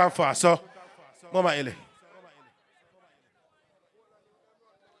 quick and fast. So, Mama Illy.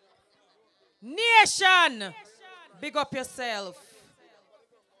 Nation, big up yourself.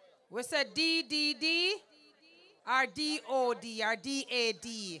 We said DDD or DOD or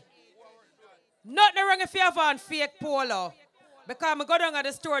DAD. Nothing wrong if you have one fake polo. Because I go down at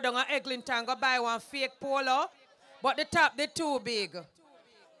the store down at Eglinton, go buy one fake polo, but the top they too big.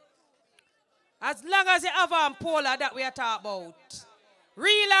 As long as you have one polo that we are talking about.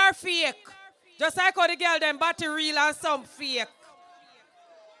 Real or fake. Just like how the girl them body real and some fake.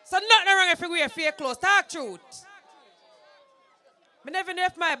 So nothing wrong if you wear fake clothes. Talk truth. Me never know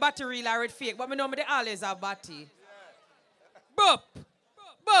if my battery real or it fake, but me know me they always have battery. Boop.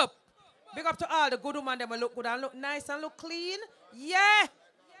 Boop. Big up to all the good women, them look good and look nice and look clean. Yeah.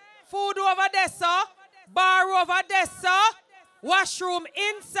 Food over there, sir. Bar over there, sir. Washroom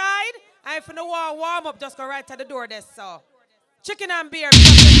inside. And if you don't want to warm up, just go right to the door there, sir. Chicken and beer.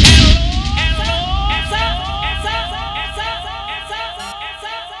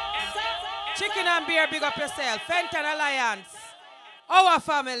 Chicken and beer, big up yourself. Fenton Alliance. Our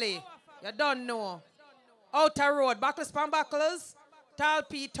family. You don't know. Outer Road. Buckles pan buckles.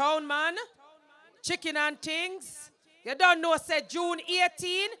 Talpi Town man. Chicken and things. You don't know, said June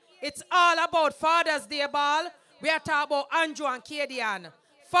 18. It's all about Father's Day ball. We are talking about Andrew and Kadian.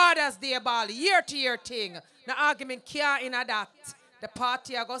 Father's Day ball. Year to year thing. No argument care in that. The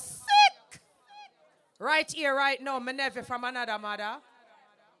party I go sick. Right here, right now, my nephew from another mother.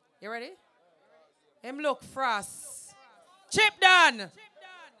 You ready? Him look frost. Chip down.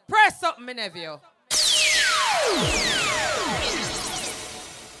 Press up, my nephew.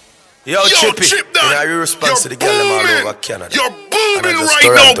 Yo, Chippy, you're responsible to the girl them all over Canada. You're booming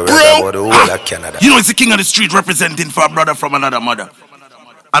right now, bro. You know, it's the king of the street representing for a brother from another mother.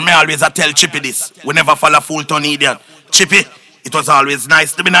 And me always I tell Chippy this. We never fall a full ton idiot. Chippy, it was always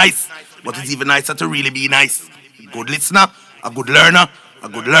nice to be nice, but it's even nicer to really be nice. Good listener, a good learner, a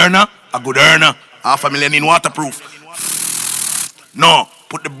good learner, a good earner. Half a million in waterproof. No,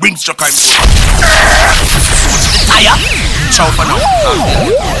 put the Brinks truck on. Aya. Ciao for now.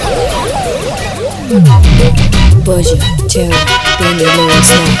 Budget, Terry, bring your lyrics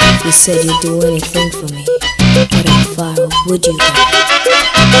now. You said you'd do anything for me, but how far would you go?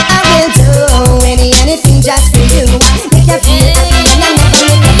 I will do anything just for you. Make you feel happy and I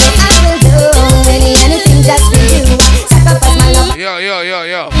never make you. I will do anything just for you. Sacrifice my love. Yo.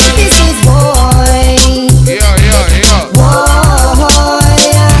 This is boy. Yo. Boy.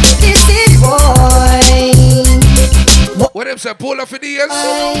 This is boy. What them say? Pull up for the years?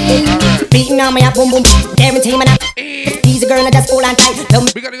 Beating on my boom boom. Guarantee me that. He's a girl that just pull on tight.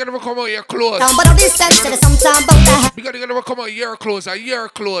 We gotta come out here close. But all this sense and sometime about that. We gotta come out here close. A year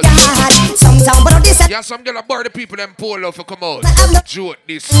close. Sometime but all this. Yeah, some girl bar the people them pull off for come out. Joke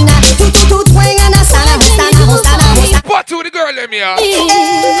this. What to the girl them here?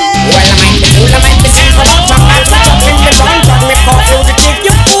 Well, I might be simple. In the front, but me for you to give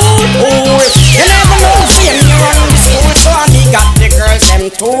you food. You never know, see me run the school, so he got the girls them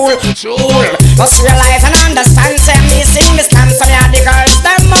tool. Must realize and understand, say me sing this dance, so yeah, the girls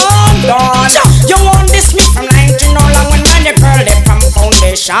them all done. You want this me from 19 no long when man the girl they from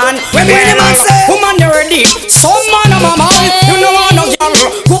foundation. When the man say, woman you ready? Some man of my mind, you know I know girl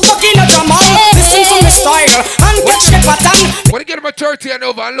who fuck in a drum on. Listen to me style and catch the pattern. When you get him a 30 and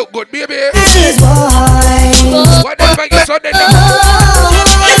over and look good, baby. What the fuck is on there?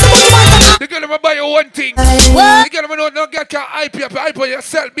 The girl will buy you one thing. The girl will not get can hype you up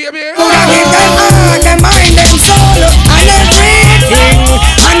yourself, baby. Them mind, them soul, and everything,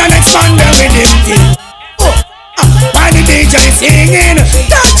 and an expander with him. While the DJ singing,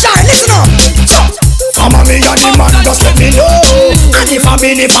 that child, listen up. Some of me and the man just let me know. And the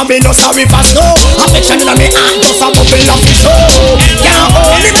family no sorry for snow. Affection in me hand just a bubble of the show. Can't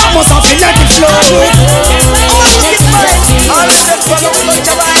hold it, I must have to let it flow.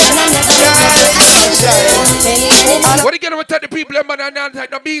 What you get to tell the people them man and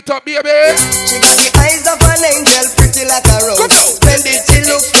like the beat up, baby? She got the eyes of an angel, pretty like a rose. Splendid she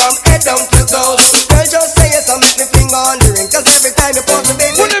looks from head down to toe. Girl just say it, so make me finger on the ring. Cause every time you pop the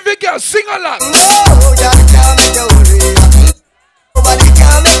baby, when every girl sing along. No, y'all can't make you worry. Nobody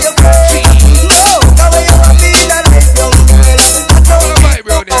can make you cry. No, cause when you're a being a red young girl, I don't like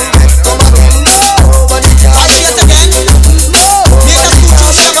bro there. Nobody can make you cry. No, you just do too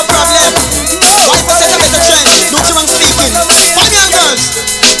much of a problem. Why put it as a trend? Do you wrong speaking? Find your girls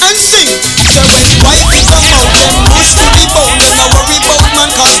and sing. So when wife come out, them push to the bone. Them no worry about man,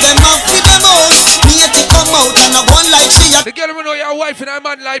 cause them have with them house. Me to come out and a one like she a. The girl will know your wife and a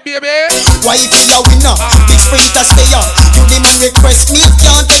man like baby. Wife is a winner, big sprinter stay on. You the man request me,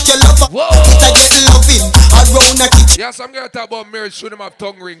 can't take your lover. It a get loving around the kitchen. Yeah, so I'm gonna talk about marriage. Should them have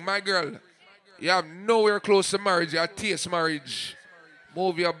tongue ring, my girl. You have nowhere close to marriage. You have taste marriage.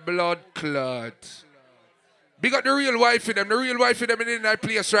 Move your blood clot. Big up the real wife in them. The real wife in them in that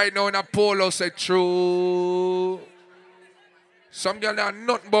place right now in a polo said true. Some girl know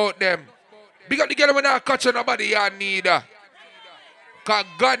nothing about them. Big up the girl when I catch on nobody you need her. Cause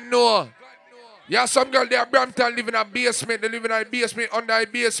God know. Yeah, some girl they are Brampton live in a basement. They live in a basement, under a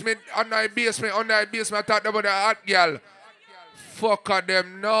basement, under a basement, under a basement. I talk about a hot girl. Fuck her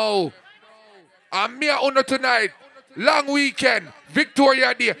them now. And me a honor tonight. Long weekend.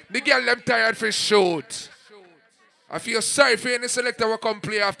 Victoria Day. The girl them tired for shoot. I feel sorry for any selector will come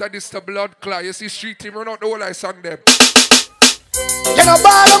play after this the blood clot. You see street team run out the whole I sang them. You know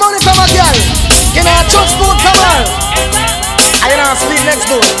borrow money from a girl. You know trust food from her. I know sleep next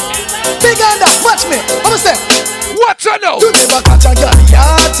door. Big on that, watch me. What was that? Watch her now. You never catch a girl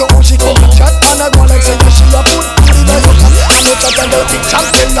yard, so she come and chat and I go like say she a put food in your cup. And you chat and girl pick chop,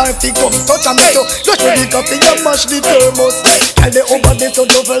 then her pick up, touch and make you. Just ready coffee and mash the thermos. And the over there so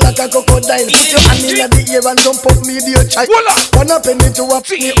double like a crocodile. Put your hand in the ear and jump up me dear child. One a penny to a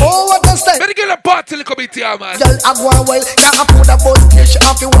penny, oh what a style. Better get a party little bit here, man. Girl I go a while, can't afford a bus here. She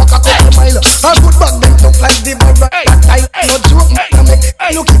have to walk a couple mile. Her good bag them tough like the bar. Tile, no joke, no make.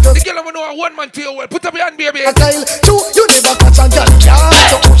 Look if you. The girl I know a one man to your well. Put up your hand, baby. You never catch a girl, yeah.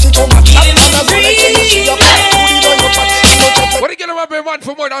 So she come and chat and I go like say she a put food in your pot. What the girl have been one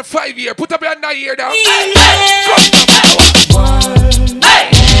for more than 5 years? Put up your hand here now.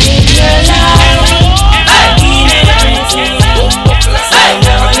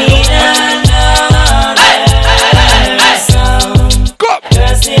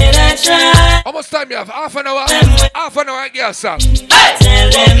 How much time you have? Half an hour? Half an hour, girl, sir.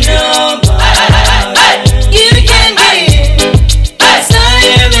 Tell them no more. You can give. I saw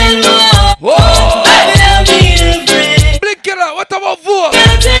you and more. Whoa! I will be free. Blink it out. What about vote?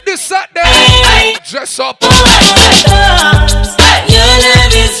 This Saturday. Dress up. Your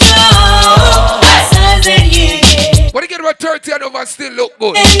love is strong. Size that you give. What do you get about 30 and over and still look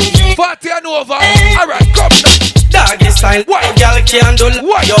good? 40 and over. Alright, come now. Doggy style, what girl can do?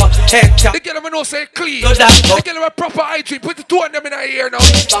 What? Your head tap. The girl them know say clean. Do that. The girl them a proper hygiene. Put the two of them in her ear now. Girl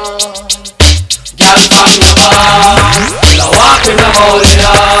from your bar, you walk in the holding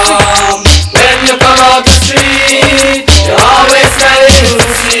arm. When you come out the street, you always smelling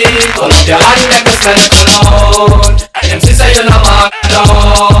sweet. Hold up your hand, make me smell your cologne. And them sister you know mark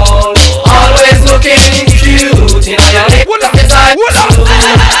down. Always looking cute, you know your lip inside too.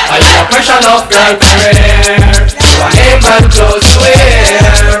 And your pressure of girl career. And close to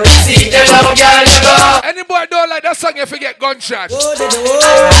wear. See them love girl you go. Any boy don't like that song if you get gunshot. Hold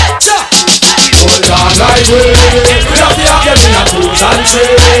on like we have the up in a cruise and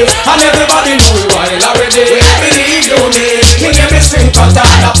trade. And everybody know we wild already. Believe you me, me name is String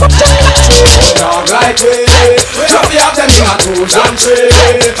Katana. Hold on like we have the up in a cruise and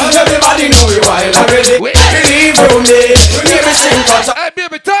trade. And everybody know we wild already. Believe you me, me name is String Katana. Hey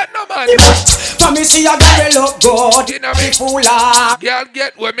baby, talk no man. For me see a girl look good. In a big full of girl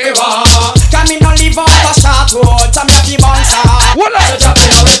get with me. Can me no live off a short road. Some of the bouncer. What up?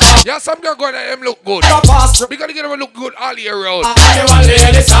 Yeah, some girl going to them look good. Because they get them look good all year round.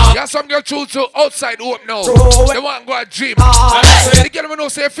 Yeah, some girl choose to outside hope now. They want to go to gym. They get them know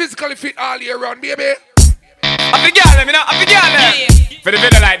say physically fit all year round, baby. Up the girl, you know, up the girl. For the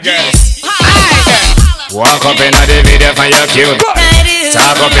video light girls. Walk up in the video for your cute.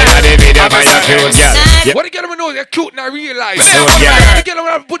 Talk up in the video for your cute girl. What do you get them know you're cute in real life? So, Yeah, yeah. you get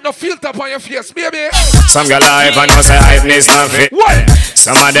them put no filter upon your face, baby. Some girl hype and no say hype needs not fit. What?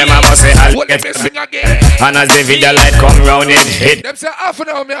 Some of them I must say I'll What get let me sing again? and as the video light come round it hit. Them say half an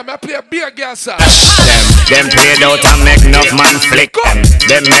hour, I play a beer girl, sir. Them played out and make enough man flick them.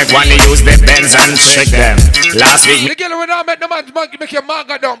 Them make one use the Benz and trick them. Last week The girl when I met the man make your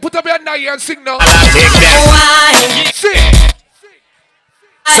manga down. Put up your hand here and sing now. take them. Sing.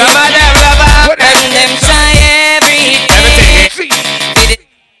 Some of them love and them try everything.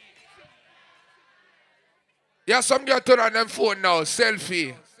 Yeah, some girl turn on them phone now,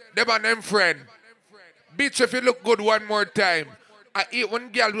 selfie. Them and them friend. Bitch, if you look good one more time. I eat one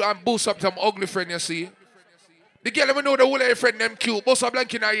girl and boost up some ugly friend, you see. The girl let know the whole of your friend them cute. Boost up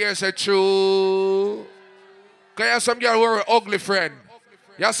blank in her ear say true. Cause you have some girl who are an ugly friend.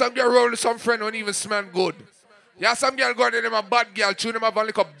 You have some girl roll with some friend who don't even smell good. You have some girl going to them a bad girl, tune them up and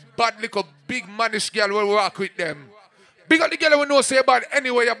like a bad, like a big mannish girl will walk with them. Big up the girl who know say about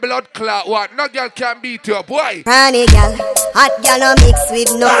anyway your blood clot what. No girl can beat you up. Why? Honey girl, hot girl no mix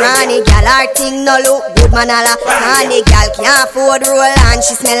with no Ronnie girl. Her thing no look good man ala. Honey girl can't afford roll and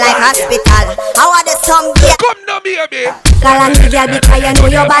she smell like hospital. I want the some girl. Come now baby. Call on me girl because you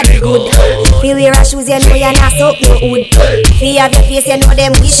know your body good. Feel wear a shoes you know you not so good. Feel have your face you know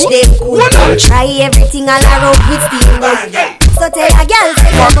them wish them could. Try everything all around with the so tell a girl say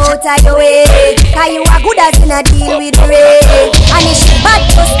come out of your way. Cause you are good as in a deal with rain. And if she bad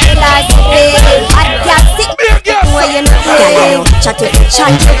just tell her to play. Bad girl sick where you not play. Chat it,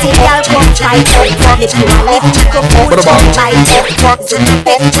 girl come try it. If you want lift you go food bite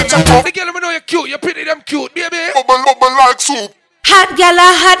it. The girl know you're cute, you pretty them cute, baby. Bubble like soup. Hot gal,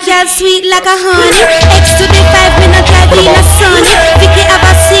 sweet like a honey. X to the 5, me not driving a son. Vicky have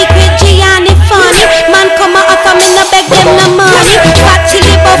a secret, Gianni fun. Man come a offer, me no beg them no money. Fat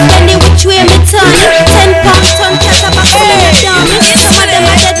chili buff, any which way me turn. 10 pound ton, cash up a full of dumb. Some of them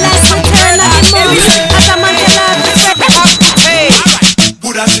are dead like some turn of the moon. As a man tell her,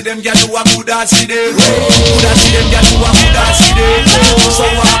 Buddha see them get to a Buddha see them. Buddha see them get to a Buddha see them. So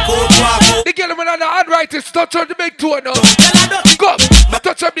walk out. The girl on the arthritis touch on the big toe now. Go,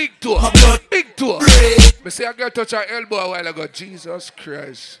 touch a big toe. Big toe. Me say a girl touch her elbow a while ago. Jesus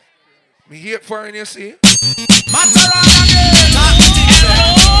Christ. Me hate for her, you see.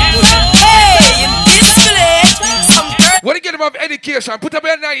 Hey, in this village, some girl. What do you get them of education? Put up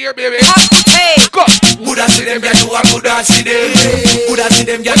in here, baby. Hey. Go. Buddha see them get to a Buddha see them. Buddha see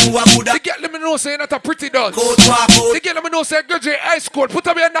them get to a Buddha. The girl let me know say not a pretty dance. The girl let me know say graduate high school. Put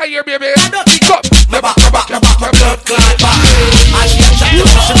up in here, baby. Go. My blood clot back. I can't chat to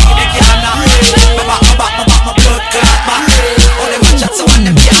me, she need the canna. My blood clot back. All them a chat so when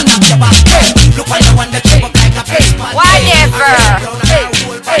them can't knock your back. Look at the one that you look like a face man. whatever.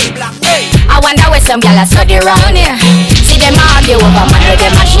 I wonder where some gyal a study round here. See them argue over man with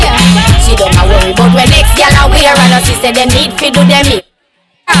them a share. See them a worry about when next gyal a wear and us say them need fi do them it.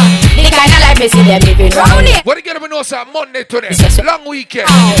 The kind of life me see them living round here. What do you get them know say Monday today? Long weekend.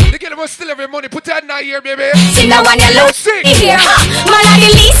 They get them still every money. Put that in here, baby. See now one you look here. Man a the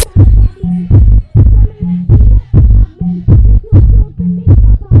least.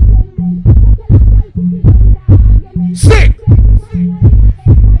 Sing!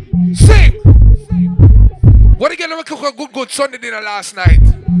 Sing! What did you get them cook a good Sunday dinner last night?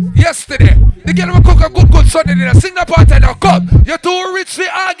 Yesterday. They get them cook a good Sunday dinner. Sing the part now. Come. You're too rich to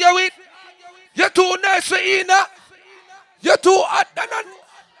argue with. You're too nice for Ina. You're too hot.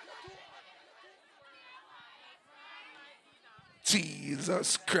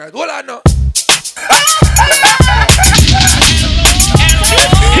 Jesus Christ. Hold on now.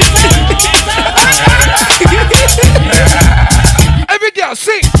 Every girl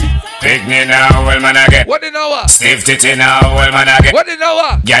sing. Pick me now, well man again. What the know? Stiff titty now, well man again. What the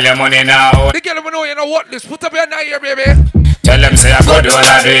know? Girl your money now. The girl know you know what this. Put up your hand here, baby. Tell them say I go do all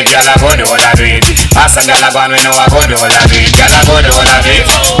I do it, girl I go do all I do it. Ask a girl I go and we know I go do all I do it. Girl I go do all I do it,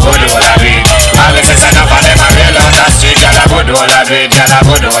 go do all I do it. All me say enough of them a real on the street. Girl I go do all I do it, girl I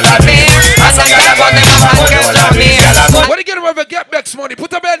go do all I do it. Ask a girl I go and we know I go do all I do it. Girl I go. What do you get them ever get back money?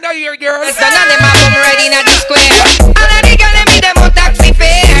 Put up your hand here, girl. None of them are come ready in the square. All of the girls them be them out taxi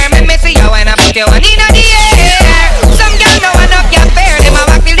fare. Make me see you when I put you one in the air. Some girls know enough your fare. Them a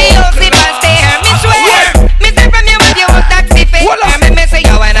walk till the whole slip and stare. Me swear, me say from you with you out taxi fare. Make me see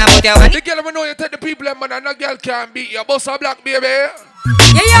you when I put you one. The girl know you take the people and man and no girl can't beat you. Boss a black baby.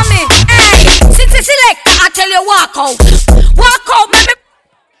 You hear me? Hey, since it's selector, I tell you walk out. Walk out, baby.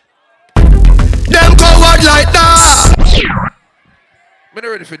 Them coward like that. I'm not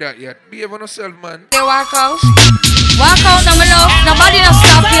ready for that yet. Behave on yourself, man. You walk out. Walk out, no me love. Nobody no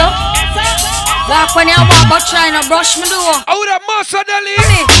stop you. Walk when you walk, but try not brush me door. I would have mastered the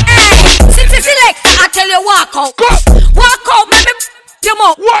lead. Hey, since it's selector, I tell you walk out. Go. Walk out, baby. You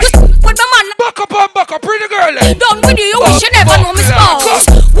more. What? With my man. Back up, pretty girl. Done with you, you wish you never know me spouse.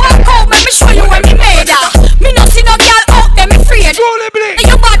 Walk out, let me show you when me made her. Me no see no girl out there, me afraid. Truly blink.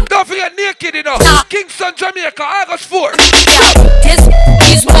 You bad. Don't forget naked, you know. Kingston, Jamaica, August 4. This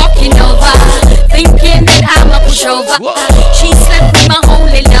is walking over, thinking that I'm a pushover. She slept with my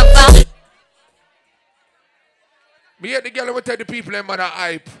holy lover. Me hear the girl will tell the people them man a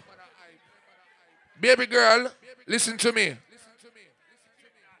hype. Baby girl, listen to me.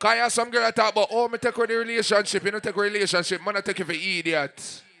 Cause you have some girl that talk about, oh, me take her the relationship. You don't take her relationship, man, I take you for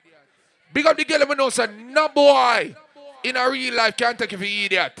idiot. Big up the girl who knows that no boy in a real life can't take you for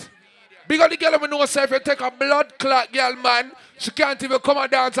idiot. Big up the girl who knows that if you take a blood clot girl, man, she can't even come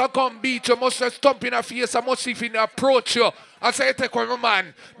and dance and come beat you. Must just stomp in her face and must see if you approach you. And say you take one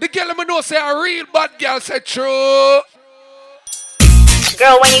man. The girl who knows that a real bad girl said true.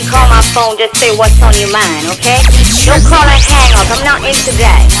 Girl, when you call my phone, just say what's on your mind, okay? Don't call and hang up. I'm not into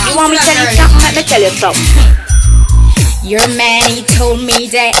that. You want me to tell you something? Let me tell you something. Your man, he told me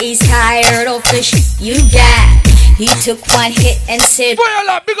that he's tired of the shit you got. He took one hit and said, boy,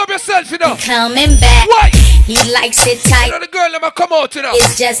 big up yourself, you know. Coming back. Why? He likes it tight. You know the girl, let me come out, you know.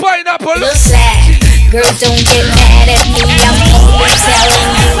 It's just pineapple. Look sad. Girls, don't get mad at me. I'm only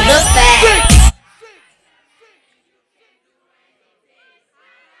telling you the facts.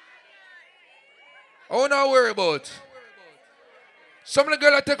 I don't know worry about. Some of the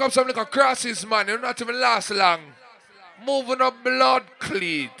girls that take up some little crosses, man, they not even last long. Moving up blood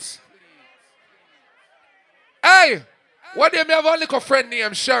cleats. Hey! What day me have a little friend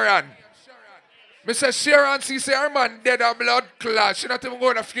named Sharon. Me say Sharon, she say her man dead of blood clot. She not even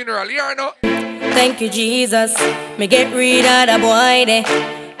going to funeral. You know? Thank you, Jesus. Me get rid of the boy there.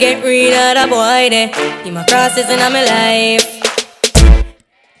 Get rid of the boy there. He my crosses in my life.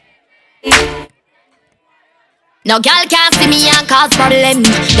 No girl can't see me and cause problem.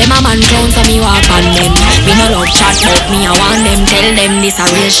 Them a man clown so me walk on them. Me no love chat but me I want them. Tell them this a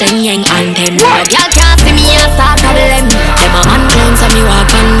real Shen Yang anthem. No girl can't see me and start problem. Them a man clown so me walk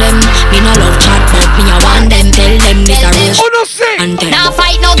on them. Me no love chat but me I want them. Tell them this a real Shen Yang anthem. Now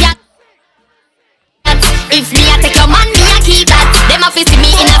fight no girl. If me a take your man, me a keep that. Them a fi see me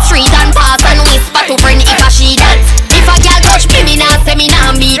in the street and pass and whisper to friend if I she that. If a girl touch me, me nah say me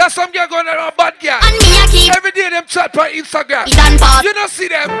nah me. Yeah, some girl going around bad girl. And me a keep. Every day them chat on Instagram. You don't see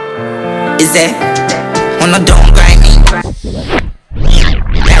them. Is there? Wanna don't grind me.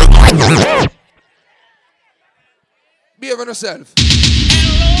 Behave on yourself.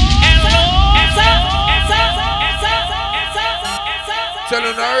 Tell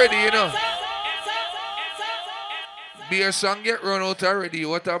them already, you know. Beer song get run out already.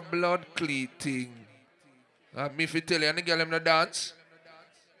 What a blood cleat thing. Me if you tell you, and the girl them no dance.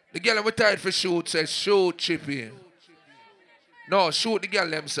 The girl them we tired for shoot says shoot Chippy. No, shoot the girl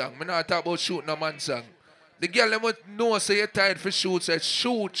them song. Me not talk about shoot no man song. The girl them we know say you tired for shoot says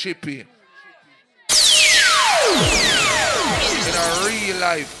shoot Chippy. In a real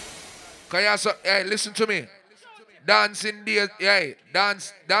life. Cause you so, hey, listen to me. Dancing days, hey,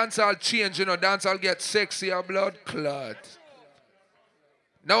 dance all change, you know, dance all get sexy or blood clot.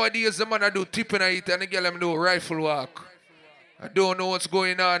 Nowadays the man I do tipping it and the girl them do rifle walk. I don't know what's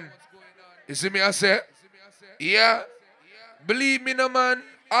going on. You see me I say? Yeah. Believe me no man,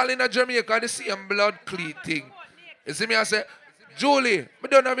 all in a Jamaica the same blood cleat thing. You see me I say? Julie, me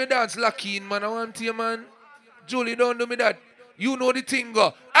don't have your dance lucky in man, I want you man. Julie, don't do me that. You know the thing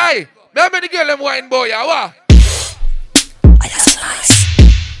go. Aye, me have the girl them wine boy, ya what? I am so nice.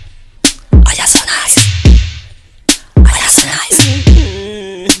 I am so nice. I am so nice.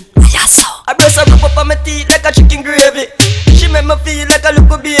 I am so. I brush her up on my teeth like a chicken gravy. She make me feel like a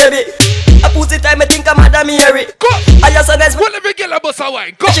little baby. I pussy time I think I'm Madam Mary. I am so nice. What if a girl a bust a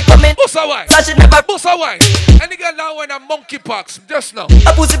wine? Go. She come in. Bust a wine. So she never bust a wine. And the girl now wearing a monkey pox just now.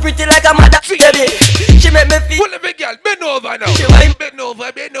 I pussy pretty like a Madam Baby. She make me feel. What if a girl bend over now? She wine. Bend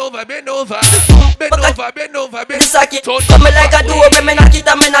over, bend over, bend over. Bend over, bend over, bend over. Come like a duo, me knock it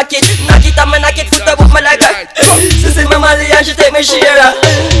and me knock it. Knock it and me knock it. Foot up me like a. She see me Molly and she take me share.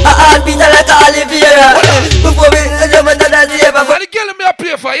 I heartbeat like a Oliveira. Before me, I'm another zebra. But the girl me a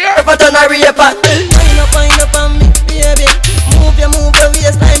play for you. If I turn a raper. Wind up on me, baby. Move your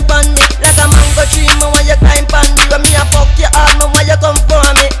waistline pon me. Like a mango tree, me when you climb pon me. When me a fuck you hard, me when you come for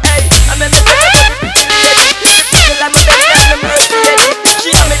me. Hey, I make me take you like my best friend, the mercy lady. She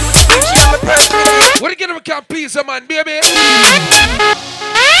got me do the thing, she got me first lady. What the girl me can't please a man, baby?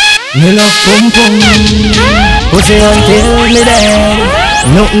 Me love pum pum, pussy until me dead.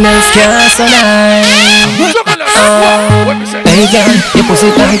 Nothing else can survive. Hey girl, your pussy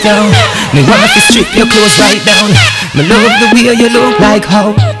tight down. Me want to strip your clothes right down. Me love the way you look like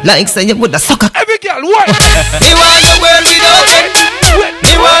how, like say you would a sucker. Every girl, what? Me want the world without end.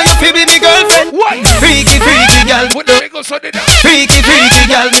 Me want you to be me girlfriend. What? Freaky, freaky girl. Freaky, freaky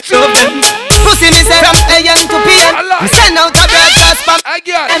girl. Love them. Pussy me say from AM to PM. Me send out a broadcast from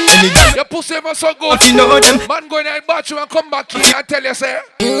your pussy ever so good. You know them. Man go in the bathroom and come back here and tell you say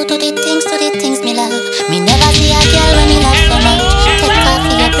You do the things me love. Me never see a girl when me love so much. Take off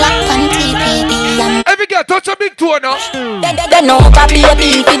your black panty, baby. Every girl touch a big toe now. Then no papi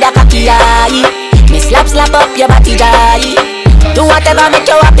for the cocky eye. Me slap up your body die. Do whatever make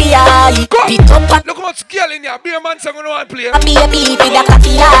you happy eye. Pick up and look how much girl in here. Be a man song on one play. Happy for the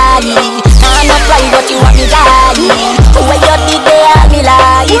cocky eye. I'm not cry but you want me die. Where you did they all me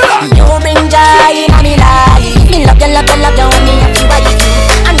life. You bring joy in me life. Me love you when me have to buy you.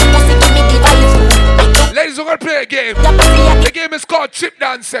 And you must give me the vibe. Ladies, we're gonna play a game. The game is called Chip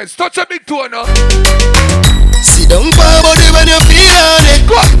Dances. Touch a big toe now. Sit down for body when you feel on it.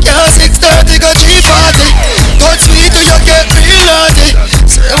 Can't 6:30 go 3:40. Touch me till you get real naughty.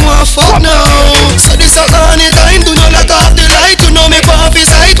 Say I want fuck now. So this a honey time. Do not lock off the light. You know me pop his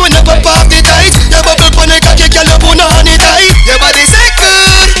sight when you pop off the tight. Your bubble pon the cocky, girl you put on it tight. Your body say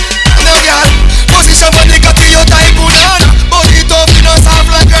good. No girl, position for the cocky you type banana. Body tough, you know soft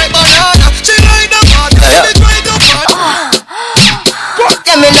like ripe banana. She like the part, she try to part.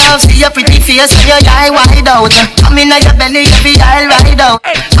 Yeah, me love see your pretty face when your eye wide out. Come in your belly, every eye ride out.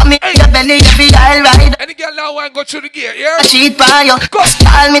 Come in your belly, every eye ride out. Any girl now I want to go through the gate, yeah? Cheat by you.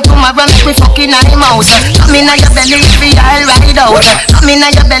 Call me tomorrow, make me fucking I'm out. Come in your belly if I'll ride out. Come in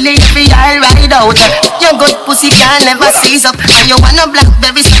your belly if I'll ride out. Your good pussy can never seize up. And you want a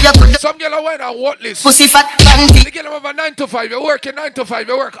blackberry so you could. Some girl I wear a what list? Pussy fat panty. The girl have a 9 to 5. You working 9 to 5.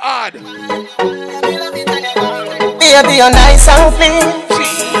 You work hard. Baby, you're nice and clean.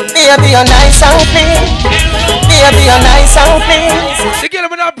 Baby, you're nice and clean. Baby, you're nice and clean. The girl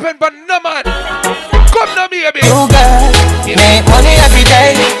have not pen, but no man. Come now, baby. You girl, make money every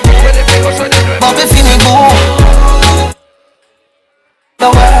day. Bubble for me boo.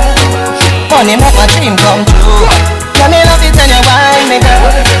 The world, money make my dream come true. Let me love it and you wine me girl.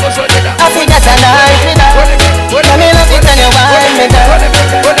 I forget a night with her. Let me love it and you wine me girl.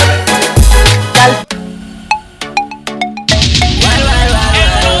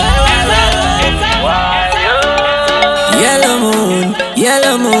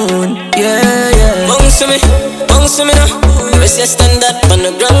 Yellow moon, yeah, yeah. Bounce to me now. Press your stand up on the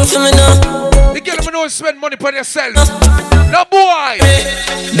ground for me now. The girl don't spend money on yourself. No boy.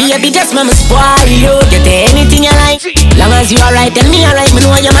 Baby, just mama spoil you. Get anything you like. Long as you alright, tell me alright. Me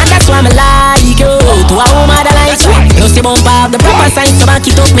know your man, that's why I like you. To a woman that likes you. You see bump up the proper size, so back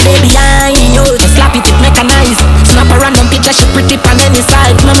it up me day behind you. Just slap it, make a nice. Snap a random picture, she pretty on any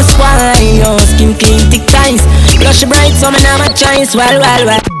side. Mama spoil you. Skin clean, thick ties. Blush bright, so me now my choice. Well.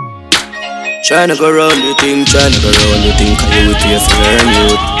 Tryna go round the thing, cause you with your friend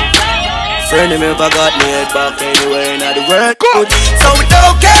youth. Friend of me ever got me head back anywhere in the world. Good. So we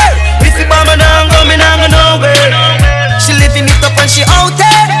don't care. This is mama now go nowhere. She living it up and she out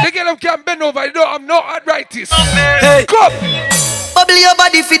there. The girl can bend over, you know I'm not arthritis. Hey, come. Bubble your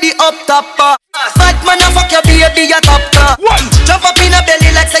body for the up top. Fat man a fuck your baby a top top. Jump up in her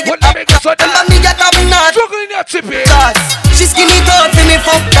belly like say you up top. Remember me a top notch. Juggling that chippy. She skinny tall for me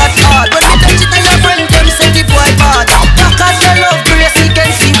fuck that hard. When I touch it and your friend them say the boy bad. Cause they love grace he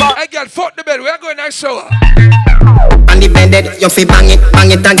can see bad. Hey girl, fuck the bed, we are going nice shower. On the bed, you fi bang it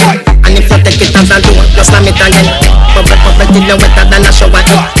again. And if you take it as a do, you slam it again. Bubble till you wetter than a shower.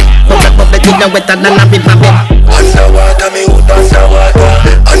 Bubble till you wetter than a river bed. Underwater, me hood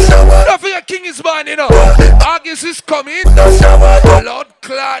underwater. Don't forget King is born, you know. August is coming. Lord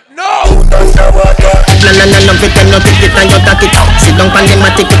Clad, no. No, pretend no take it and you got it. Sit down pan the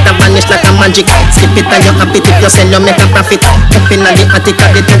matic, it a vanish like a magic. Sip it and you happy, tip you sell, you make a profit. Up in the attic,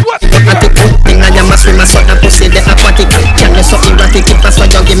 at the top, attic. Thing I am a swimmer, so the pussy the aquatic. Can you so erratic, it that's why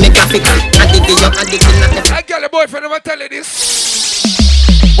you give me graphic. Addict, you addict in the... I got a boyfriend, I'm tell you this.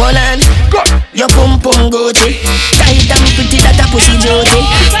 One hand, your pum pum Gucci. Tight and pretty that a pussy Jody.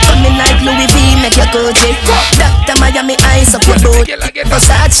 Coming like Louis V, make your Gucci. Dr. Miami eyes up your boat.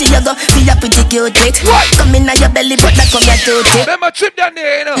 Versace you go, be a pretty cute it. Coming on your belly, but that come your tooth. Remember trip down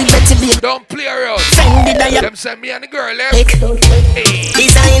there, you know. Don't play around. Them send me and the girl there.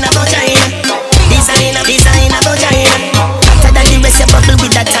 Designer vagina. Designer vagina. After that the rest you bubble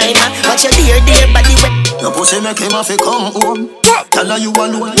with that timer. Watch your dear body wet. Your pussy make him have to come home. Tell her you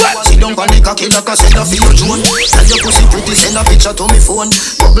alone. Sit down on the cocky like a send a for your drone. Tell your pussy pretty, send a picture to me phone.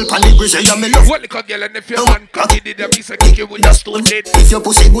 Bubble pan the grizzly and me love. What the girl and if your man cocky did a piece of kick you with a stone dead. If your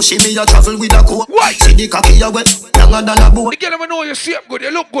pussy bushy, me a travel with a coat. Why? See the cocky you wet, younger than a boat. The girl know you shape good,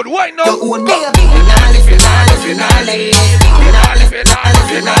 you look good. Why not? Your own. Go.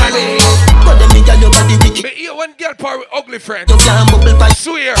 But them me your body wicked. Me hear one girl power with ugly friend. You can't bubble pipe.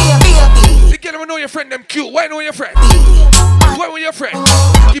 Swear. The girl know your friend them cute. Why know your friend? Why with your friend?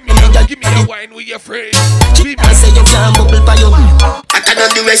 Give me a wine with your friend. I say you can't bubble pipe. Hotter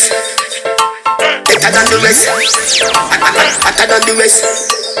than the rest. Better than the rest. Hotter than the rest.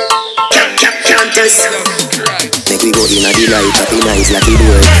 Can't test. Make we go in a delight, happy nice like it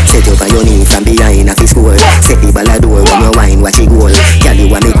door. Set up on your knees from behind a fist score. Set the ball a door when you wine, watch it goal. Girl, you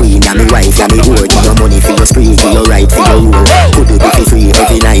are me queen, and me wife, and me whore. Give your money for your spree, give your right for your rule. Could do it for free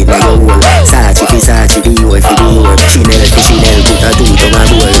every night like your whole. Sachi for Sachi, the whore for the whore. Chanel for Chanel, put a two to my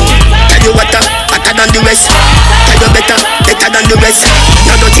bowl. Tell you what, hotter than the rest. Tell you better than the rest.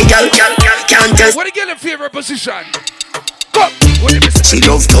 No dirty girl, can't test. What the girl in favorite position? She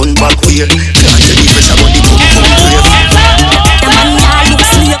love turn back way. Can't tell the pressure but the pum pum brave. The man ya look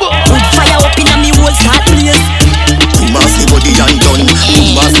slave. Put fire up in a me whole start place. Boom off the body and done.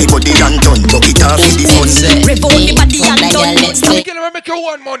 Boom off the body and done. Buck it off in the fun. Rev out the body and done. The girl make you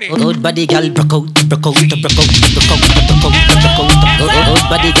one money. Good body girl, broke out. Good body girl, broke out.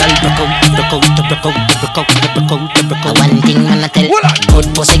 One thing man I tell. Good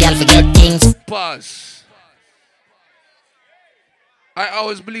pussy girl forget things. Pause. I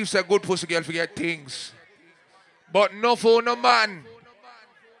always believe that good pussy girl forget things. But no for no man.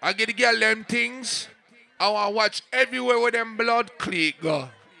 I get the girl them things. I want to watch everywhere where them blood clique go.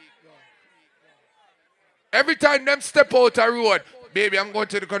 Every time them step out a road, baby, I'm going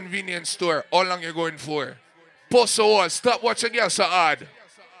to the convenience store. How long you going for? Post a wall. Stop watching girl so hard.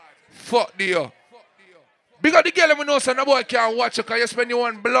 Fuck you. Because the girl let me know so no boy can't watch you because you spend your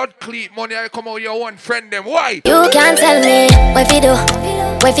one blood clique money and you come out with your one friend them. Why? You can't tell me where fi do,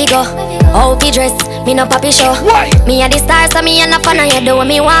 where fi go, how fi dress, me no papi show. Why? Me a the star so me a no fan of you, do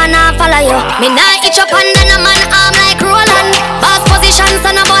me wanna follow you. Me nah itch up under a man arm like Roland. Boss position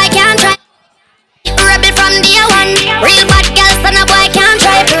so no boy can't try. Rebel from day one, real bad girl so no boy can't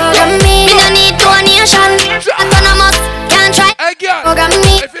try program me. Me no need donation, autonomous can't try program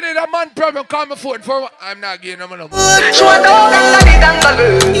me. If you need a man problem, call my phone for I'm not getting them enough. She want a dangle.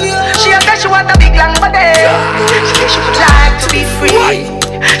 She said she want a big long body. She would like to be free.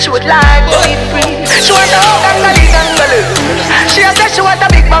 She would like to be free. She want a dangle. She said she want a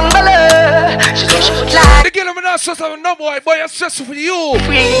big bungalow. She said she would like. The girl I'm not stressed out no boy, boy, I'm stressed for you.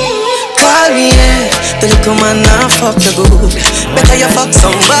 Call me, yeah. The little man now fuck the good. Better you fuck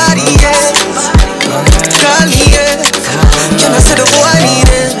somebody else. Call me, yeah. Can I say the boy need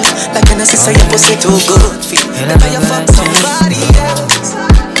it? Like can I say your pussy too good? Better you fuck somebody else.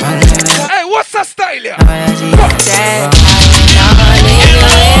 Hey, what's that style here?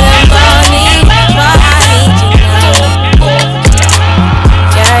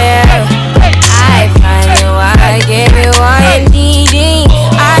 I find you, I give you what you needing.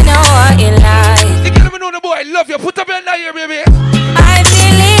 I know what you like. The girl know the boy, I love you. Put up your eye here, baby. I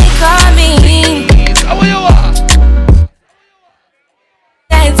feel it coming. How you are?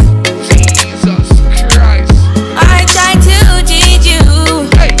 Jesus Christ. I try to teach you.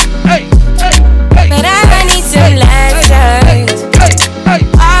 Hey. But I need some lessons.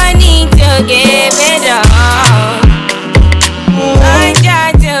 I need to give it all. I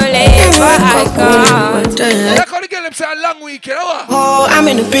try to live what I can't. Like how the girl them say a long weekend, how? Oh, I'm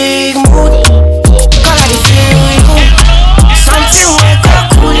in a big mood. Cause I can feel you. Something wake up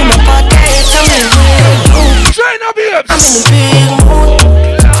cool in my pocket. Tell me what you do. China babes. I'm in a big mood.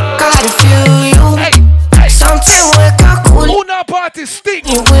 Cause I can feel you. Something wake up cool. Who now party stick?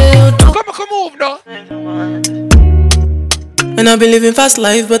 You will do. Come move now. And I've been living fast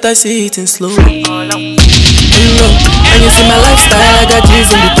life, but I see it in slow. And you see my lifestyle, I got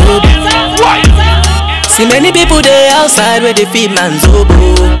G's in the tub. See many people there outside where they feed man's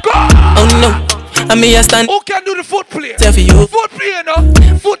oboe. Oh no, I mean I stand. Who can do the foot play? Tell for you. Foot play no.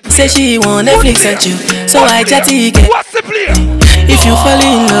 Foot play. Say she want Netflix at you, so I chatty get. What's the play? If you fall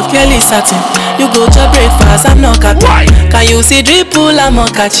in love, Kelly satin. You go to breakfast, I'm not happy. Can you see dripple, I'm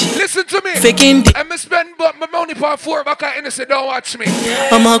not catchy. Listen to me. Faking the. I'm spend but my money for 4 back at innocent, don't watch me.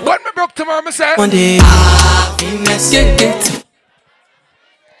 I'm a. When me broke tomorrow, I say. One day. Happiness, you get.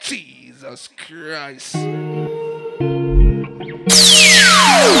 Jesus Christ.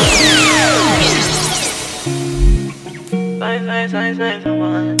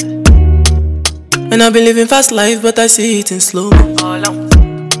 And I've been living fast life, but I see it in slow.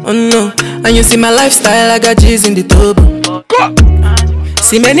 Oh no, and you see my lifestyle, I got G's in the tub.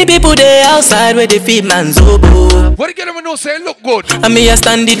 See many people there outside where they feed man's oboe. What you get them know say look good? I mean I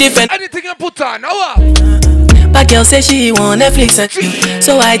stand the defense. Anything you put on, now but girl say she want Netflix and you,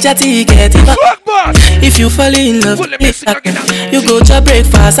 so I chatty get it. If you fall in love, you go to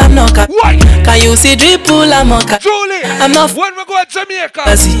breakfast, I'm not cat. Can you see dripple, I'm not cat. Julie, I'm not. When we go to Jamaica,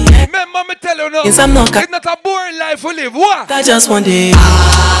 remember me tell you no, yes, I'm not cat. It's not a boring life we live. What? I just want the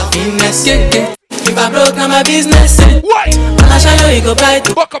happiness. If I broke, now my business. Why? When I show you, you go buy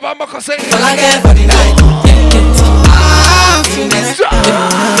to. Fuck up, I'm gonna say. All I care for the night. Happiness.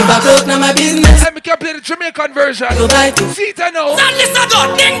 If I broke, now my business. Let me can play the Jamaican version. Go buy to. See it now. I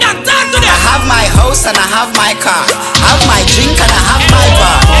have my house and I have my car. Have my drink and I have my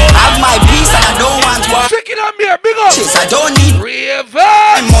bar. Have my peace and I don't want war. Check it on me, big up. I don't need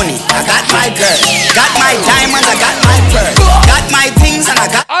my money. I got my girl. Got my diamonds. I got my pearl. Got my things and I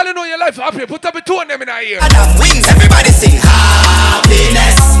got. All you know your life happy. Put up a two on them in our ear. I have wings. Everybody sing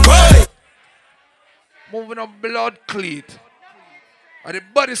happiness. Boy. Moving on blood cleat. And the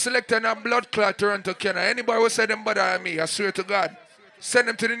body selector and a blood clot turn to Kenya. Anybody who say them bother me, I swear to God, send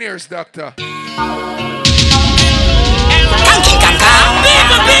them to the nearest doctor.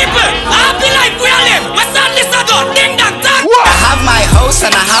 People, happy life we are live. What's on this about? Ding dong dong. I have my house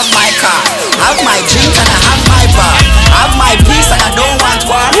and I have my car. Have my drink and I have my bar. Have my peace and I don't want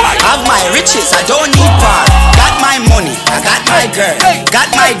war. Have my riches, I don't need power. Got my money, I got my girl. Got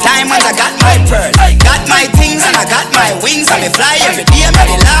my diamonds, I got my pearl. Got my things and I got my wings. And me fly every day, I'm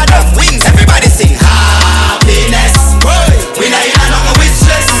the lord of wings. Everybody sing happiness. We not in a nothing with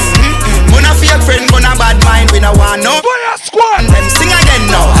stress. Gonna fake friend, gonna bad turn up. Fire squad. Them sing again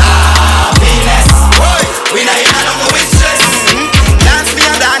now. Happiness. Boy, we not in no with stress. Dance me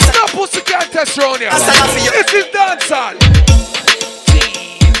a dance. No pussy can't test round here. This is dancehall.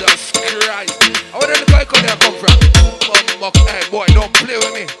 Jesus Christ. Where the guy come here come from? Hey boy, don't play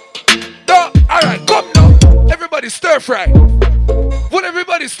with me. No, alright, come now. Everybody stir fry. Will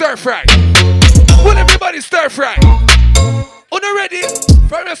everybody stir fry? Will everybody stir fry? Una ready?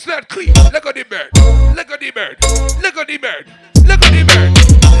 From your snap clean. Look at the bird. Look at the bird. Look at the bird. Look at the bird.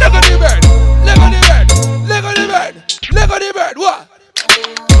 Look at the bird. Look at the bird. Look at the bird. Look at the bird. What?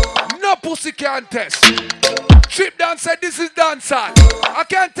 No pussy can test. Trip down said this is dancehall. I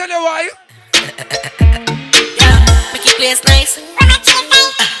can't tell you why. Make it place nice.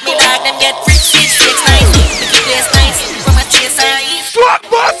 Me like them get rich, six nice. Make it place nice. From a chase eye. Swag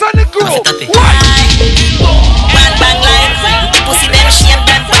boss on the group. Why? Bang bang line. Pussy them shame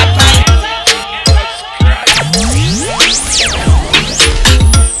them bad mind.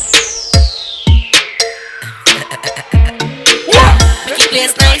 Make it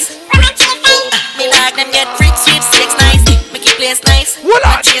place nice. Me like them get rich, six nice. Make it place nice. From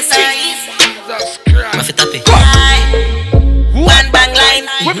a chase eye. Muff it up it. One bang line.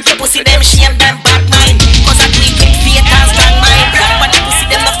 Pussy them shame them bad mind. Cause I tweak it fate and strong mind. But the pussy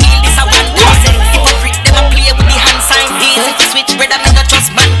them no feel this a one time. Hypocrite them a play with the hand sign. Easy to switch brother me not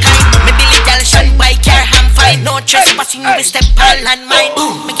trust mankind. Me believe y'all shun by car ham fine. No trespassing we step all and mine.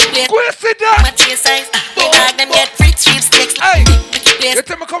 Make it play. My chase eyes. Me dog them get free cheap sticks. Make it play. You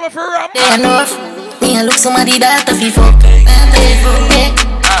tell me come up for a ram. Enough. Me a look somebody that a fee fuck.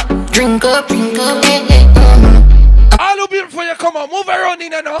 Drink up, All who been for you, come on, move around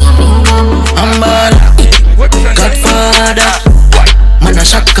in and out. I'm bad, Godfather, man a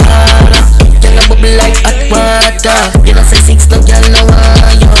shot caller. Y'all a bubble like hot water. You don't say six, no y'all no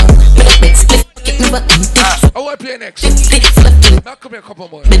wire. Me a big split, get me back in tick. I want to play next. Now come here, a couple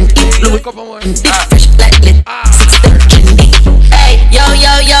more. Couple more. Fresh like lit, 6:30. Hey, yo,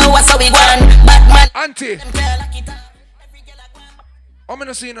 what's up we want? Batman. Auntie. I'm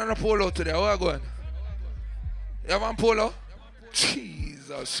gonna see you on a polo today. Where are you going? You have a polo?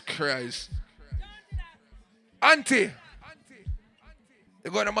 Jesus Christ. Auntie.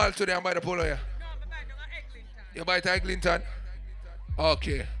 You going to the mall today and buy the polo here? You buy it at Eglinton?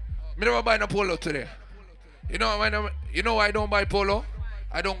 Okay. Me never buy no polo today. You know why I don't buy polo?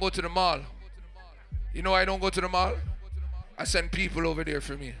 I don't go to the mall. You know why I don't go to the mall? I send people over there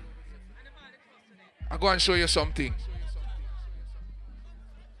for me. I'll go and show you something.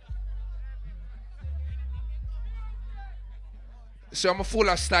 So I'm full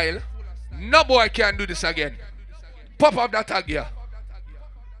of style. No boy can do this again. Pop up that tag here.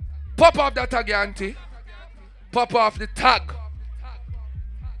 Pop up that tag here, auntie. Pop off the tag.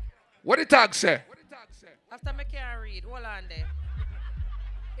 What the tag say? After me can't read, hold on there.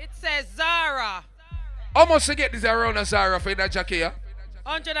 It says Zara. How much to get this around a Zara for that jacket here?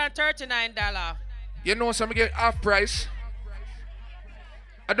 $139. You know some get half price.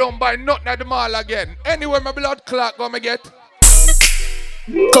 I don't buy nothing at the mall again. Anywhere my blood clot gonna get.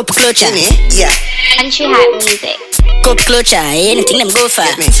 Cup clutcher, yeah. And she had music. Cup clutcher, anything them go for.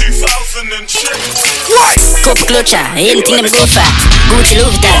 What? Cup clutcher, anything them go for. Gucci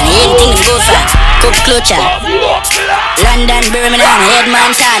Louis Vuitton, anything them go for. Cup clutcher. London, Birmingham,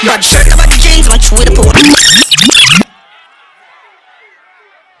 Headman, that. But shirt about the jeans, match with the pole.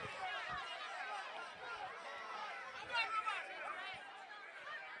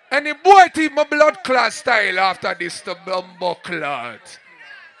 Any boy team my blood clot style after this the bumbo clot.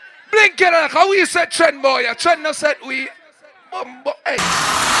 Blink it like how we said trend boy, a trend no said we bumbo hey.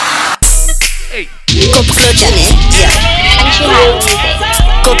 Hey. Cup clutcher, yeah. And she had music.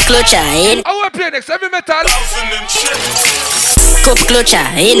 Cup clutcher, I will play next heavy metal. Cup clutcher,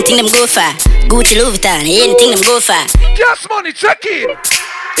 anything them go for. Gucci Louis Vuitton, anything them go for. Just money, check in.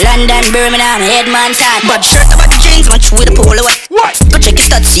 London, Birmingham, Headman, that. But shirt about the jeans, match with the polo. What? Go check your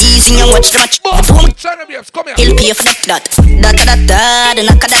stats, easy and watch the match. China babes, come here. He'll pay for that. The knock of that God.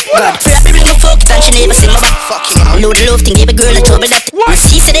 Probably bring no fuck, and she never sing my back. Fuck yeah. Load the love thing, give a girl a trouble that. What?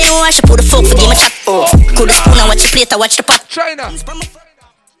 She said they don't want, she put the fuck for game of that. Oh. Cool the spoon and watch the plate, I watch the pot. China.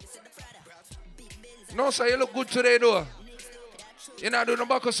 No, sir, you look good today, though. You're not doing no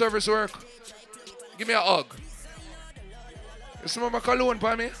back of service work. Give me a hug. You smell my cologne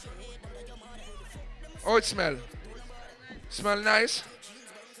for me? How it smell? Smell nice?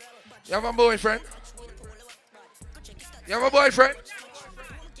 You have a boyfriend? You have a boyfriend?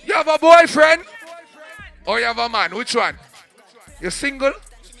 You have a boyfriend? Or you have a man? Which one? You single?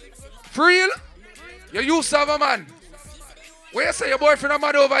 For real? You used to have a man? Where you say your boyfriend are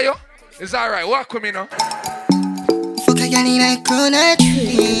mad over you? It's alright, walk with me now. girl in a corner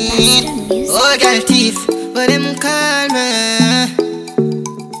tree. Oh, girl thief, but them call me.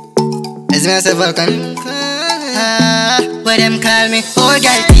 As me say Vulcan. But them call me oh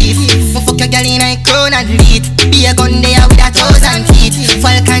girl thief. Me fuck a girl in a crown and lead. Be a gun there with a 1,000 teeth.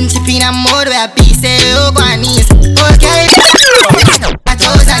 Vulcan chip in a mode where a piece say oh go and knees. Oh girl,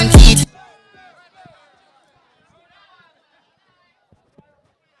 1,000 teeth.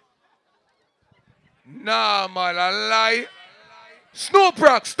 Nah, man, I lie. Snoop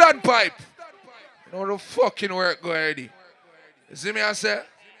Rock, standpipe. You know the fucking work go already. You see me, I say?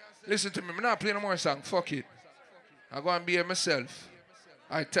 Listen to me, I'm not playing no more song. Fuck it. I'm going to be here myself.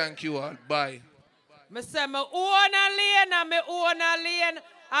 I thank you all. Bye. Me say me own a lane and me own a lane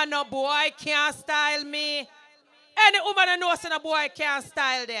and no boy can't style me. Any woman knows that a boy can't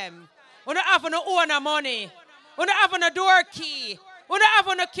style them. You don't have no own a money. You don't have no door key. You don't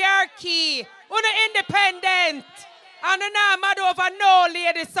have no car key. You don't independent. And you not mad over no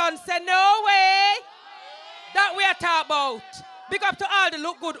lady son say no way. That we are talking about. Big up to all the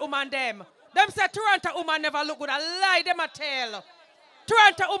look good woman them. Them say Toronto woman never look good. I lie them a tell.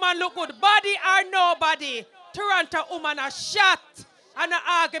 Toronto woman look good. Body or nobody. Toronto woman a shot. And an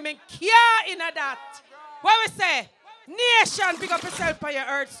argument care in a that. What we say? Nation big up yourself for your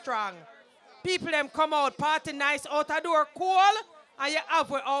earth strong. People them come out party nice out a door cool. And you have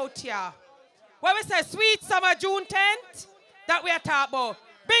we out here. What we say? Sweet summer June 10th. That we are talking about.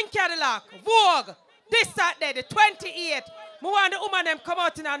 Bing Cadillac. Vogue. This Saturday the 28th. I want the woman them come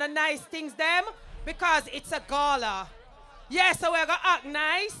out and the nice things them because it's a gala. Yes, so we're going to act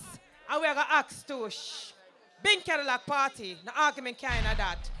nice and we're going to act stoosh. Bing Cadillac party, no argument kind of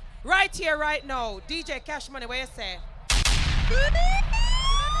that. Right here, right now, DJ Cash Money, what you say?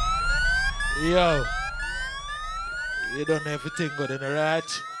 Yo, you don't know everything good in the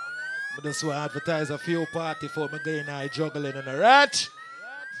right. I just want to advertise a few party for me going out juggling in the right.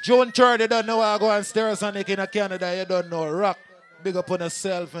 June 3rd, you don't know how I go and Stereosonic in Canada, you don't know rock. Big up on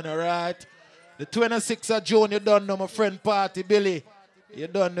yourself, in the right. The 26th of June, you don't know my friend party, Billy. You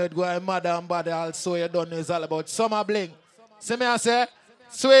don't know it go and mother and body also, you don't know it's all about summer bling. See me I say?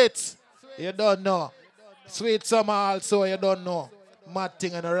 Sweets, you don't know. Sweet summer also, you don't know. Mad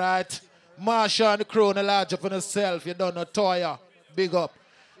thing in the right. Marsha and the crew, the large up on yourself, you don't know Toya. Big up.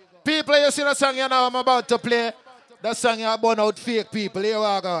 People, you see the song you know I'm about to play? That song you burn out fake people. Here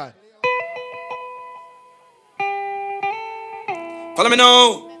we go. Follow me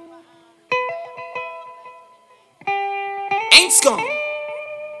now. Ain't gone.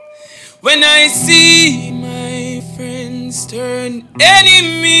 When I see my friends turn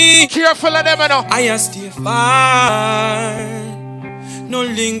enemy, careful of them, you know. I stay far. No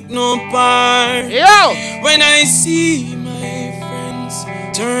link, no part. Yo. When I see my friends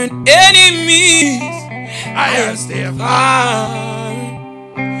turn enemies, I stay far.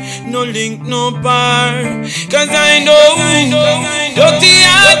 No link, no bar. Cause I know dirty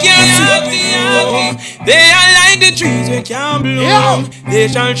heart can't see. They are like the trees we can't bloom. They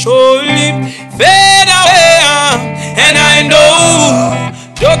shall surely fade away. And I know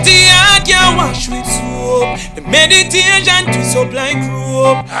dirty heart can't wash with soap. The meditation twists up like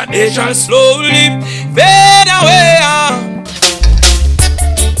rope. And they shall slowly fade away.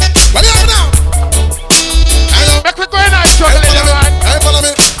 What do you have now? Make me go in and struggle in the man. Hey, follow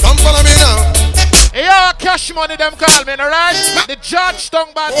me. Come follow me now. Yo, Cash Money them call me, alright? The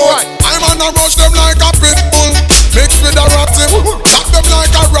Georgetown bad boy. I'm on a rush them like a pit bull. Mix with a rat tip. Lock them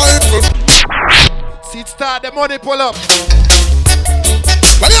like a rifle. See it start, the money pull up.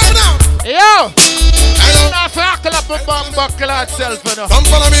 What do you have now? Yo. I'm not fucking up my bum buckle itself, you know. Come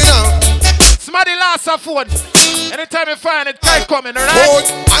follow me now. Somebody lost a phone. Anytime you find it, keep coming, alright? Oh,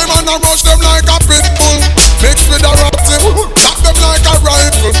 I'm on a rush them like a pit bull. Mix with a rat tip. Lock them like a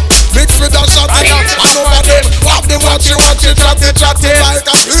rifle. Mix with a shot. I over them. Love them watch it, chatty like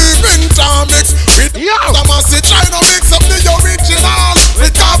a sleeping time mix. With the massive trying to mix up the original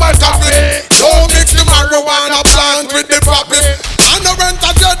with carbon copy. Don't mix the marijuana plant with the poppy. And the rent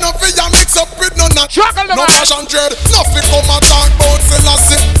a dread, no fear mix up with no nut. No passion dread, nothing come and talk about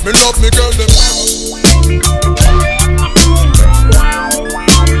Selassie. Me love me girl them.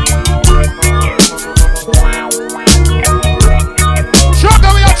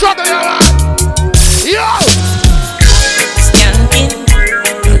 Struggle, yo! Skanking,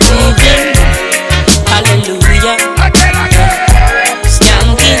 grooving, hallelujah.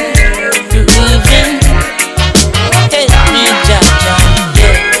 Skanking, grooving, help me, Jaja.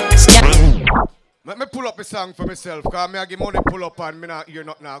 Let me pull up a song for myself, because I give money pull up and me not hear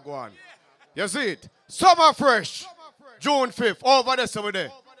nothing now go on. You see it? Summer Fresh, June 5th, over there, over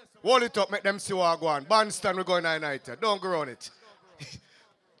there. Hold it up, make them see what I go on. Bandstand, we're going night. Don't go on it.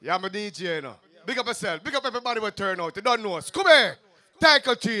 Yeah, I'm a DJ, you know. Big up yourself. Big up everybody will turn out. You don't know us. Come here.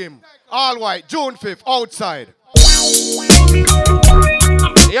 Tackle team. All white. June 5th. Outside.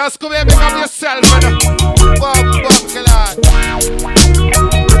 Yes, come here. Big up yourself, man.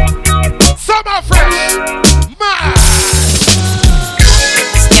 Summer fresh. Man.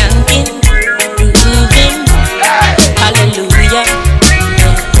 Skanking, grooving, hallelujah.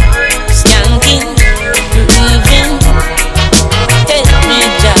 Skanking, grooving, hey, me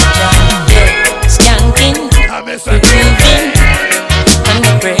jaja, yeah. Skanking, grooving,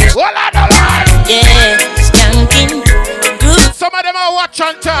 under pressure, yeah. Skanking, grooving. Some of them are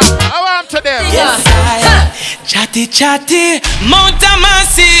watching talk. I want to them. Yeah. Chatty, Mount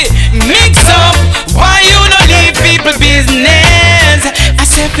Amasi, mix up. Why you no leave people business? I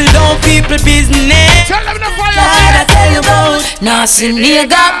settle down people business. Tell them the fire. I tell you about. Now see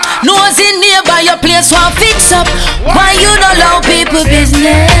nigga, no see neighbor your place want fix up. Why you no allow people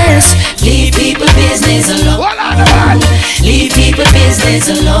business? Leave people business alone. Leave people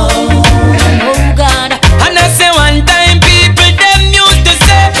business alone. Oh God. And I say one time people them used to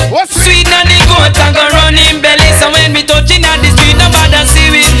say, what's sweet and the goat and go run in belly. So when we touching at the street, nobody see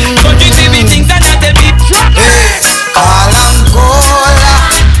we. Don't you see we things and not the beat.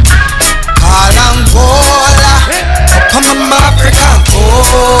 Angola, come on African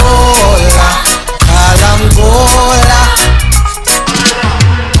cola, Angola.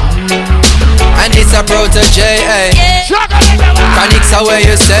 And it's a protege, eh? Chronics are where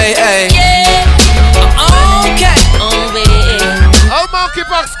you say, eh? Okay. How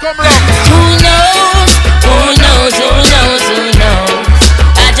monkeypox come round? Who knows?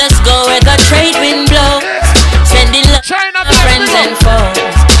 I just go where the trade wind blows. Sending love to friends and foes.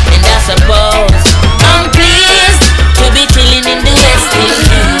 And I suppose I'm pleased to be chilling in the West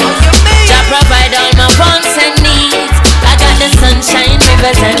Indies. To provide all my wants and needs. I got the sunshine,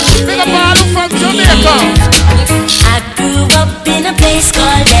 rivers and trees. I grew up in a place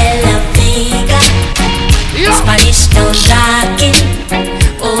called La Vega. Spanish town talking,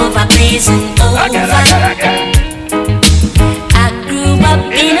 over blazing over. I grew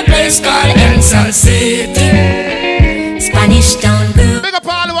up in a place called Ensign City. Spanish town group. Big up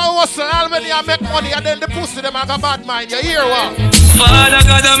all who are hustling, all when they make money and then the pussy them have a bad mind. You hear what? Father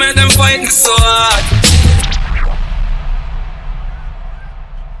God, I made them fighting so hard.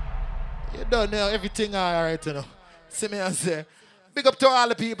 You don't know everything alright, you know. See me and say, big up to all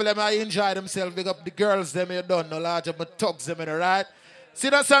the people that might enjoy themselves. Big up the girls them you don't know, large up my thugs them, right? See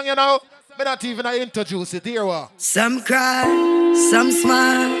that song, you know? Me not even introduce it. Hear what? Some cry, some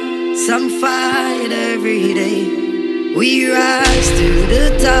smile, some fight every day. We rise to the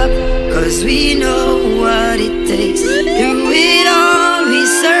top, cause we know what it takes. Through it all, we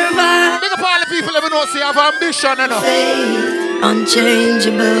survive. Big up all the people that we know say have ambition, you know. Faith,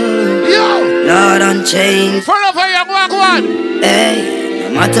 unchangeable. Yo! Lord, unchanged. Forever young, walk one. Hey,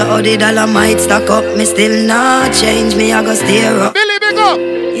 no matter how the dollar might stack up, me still not change. Me, I go steer up. Billy, big up.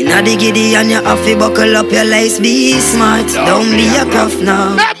 Inna the giddy and you have to buckle up your lace. Be smart, don't be a prof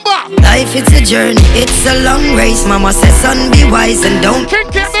now. Life it's a journey, it's a long race. Mama says son be wise and don't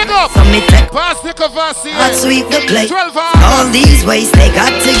so me take hot sweep the plate. All these ways they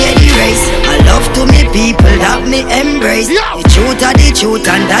got to get erased. I love to me people that me embrace. The truth are the truth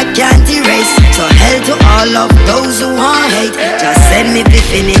and that can't erase. So hell to all of those who want hate. Just send me to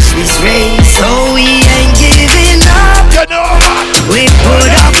finish this race. So we ain't giving up. We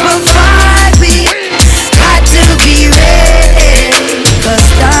put up a fight. We got to be ready. Cause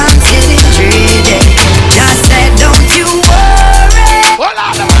time's getting tricky. Just said don't you worry.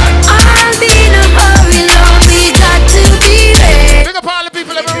 I'll be in a hurry, Lord. We got to be ready. Big up all the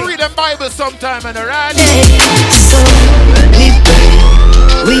people that will read the Bible sometime, and right? So we pray,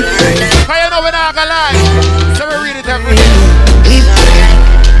 we pray. Cause you know we're not gonna lie. So we read it every day.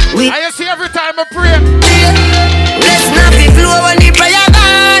 And you see every time I pray. Let's not be flow when the prayer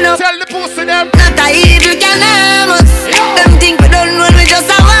gone up. Tell the pussy them. Not a evil can harm us. Them think we don't know we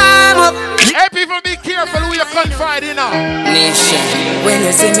just a warm up. Hey people, be careful who you confide in now. Nation, when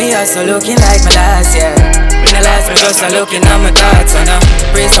you see me also looking like my last year. In the last me just a looking at my thoughts. And I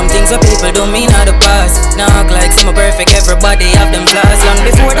pray some things that people don't mean out the past. Now act like some perfect, everybody have them flaws. Long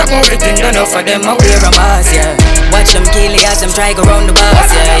before the movie thing done up for them I wear a mask, yeah. Watch them kill as them try go round the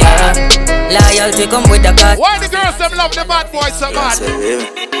boss, yeah. Loyalty come with the cost. Why the girls them love the bad boys so bad?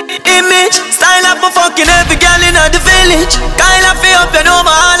 Image, style up for fucking every girl in the village. Kyle up for up, you know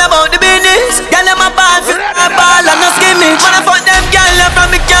my all about the business. Girl them a ball for a ball and no skimmage. When I fuck them girl up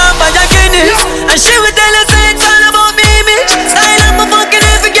from me camp and your Guinness. And she will tell us it's all about me image. Style up for fucking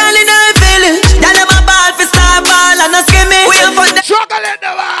every girl in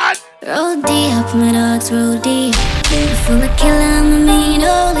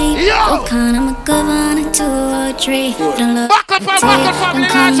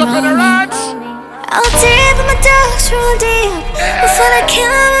ranch, up in the ranch. Out deep in my dogs roll deep. Before I kill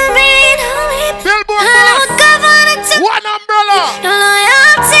him, read holy. Billboard boss. One umbrella. No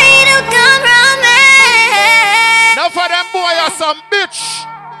loyalty to come round me. Now for them boy are some bitch.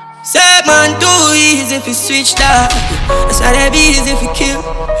 Say man too easy if you switch that. That's why they be easy if you kill.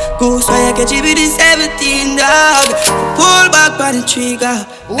 Go so you catch it with the 17 dog. Pull back on the trigger.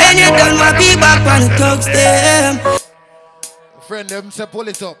 When you done my be back on the thugs them. Friend them say pull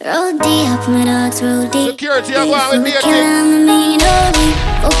it up. Roll deep, my dogs roll deep. Security I go out with me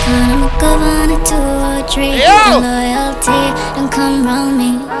I'm a governor 2 or 3. Loyalty, don't come round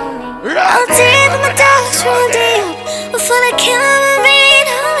me. Roll deep, my dogs roll deep. Before I kill him, I read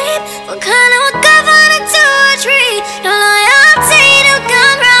holy. What kind of a governor 2 or 3? No loyalty, don't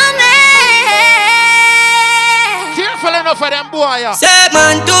come round me. Careful enough for them boy. Say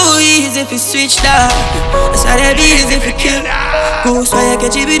man too easy if you switch that. That's why they be easy if you kill. Go so you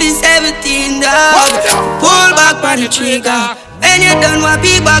catch it with the 17 dog. Pull back on the trigger. When you done what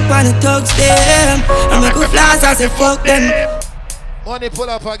be back on the thugs them. I make a flash I say fuck them. Money pull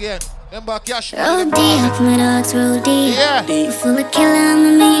up again. Them back cash. Roll deep, my dogs roll deep. Yeah. Full of killer, I'm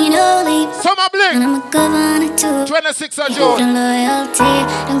a mean leave. Summer blink. And I'm a governor too. 26 of June. Don't loyalty,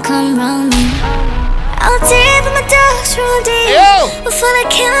 don't come round me. I'll deep, my dogs roll deep. Full of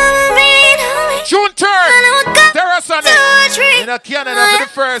killer, I'm a mean leave. June 3rd. Terrace on it. In Canada for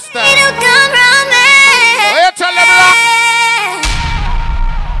the first time. Don't come round me. What you tell them lock?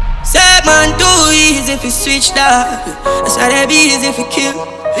 Say man too easy if you switch that. That's why they be easy if you kill.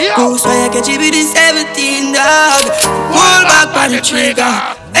 Go so you catch it with the 17 dog. Pull back on the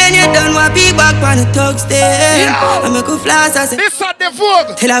trigger. When you done what be back on the thugs them. I make a flash I say this on the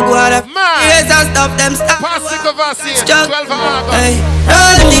Vogue. Till I go out of years and stop them stop. Passing of us here 12 of August. Hey,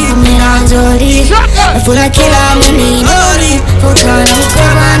 roll deep, me dogs roll deep. Full of killer, I'm a mean leave. Full kind of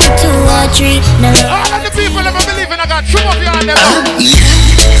governor 2 or 3. All of the people never believe in I got two of you on them.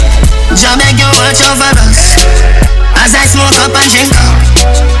 Jah beg you watch over us as I smoke up and drink up.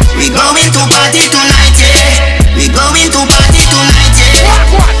 We going to party tonight, yeah. We going to party tonight, yeah.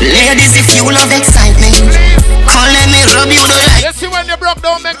 Ladies, if you love excitement, come let me rub you the light. You see when you broke,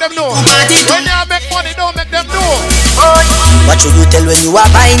 don't make them know. When you make money, don't make them know. What should you tell when you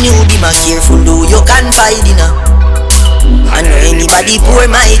are buying new? Be more careful, do you confide in her. I know anybody pour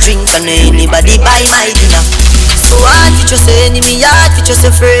my drink, I know anybody buy my dinner. So hard for just an enemy, hard for just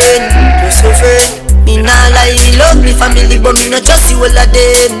a friend. Just a friend. Me nah lie, me love me family, but me not just see all of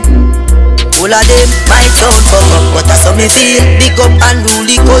them. All of them might sound fuck up, but that's how me feel. Big up and rule,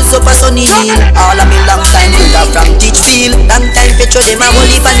 cause up a sunny hill. All of me long time brother from Teachfield. Long time petro, them a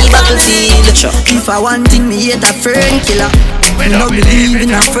holy funny battlefield. If I want thing, me hate a fern killer. Me no believe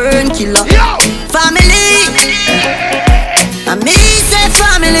in a fern killer. Family, and me say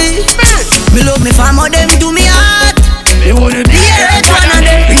family. Me love me family, them do me heart. Me wanna be a one of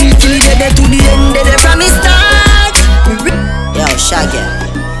them. Real kill dead to the end, dead from me start. Yo, Shaggy.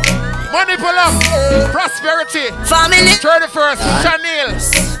 Money pull up, prosperity, family, 31st, Chanel,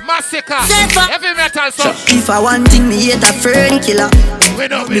 Massacre, heavy metal song. If I want thing, me hate a fern killer. We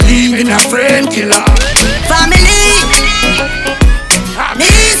don't believe in a fern killer. Family, me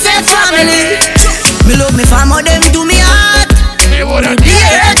say family. Me love me family, them do me heart. Me wanna be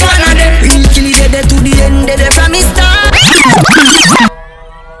a one of them. Real kill dead to the end, dead from me start.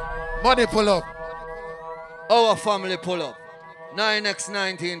 Money pull up. Our family pull up.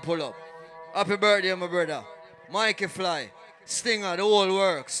 9x19 pull up. Happy birthday, my brother. Mikey Fly, Stinger, the whole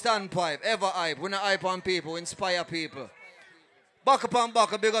work, Standpipe, Ever Hype. We not hype on people, inspire people. Back up and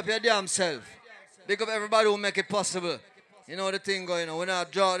back up, big up your damn self. Big up everybody who make it possible. You know the thing going on. We not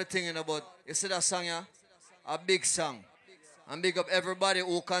draw the thing in about. You see that song, yeah? A big song. And big up everybody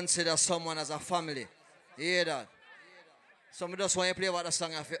who consider someone as a family. You hear that? So I just want to play about the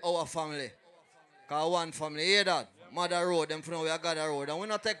song for our family. Because one family, you hear that? Mother Road, them for now we are God Road. And we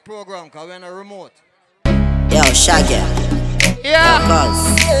not take program because we're in a remote. Yo, Shaggy. Yeah.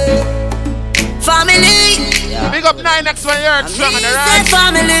 Family. Yeah. Big up 9X when you're strong on the right.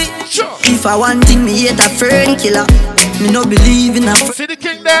 Family. Sure. If I want thing, me hate a fern killer. Me no believe in a see the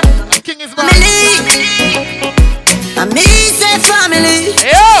king there? The king is back. And me say family.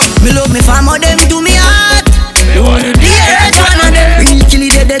 Yo. Me love me family, them do me heart. Me wanna be a one of them. Real kill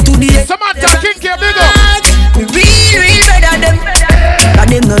it dead to the end. Samantha King here, big up. Me real better them. Cause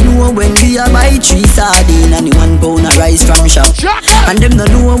them no know when we a buy 3 sardine and the 1 pound a rice from shop. And them no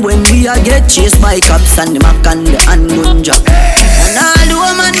know when we a get chased by cops and the mac and the handgun drop. And all the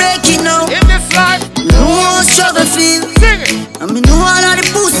woman make it now. In this life, no struggle feel. Sing it. And me know all of the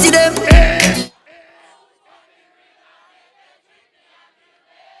pussy them.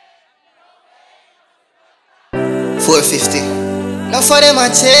 450. Now for them I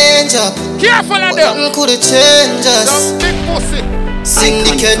change up. Careful of them. Nothing could change us. Big pussy.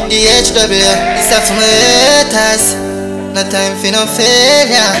 Syndicate the HW. It's up for my haters. No time for no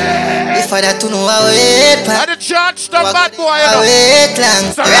failure. If I that to know I wait pa. I the church the bad boy. I wait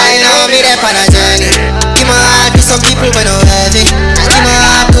long. Right now me there on a journey. Give my heart to some people when I'm heavy. Give my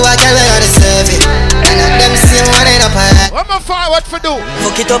heart to a girl when I deserve it. And them same one end up high. What my forward for do?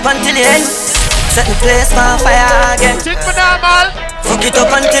 Fuck it up until the end. Set the place on fire again. Think me normal. Fuck it up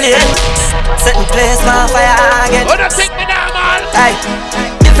until the end. Set the place on fire again. Oh, don't think me normal. Aye.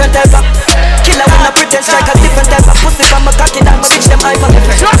 Different type of killer with no pretend strike. A different type of pussy from a cocky that my bitch them hyper.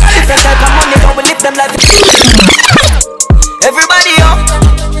 Different type of money how we live them life. Everybody up.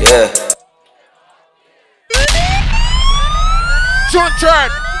 Yeah. John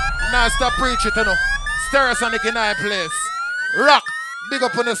Church. Now stop preaching, you know. Stereosonic in our place. Rock. Big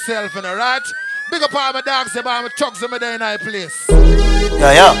up on yourself, you know, right? Big up all my dogs, my chucks in my day in our place.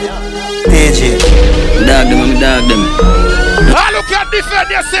 Yeah. PG. Dog them. Ah, look at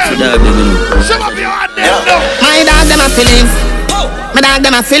defend yourself. Dog them. Show up your hand there, no. My dog them a feeling. My dog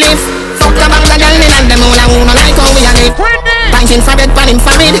them a feeling. Fuck a bang the girl, me like them all a who no like how we a live. Punching for bed, pan him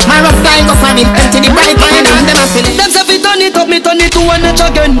for bed. My rough style go for me. Empty the bright, my dog them a feeling. Them say fi turn it up, me turn it to one notch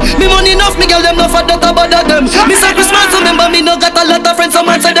again. Me money enough, me girl them no for that about them. Me say Christmas to them, but me no got a lot of friends. Some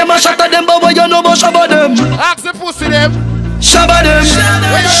man say them a shot at them, but boy you know about shabba them. Ask the pussy them. Shabba them.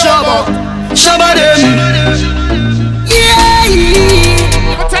 Shabba them. Yeah.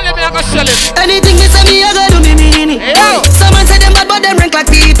 I'm telling me I got shell it. Anything they say me I gotta do me mean it. Yo. Some man say them bad, but them rank like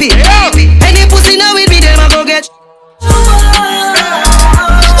pee-pee. Any pussy now with me, them a go get. Well,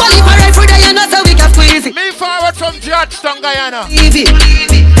 if I ride for that, you know so we can squeeze it. Me forward from Georgetown, Guyana.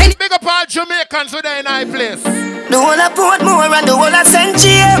 Big up all Jamaicans with in our place. The whole of Portmore and the whole of St.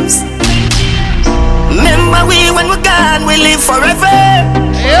 James. Remember when we're gone, we live forever.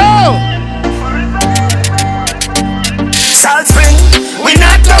 Yo! Salt Spring, we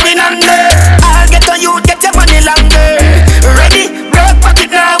not going under. I'll get on you, get your money longer. Ready, broke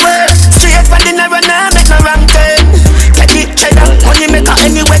pocket now work. Straight for dinner and now make no wrong turn. Checky, cheddar, money maker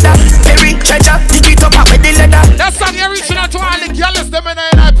any weather. Perry, treasure, street up with the leather. That song you're reaching out to all the girls them in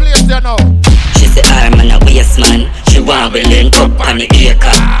our place there now. She say I'm a waste man. She want me link up on the acre.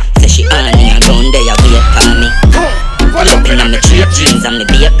 Say she on me a gun there a wait for me. Pull up in on me cheap jeans and me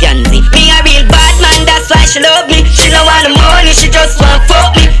be a pansy. Me a real bad man, that's why she love me. She don't want the money, she just want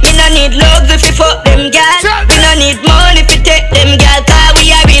fuck me. Me no need love if you fuck them girls. We no need money if you take them girls. Cause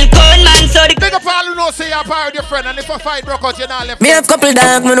we a real con man, so the big up all who know say you're part of your friend. And if a fight broke out, you're not left. Me have couple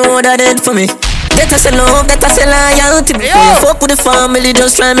dog, me know that dead for me. That I say love, that I say loyalty. Before you fuck with the family,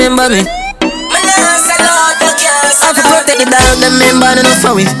 just try remember me. I have to protect the dog, them member enough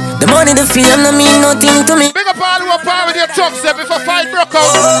for we. The money, the fame, no mean nothing to me. Big up all who are part with your trucks there before fight broke out.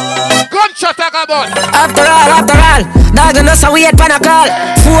 Gunshot I got about. After all, dog and us a wait pan a call.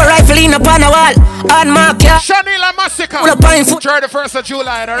 4 rifle in upon a wall. On mark, yeah. Shanila Massacre. Pull up on foot. 31st of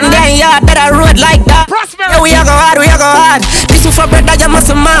July, alright? Then yeah, that a road like that. Prosperity. Yeah, we a go hard. This is for bread that you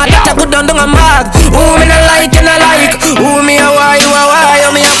must mad. That a good down a mag. Who me no like, you no like. Who me a why, you a why. You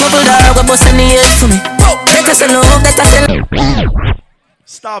me a couple dog, we bust any head for me. That I say love, that I say.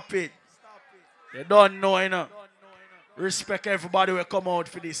 Stop it. You don't know, you know. Respect everybody will come out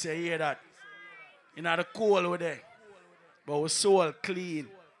for this, you hear that? You know the cool with there. But we're soul clean.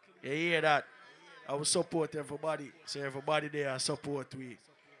 You hear that? I will support everybody. So everybody there support we.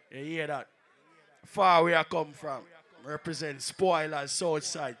 You hear that? Far where I come from. Represent spoilers,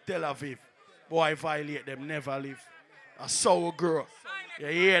 Southside, Tel Aviv. Boy violate them, never live. A sour girl. You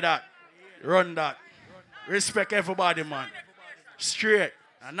hear that? Run that. Respect everybody, man. Straight.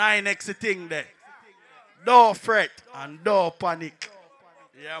 And 9X thing there. Don't fret and don't panic.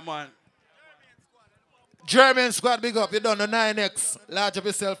 Yeah, man. German squad, big up. You done the 9X. Large up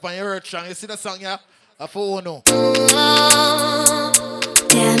yourself and your earth strong. You see the song, yeah? I for no.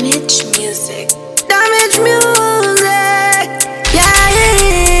 Damage music. Damage music.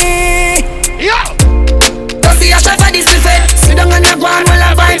 Yeah. Yo! Don't see a shot for this effect. Sit down on the ground while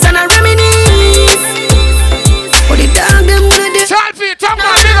I vibes and I reminisce. But the dog them good. Chalfie, talk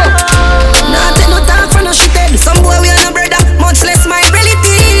about big up. Nah, take no talk for no shit head. Some boy we are no brother, much less my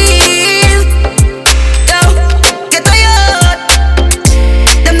relative. Yo, get a yacht.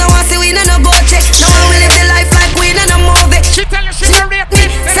 Them no want see we no budget. No one will live the life like we no movie. She tell you she no rape me.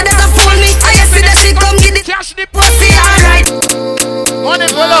 Say that a fool me. I see that she come get the cash the pussy alright. Money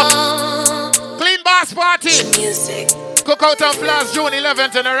pull up. Clean Bass Party. Music. Cookout and Blast June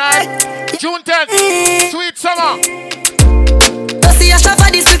 11th, alright? June 10th. Sweet Summer.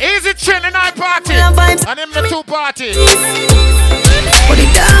 Easy chill in our party. And him the 2 party. party. But the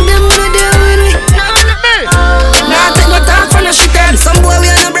dog them wanna deal with me. Nah, take no talk for no shit. Some boy we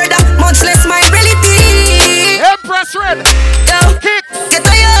are no brother, much less my relative. Empress Red. Yo, kick. Get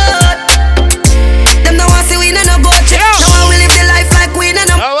tired. Them no want see we no go check. Now we live the life like we no.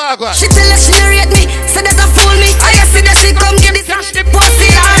 She tell us she no rate me, so that a fool me. I see that she come give this cash the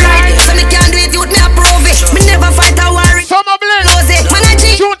pussy. Alright, so me can't do it, youth me approve it. Me never fight a war. Summer blend. Man I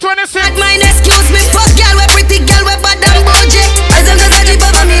G. June 26th. Mine excuse me. Fuck girl, we pretty girl, we bad and bougie. As long as I drip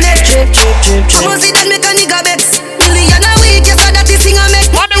over me neck. Drip. Come on, see that make a nigga vex. Million a week, yes, that is thing I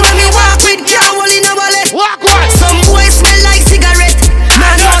make. When me walk with can't hold in a wallet. Walk what? Some boys smell like cigarette.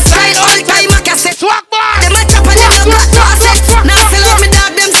 Man outside all the time a cassette. Swag boy. Them a chop and them a got cassette. Now sell out me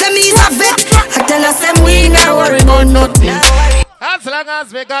dog, them say me is a vet. I tell us them we not worry about nothing. As long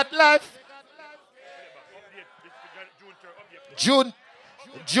as we got life. June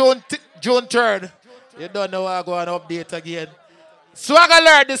 3rd. You don't know I go and update again. Swag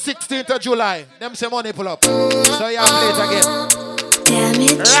alert the 16th of July. Them say money pull up. So you play it again.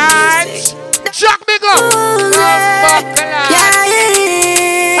 Right. Chuck big up.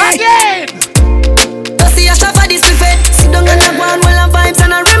 Again. See a shop for this buffet. Sit down and a go and well and vibes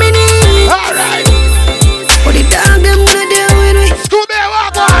and a reminisce. Alright. But the dog them wanna deal with me. Scooby,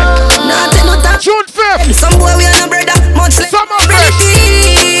 walk on. Nah, take no talk. June 5th. Some boy we are no brother. Much less summer fresh.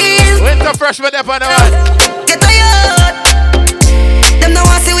 Winter fresh with them on the one. Get tired. Them no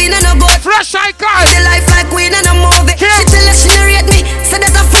want see we no go. Fresh icon. The life like we no movie. She tell us she no rate me, so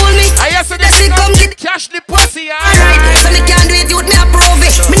that a fool me. I hear that she come get cash the pussy. Alright, so me can't do it, youth me approve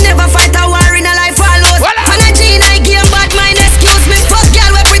it. Me never fight a war in a life I lose. Man a G I game bad mind, excuse me. Fuck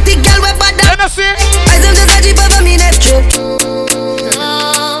girl, we pretty girl, we bad. You know see? I don't just a jeep over me neck.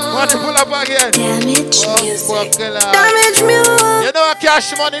 Want to pull up again? Damage music. Damage music. You know a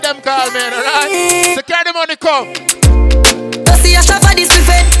cash money them call me, alright? So carry the money come. See a shop for this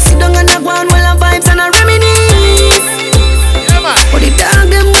buffet. Sit down and a go and well and vibes and a reminisce. Yeah man. But the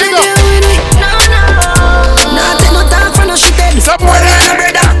dog them wanna deal with me. Nah, take no talk for no shit. Some boy we are no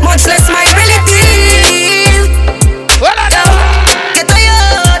brother, much less my relative. Well I know. Get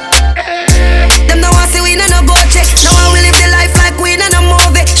tired. Them no want see we no go check. Now we live the life like we no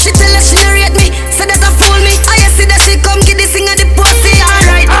movie. She tell us she no rate me, so that a fool me. I see that she come get this thing and the pussy.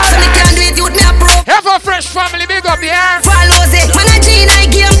 Alright, so me can't do it, youth me approve. Have a fresh family, big up here. Follows it. Man a G I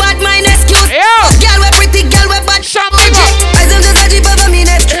game bad mind, excuse. Girl we pretty, girl we bad. Shampoo. I don't just a jeep over me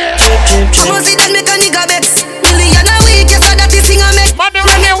neck. Come on, see that make a nigga vex. Million a week, yes, that is thing I make. Man,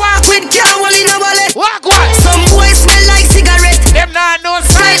 when they walk with can't hold in a wallet. Walk what? Some boys smell like cigarette. Them nah no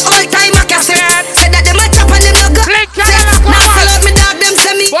Style all time a cassette. Say that them a chop and them no go. Now sell out me dog, them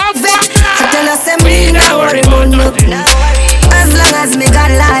say me vet. I tell us them me not worry about nothing. As long as me got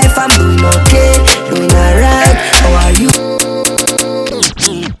life, I'm doing okay. Doing alright. How are you?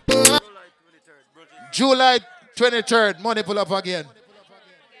 July 23rd, money pull up again.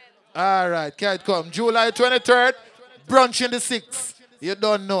 Alright, can't come. July 23rd, brunch in the 6th. You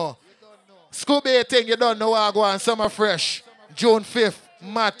don't know. Scooby thing, you don't know what I go on. Summer fresh. June 5th,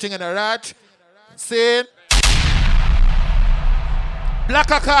 mad thing in the rat. See? Black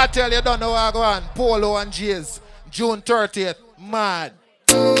Cartel, you don't know what I go on. Polo and J's. June 30th, mad.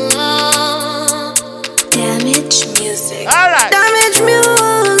 Damage music. Alright. Damage music.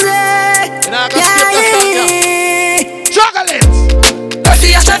 You know, Chocolate.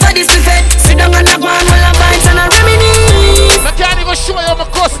 See a shot for this buffet. Sit down and a go and well and vibes and a reminisce. I can't even show you my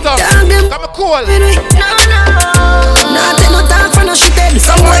custom. I'm cool. Nah, take no talk for no shit.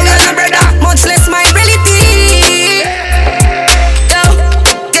 Some boy we are no brother, much less my relative. Yo,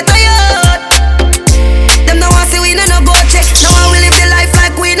 get tired. Them no want see we no go check. Now we live the life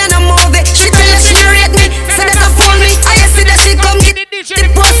like we no movie. She tell us she no rate me, so that a fool me. I see that she come get the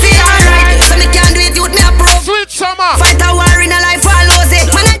pussy. Alright, so me can't do it, youth me approve. Sweet summer. Fight a war in a life, I lose it.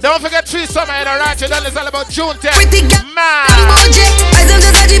 Don't forget Sweet summer in a rat. You know it's all about June 10th. Pretty girl, man. I don't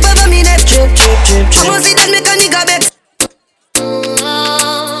just a jeep over me neck. Come on, see that make a nigga vex.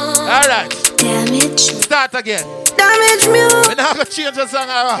 Alright. Damage. Start again. Damage music. We're not going to change the song.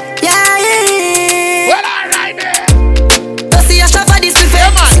 Yeah. Well, alright then. See a shop for this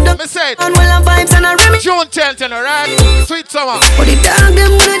buffet. Let me say it. And well and vibes and a remix. June 10th, alright? Sweet summer. But the dog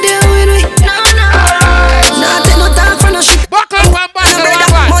them wanna deal with me. Nah, take no talk for no shit. Buckle one, buckle.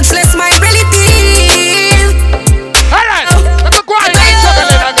 Much less my relative. Alright, let me go ahead and juggle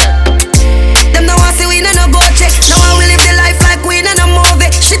it again. Them no want see we no go check. Now we live the life like we no movie.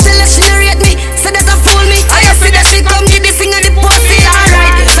 She tell us she no rate me, so that a fool me. I see that she come get this thing and the pussy.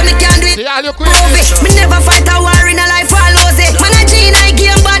 Alright, so me can't do it. Me never fight a war in a life, I lose it. Man a G I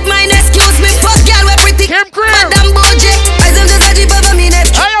game bad mind, excuse me. Fuck girl we pretty. Kim Cream.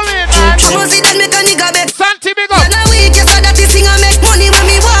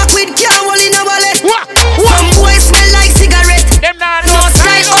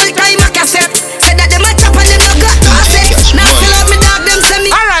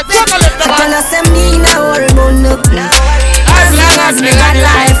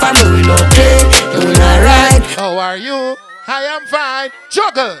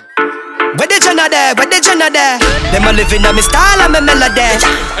 Juggle. Where the Jenna there? Where the Jenna there? Them a living on me style and me melody.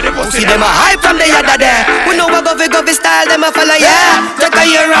 See them a hype from the other there. We know what govy style, them a follow, yeah. Take a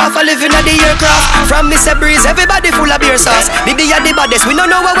year off, a living on the aircraft. From Mr. Breeze, everybody full of beer sauce. Big the the baddest, we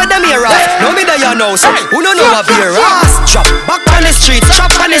don't know what them here off. No me that you know, so who don't know what beer ass. Drop back on the street,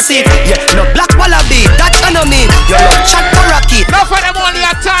 drop on the seat. Yeah, no black wallaby, that I know me. You love chat for rocky. No for them only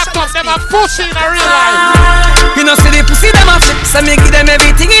attack up, them a pussy in a real life. You know see the pussy them a flip, so me give them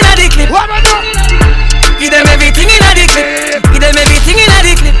everything in a the clip. What am I doing? Give them everything in a the clip. Give them everything in a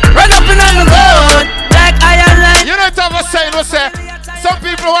the clip. Run up and on the road like iron line. You know what I'm saying? We say some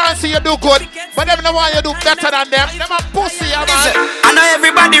people want to see you do good, but them don't want you do better than them. Them a pussy, man. I know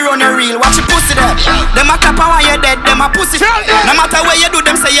everybody run a reel. Watch your pussy there. Them a clap while you're dead. Them a pussy. No matter where you do,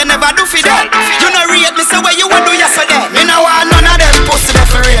 them say you never do for them. You know rate me, say where you want do yesterday. Me no want none of them pussy there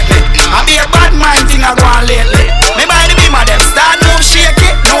for rate me. I be a bad mind thing I go on lately. Me by the beam of them start move shake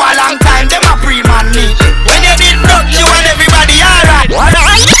it. No a long time them a pre-man neatly. When you did broke, you and everybody alright.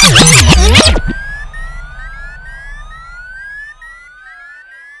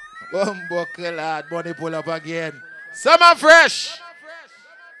 One buckle lad, money pull up again. Summer fresh.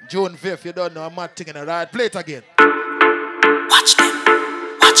 June 5th, you don't know I'm not thinking it right. Play it again. Watch them,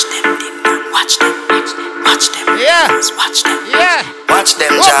 ding dong. Watch them, watch them. Yeah, watch them. Yeah, watch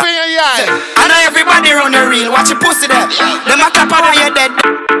them. Open your eye. I know everybody run a reel. Watch your pussy there. Them a clap while you're dead.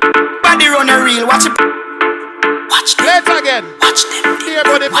 Everybody run a reel. Watch your. Watch them. Play it again. Watch them. Here,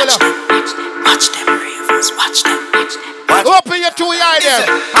 buddy, pull up. Watch them ravers. Watch them. Open your two eye there.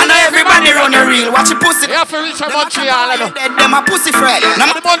 I know everybody run a reel. Watch your pussy. You have to reach a Montreal. Them a pussy friend. The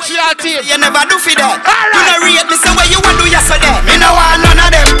Montreal team. You never do for that. Right. You know rate me. Say where you want do yesterday. Me no want none of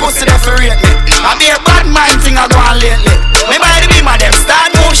them pussy there for rate me. I be a bad mind thing I go on lately. Me by the beam of them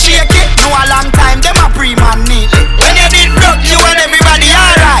start move shake it. No a long time them a pre-man neatly. When you did broke, you and everybody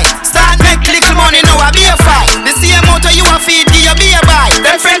alright. Start make little money, now I be a fight. The same motor you a feed, give you be a buy.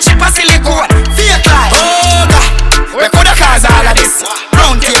 Them friendship a silicone, fake life. Oh God, we coulda cause all of this.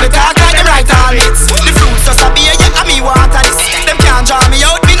 Round table talk like them right all mix. The fruits just a beer, yeah, and me water this. Them can't draw me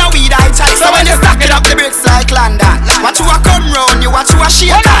out, me no weed I chalice. So when you stack it up the bricks like London. Watch you a come round, you watch you a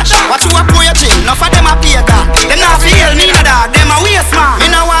shake that. Watch you a pour your chin, enough of them a pay that. Them not feel me no dog, them a waste man.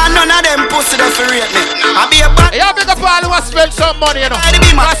 Me no want none of them pussy to rate me. I be a bad. You big up all who spend some money, you know.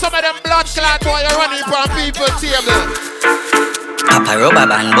 Because some of them blood clot boy are running from people's table. Papa rubber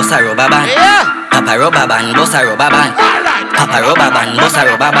band, bossa rubber band. Yeah. Papa rubber band, bossa rubber band. Papa rubber band, bossa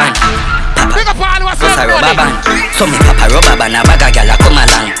rubber band. Big up all who bossa spend rubber money. band. So me papa rubber band, a bag a gyal a come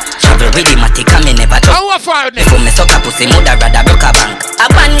along. Travel with the matic and me never talk. How far now? Before me suck a pussy, mother rather broke a bank. A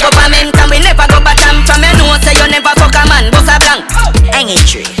ban government and we never go bottom. From you know say you never fuck a man, bossa blank. Hang it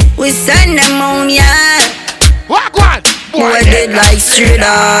tree. We send them on ya. What one? Boy dead like straight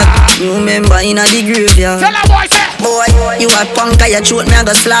dog. You remember in a the graveyard. Tell a boy say. Boy, you a punk, your throat me a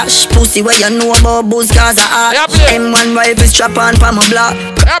go slash. Pussy where you know about booze cause I hot. M1 rifle strap on for my block.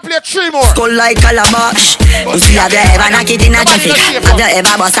 I play 3 more. Skull like calabash. Pussy have you ever knock it in a traffic? Have you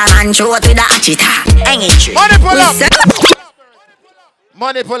ever bust a man throat with a hatchet? Hang it tree. Money pull up.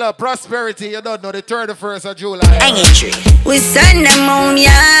 Money pull up. Prosperity. You don't know the 31st of July. Hang it tree. We send them on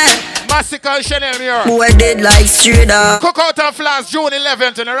ya. Massacre Chanel Muir. Boy dead like straight dog. Cook out and flash June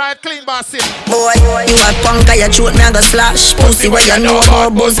 11th in the right clean bar city. Boy, you a punk, your throat me a go slash. Pussy where you know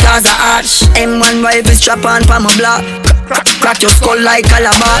about buzz cause I hatch. M1 rifle strap on for my block. Crack your skull like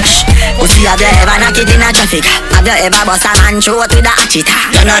calabash. Pussy have you ever knock it in a traffic? Have you ever bust a man throat with a hatchet?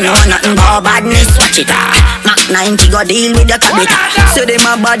 You don't know nothing about badness, watch it. Mac 90 go deal with your cabit. Say them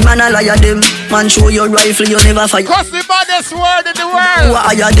a bad man, a liar them. Man show your rifle, you never fire. Cause the baddest word in the world.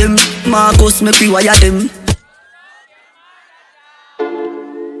 What are them? Marcus me pre-wire them.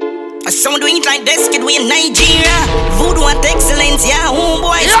 Some do it like this, kid, we in Nigeria. Voodoo and excellence, yeah,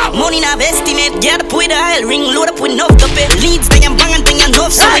 homeboys. Yeah. Money na estimate, get up with a hell ring, load up with enough to pay. Leads, they am bang and thing and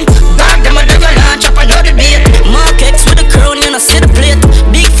enough sign. Dog, them a nigga launch up another bait. Mark X with a crown, you know, see the plate.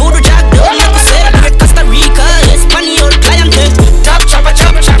 Big voodoo jack, don't make us celebrate. Costa Rica, Espanol, clientele. Top chopper,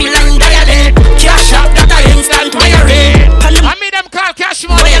 choppy line, dialing. Cash up, that I instant wiring. I mean them call cash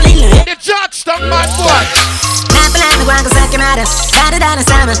money. The judge, the mad boy.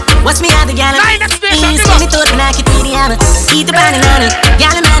 Watch me out the gallon. See me through the black Italiana. Eat the banana.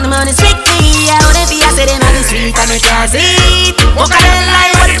 Gallon man, the money sweet tea. I would be a city man, sweet and it's easy. Walk out the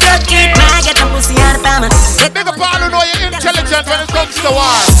line, what is that kid? Man, get the pussy out of Palma. The bigger part who know you're intelligent when it comes to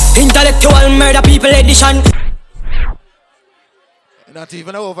war. Intellectual murder people edition. Not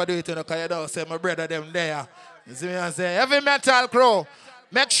even overdo it, you know, because you don't say my brother them there. You see me I say, every metal crew,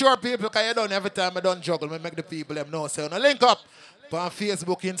 make sure people, because you don't every time I don't juggle, me make the people them know. So, link up. On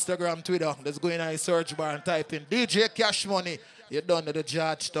Facebook, Instagram, Twitter, let's go in a search bar and type in DJ Cash Money. You're done to the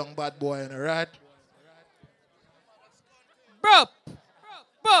Georgetown bad boy, right? Bop.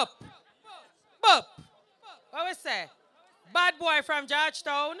 What we say? Bad boy from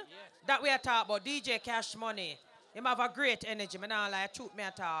Georgetown. That we are talking about. DJ Cash Money. Him have a great energy. Me not lie, truth me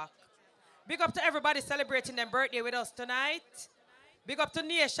a talk. Big up to everybody celebrating their birthday with us tonight. Big up to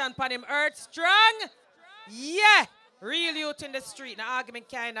Nation pan him Earth Strong. Yeah. Real youth in the street. No argument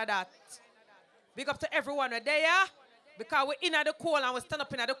kind of that. Big up to everyone there. Because we're in at the coal and we stand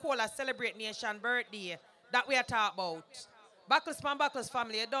up in at the coal and celebrate Nation birthday. That we are talking about. Buckles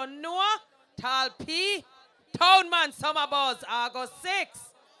family, you don't know? Tall P. Townman Summer Buzz, August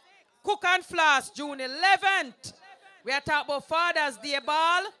 6th. Cook and Floss, June 11th. We are talking about Father's Day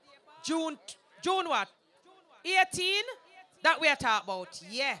Ball. June what? 18? That we are talking about.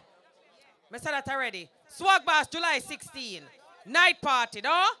 Yeah. I said that already. Swag Bass, July 16. Night party, no?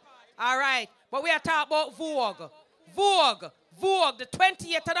 All right. But we are talking about Vogue. Vogue, the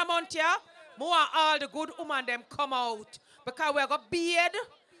 28th of the month here. I want all the good women them come out. Because we got beard,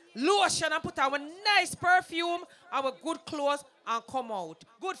 lotion, and put our nice perfume, our good clothes, and come out.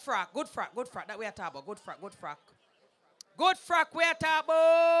 Good frack. That we are talking about. Good frack. Good frack we are talking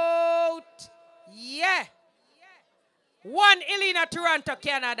about. Yeah. One Illina, Toronto,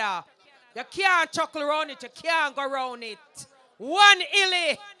 Canada. You can't chuckle around it. You can't go around it. One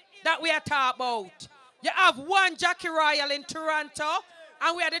Illy that we are talking about. You have one Jackie Royal in Toronto,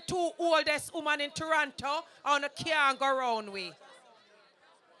 and we are the two oldest women in Toronto, and you can't go around with.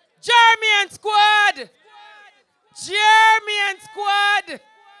 German squad.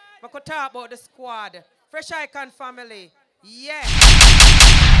 I could talk about the squad. Fresh Icon family. Yeah.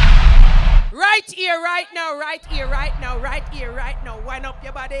 Right here, right now. Wind up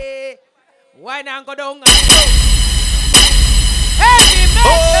your body. Wind and go down and go. Heavy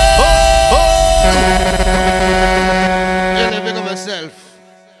metal! You big up yourself.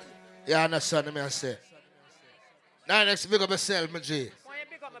 You understand me I say. Now next big up yourself, my G. Why you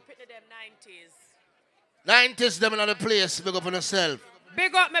big up me pitney them 90s? 90s them in the place, big up on yourself.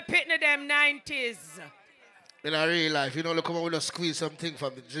 Big up me pitney them 90s. In a real life, you know, look come with a squeeze something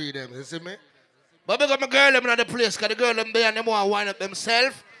from the G them, you see me? But big up my girl them in the place, because the girl them there and them want to wind up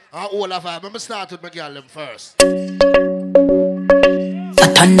themselves. And all of them. Let me start with my girl them first.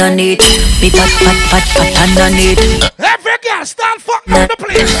 Fat underneath, be fat underneath. Every girl stand fucking on the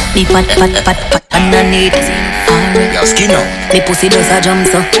place. Be fat underneath. Your skin up. Me pussy does a jump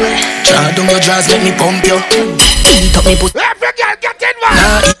so. Try down your jaws, make me pump you. Eat up me pussy. Every girl get involved.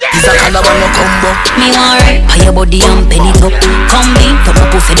 Nah, it's a caliber no combo. Me want right, high your body and penny top. Come beat up my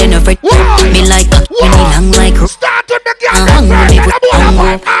pussy then every. Me like a penny long like. Start with the girl.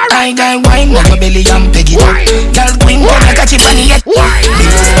 I got wine on my belly and peg it up. Girl queen come like a chip on the head. Me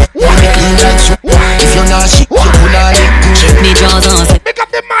clean like soup. If you're not shit, you pull on it. Check me jaws on set. Pick up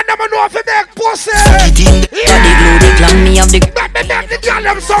the man that know if you make pussy. Body glue, the glam, me have the. Let me make the girl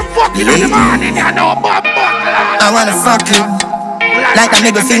them some fucking in the morning. You know, I wanna fuck you like a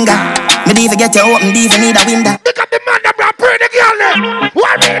middle finger. Me even get you open, even need a window. Pick up the man that brought pretty girl them.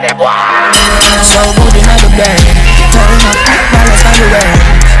 What really boy? So good in the bed. Turn up, balance on the way.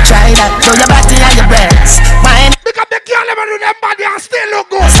 Try that, show your body and your breasts. Mine. Pick up the girl them and do them body and still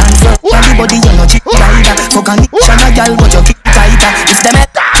look good. Everybody you know chick rider. Fuck on it, shana girl but you kick tighter. If them a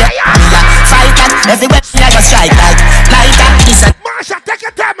fight that, everywhere I go strike like that. It's a Marsha, take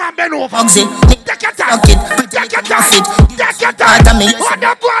your time and bend over. Bugsy, take your time. Take your time. Take your time. Harder me. What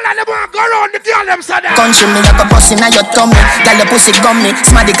the girl and the boy go round the girl them so that. Country me like a bus in your tummy. Girl your pussy gummy.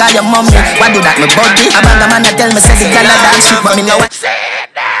 Smarty call your mommy. Why do that me body? A bag of man a tell me say the girl a dance shit, but me know what.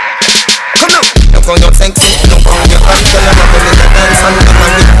 Come on. Look how you sexy. Look how you hot. Girl a bubble in the dance and come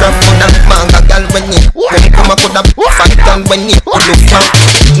on with rough foot and manga girl when you come a coulda fat girl when you look down.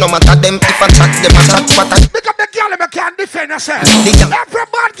 No matter them if a chat them a chat what a. Pick up the girl them can't defend herself. Every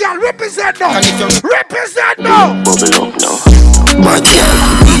bad girl represent now. Represent now. Bubble up now. Bad girl,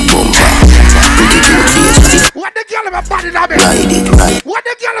 big bumper. Pretty cute face. What the girl them a body that me? Ride it, right. What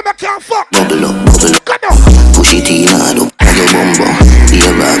the girl them a can't fuck? Bubble up. Come on. Push it in hard up on your bumper. Be a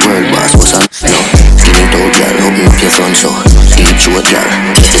bad girl boss, what's up? Skin it out, girl, open up your front so. Skin it short, girl,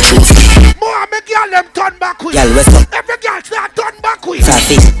 just a spring skin. More me girl them turn back with. Girl, what's up? Every girl start turn back with.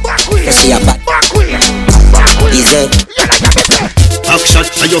 Traffic. Back with. She a bad. Back with. Back with. Is it? You like that me say? Back shot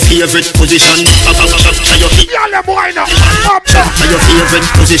to your favorite position. Back shot to your feet. Girl them boy now. Up to your favorite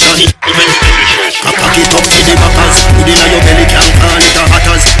position. Cock it up to the backers. Put it in your belly, can't call it a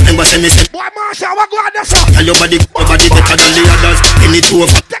hatters. Remember never send me say. Boy, Marsha, what go on this? Tell your body better than the others. Penny two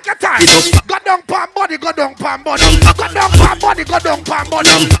over. Take your time. Go down, palm body, go down, palm body. Go down, palm body, go down, palm body.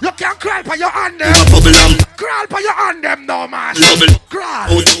 You can crawl for your hand them. Crawl for your hand them now, Marsha.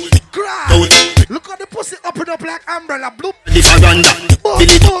 Crawl. Crawl. Look at the pussy open up like umbrella. Bloop. The faranda.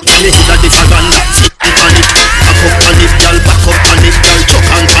 Did it up on it, the faranda. Sit it on it. Back up on it, girl. Back up on it, girl. Chuck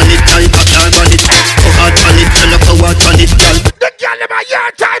on it, girl. Back on it. Go hard on it, girl. Go hard on it, girl. The girl in my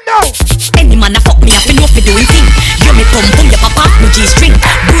yard time now. Any man a fuck me, I feel no fi doing thing. You me pum pum, your papa me G-string.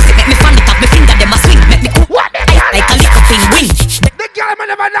 Bruise it, make me fan it up, me finger them a swing. Make me cool like a little thing win. The girl man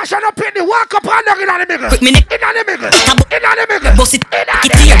never national pin the walk up and down in the middle. Quick minute, in the middle, in the middle. Boss it, get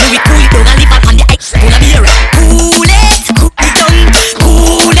clear, we cool it down and leave up on the ice. Cool a beer, cool it down,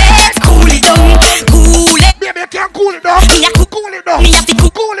 cool it down, cool it. Baby, you can't cool it down. Me a cool it down. Me have to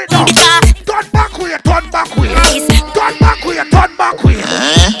cool it down. Turn back with you, turn back with you. Turn back with you, turn back with you.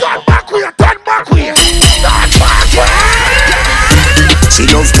 Turn back with you, turn back with you. Turn back with you. She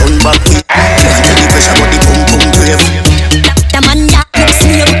love turn back with you. Can't tell the pressure but the pum pum brave. The man that looks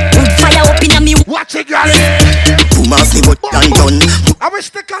me up, would fire up in a me. Watch it, girl. Boom off me but done done. I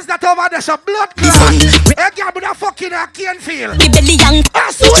wish stickers that over there's a blood clot. Hey, girl, but I fucking I can't feel. The belly young.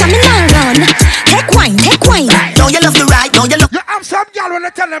 Come in run. Take wine, take wine. Now you love the right, now you love. You have some girl when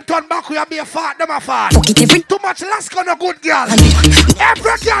they tell them turn back, we be a fart, them a fart. Fuck it every. Too much last gonna good girl.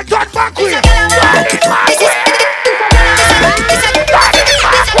 Every girl turn back with you. Back it up.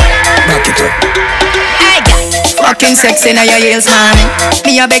 Fucking sexy now your heels on me.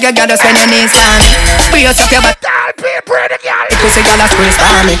 Me a beg a girl to spend your knees on me. Squeeze up your butt. Tell people the girl. The pussy girl a squeeze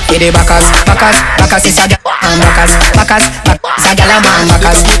on me. With the backers is a girl. Backers is a girl a man.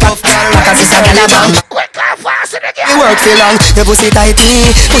 Backers is a girl a man. Quick and fast in the girl. You work so long, your pussy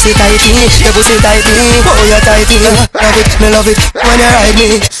tighty, your pussy tighty. Oh you tighty, love it, me love it. When you ride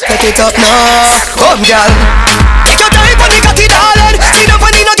me, set it up now. Come girl. Take your time on the cocky darling. See the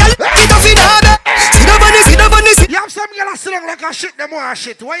funny no girl, sit up in her bed. See the bunny. You have some girl sitting like a shit, them more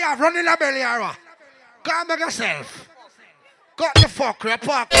shit. Why you have running the belly or what? Come back yourself. Got the fuck, you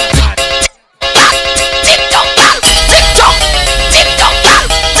park. TikTok,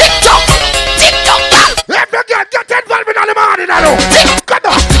 Let the girl get involved in the morning, I know. Come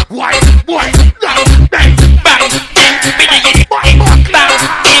on. Why? Bang, bang, bang,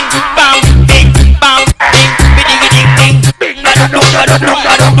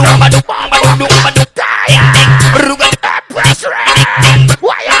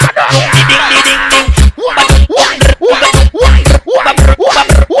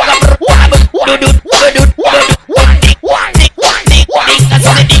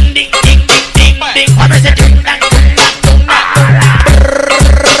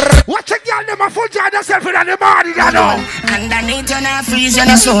 Underneath you not freeze you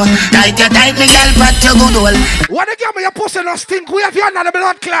no so. Tight me girl pat your good hole. What the girl me your pussy no stink? We have you under the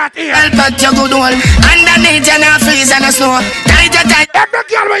blood clot here. Girl pat your good hole. Underneath you not freeze you no so. Tight. Every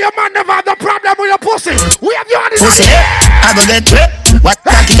girl where your man never have the problem with your pussy. We have you under the pussy. I go get wet. What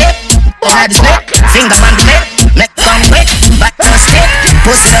cocky get? Over the snake. Finger on the neck. Make come quick. Back to step.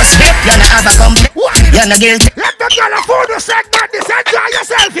 Pussy no skip. You no have a complaint. You no guilty. Let the girl afford the segment. This enjoy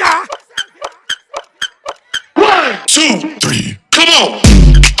yourself, yeah. 1, 2, 3, come on!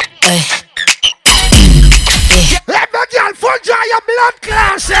 Let the girl full dry your blood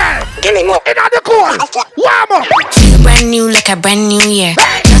clot. Give me more. In the cold. Warm up. Feel brand new like a brand new year.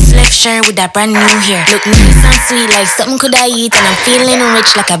 Just left shirt with that brand new hair. Look nice and sweet like something could I eat. And I'm feeling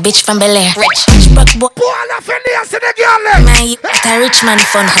rich like a bitch from Bel Air. Rich broke boy. Pull off in the ass of the girl. My like a rich man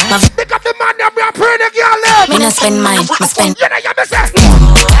fun. Pick up the man that we are praying the girl. Me not spend mine, me spend. You know you me say.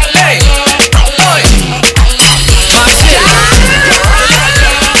 Hey, boy.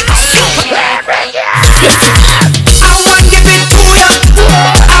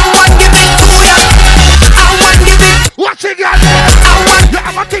 Watch it, girl. You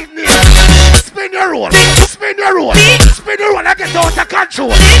have a thing there. Spin your roll. Spin your roll. Spin your roll. I get out of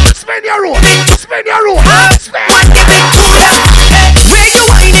control. Spin your roll. Spin your roll. Spin. Make the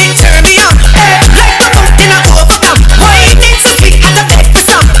wine and turn me on. Like a foot in a overcome. Wine is sweet as a bed for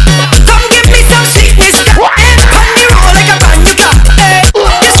some. Come give me some sweetness. On the roll like a bandita.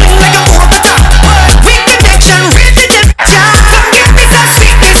 You swing like a overtop. Big connection, real to the job. Come give me some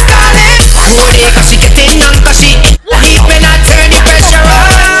sweetness, darling. Oh, yeah, cause she getting young, cause she deep when I turn the pressure on.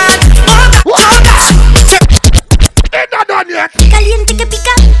 Ain't not done yet. Caliente que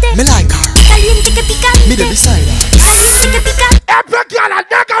picante. Me like her. Caliente que picante. Me the beside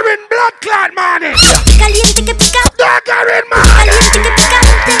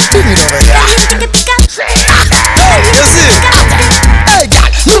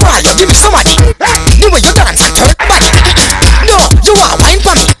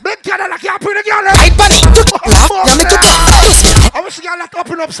that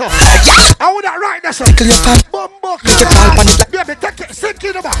open up, sir. I would that right there, sir. Bumbo. Baby, take it. Sink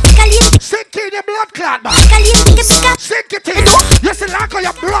in the back. Sink in the blood clot back. Sink it in. You see like how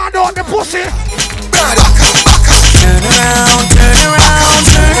you blood out the pussy. Turn around, turn around, turn around.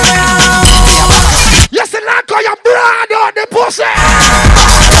 You see like how you blood out the pussy.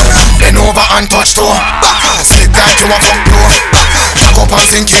 Bend over and touch toe. Slip down to a front door. Back up and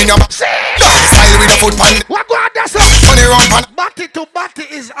sink in your back. Style with a foot pan. What go on there, sir? Turn it round pan. Batty to batty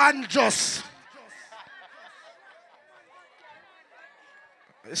is unjust.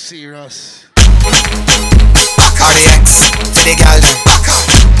 Serious. Back on the X. To the girl then.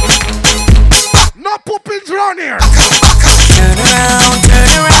 No poopings round here. Turn around, turn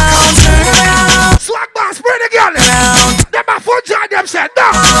around, turn around. Swag boss, bring the girl in. Them a foot join them said,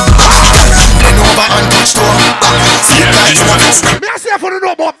 no. Bend over and touch toe. Slip down to a front. Me I say for the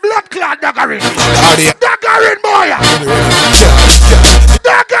know about blood clot daggering. Daggering boy.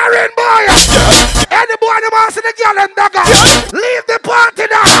 Daggering boy. Any boy them ask the girl and dagger. Leave the party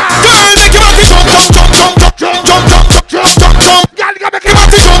now. Girl, make your body jump, jump, jump, jump, jump, jump, jump, jump, jump, jump. Girl, you make your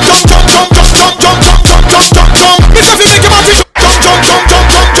body jump, jump, jump, jump, jump, jump, jump, jump, jump, jump, jump. Make your body jump, jump, jump, jump,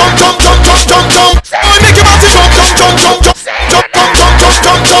 jump, jump, jump, jump, jump, jump, jump, jump. Make your body jump, jump, jump, jump, jump, jump, jump, jump,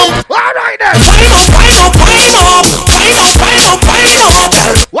 jump, jump. All right then. Wind up, wind up, wind up, wind up, wind up, wind up.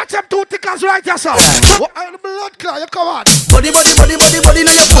 Watch them two tickers right here, sir. What the blood clot? You come on. Body, body, body, body, body,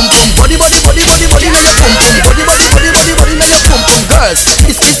 now you pum pum. Body, body, body, body, body, now you pum pum. Body, body, body, body, body, now you pum pum. Girls,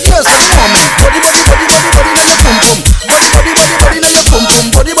 this is yours for the moment. Body, body, body, body, body, now you pum pum. Body, body, body, body, now you pum pum.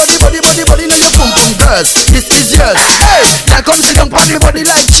 Body, body, body, body, body, now you pum pum. Girls, this is yours. Hey, now come sit down, body, body,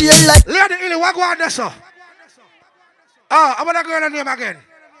 like chill, like. Lady Illy, what go on there, sir? Oh, I'm gonna go on the name again.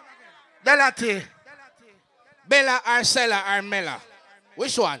 Bella T. Bella or Sella or Mella.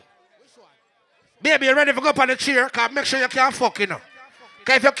 Which one? Baby, you ready to go up on the chair? Cause make sure you can't fuck, you know.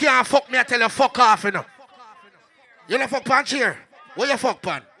 Cause if you can't fuck me, I tell you fuck off, you know. You don't fuck pan chair. Where you fuck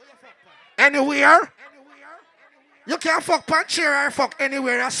pan? Anywhere? You can't fuck pan chair or fuck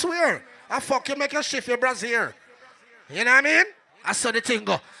anywhere, I swear. I fuck you, make you shift your brassiere. You know what I mean? I saw the thing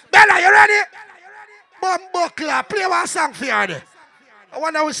go. Bella, you ready? Bumbuckler, play one song for you. I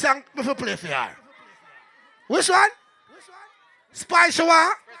wonder which song before play for you. Which one? Spice you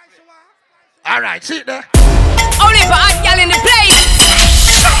want? Alright, see it there. Only for hot girl in the place.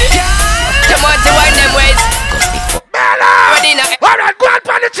 Come on to wind them ways. Bella! Alright, go out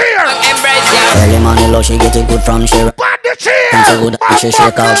on the chair. Embrace ya. Early money low, she get it good from she. On the chair. And so good that she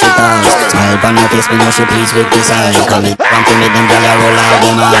shake out she ties. Smile on her face, me know she pleased with this eyes. She call me want to make them gyal a roll out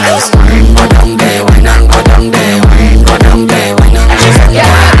them eyes. Go down there, wine and go down there, wine go down there, wine and go down there,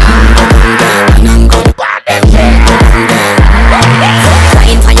 go down there, wine and go down there, go down there.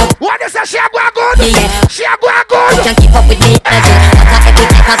 What is that? She a go good? Yeah. She a go good? You can keep up with me energy. Like every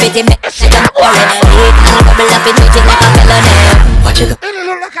type of it, make me worry. Hate and bubble up in music like a felony. Watch it go. Illy,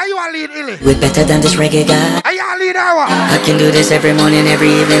 look like how you a lead, Illy. With better than this reggae guy. Are you a lead or what? I can do this every morning, every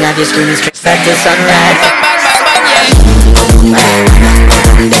evening. Have you screaming straight back to sunrise.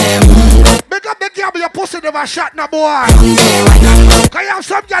 Big up the girl, but your pussy never shot no boy. Cause you have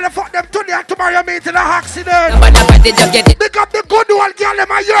some girl that fuck them today and tomorrow you meet in an accident. Big up the good old girl,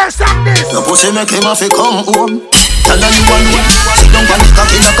 them a year song this. Your pussy make him have to come home. Tell her you alone. Sit down on the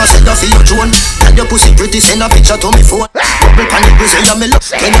cocky like a set for your drone. Tell your pussy pretty, send a picture to me phone. Bubble pan the grizzly and me look.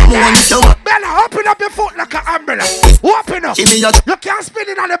 When I'm on the summer. Bella, open up your foot like an umbrella. Open up. You can't spin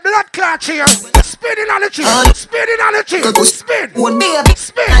it on the blood clot chair. Spin it on the chair. Spin it on the chair. Spin.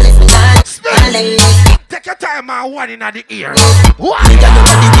 Spin. Spin. Take your time and one in the ear. What?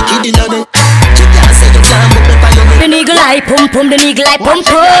 The nigga eye pum pum, the nigga eye pum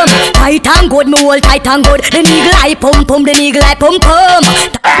pum. Tight and good, me hold tight and good. The nigga eye pum pum, the nigga eye pum pum.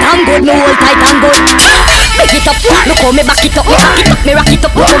 Tight and good, me hold tight and good. Make it up, look how me back it up, me back it up, me rock it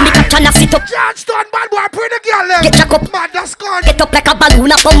up, me catch and I sit up. Johnston, bad boy, bring the girl in. Get jack up, mad that's gone. Get up like a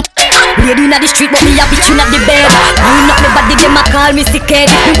balloon a pump. Lady inna the street, but me a bitch inna the bed. Wind up me body, them a call me sick head.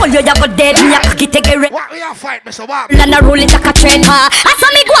 All you a go dead, me a cocky take a red. What we a fight, Mr. Bob? And a roll it like a train, I saw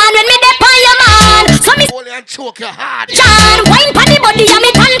me go on when me dey on your man. So me hold and choke your heart. John, wine panny body, and me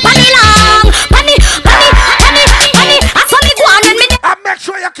tan panny long. Panny. I saw me go on when me dey. And make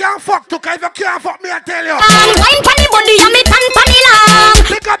sure you can't fuck too, cause if you can't fuck me, I tell you. Wine panny body, and me tan panny long.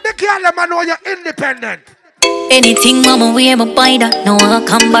 Pick up the girl, them and know you're independent. Anything mama wear, me buy that. No one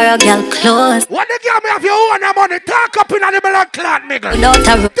can buy a girl clothes. What the girl me have your own money? Talk up in the blood clot, nigga. Without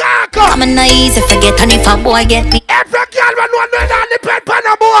a talk up. I'm not easy forget, and if a boy get me. Every girl will know that depend on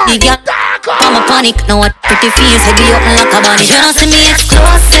a boy. Talk up. I'm a panic, know what pretty feels, head be open like a bunny. You don't see me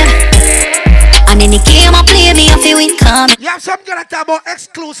exclusive. And then he came and play me if he win come. You have some gonna talk about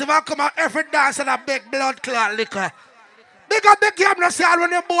exclusive and come out every dance and a big blood clot liquor. Big up the game, no say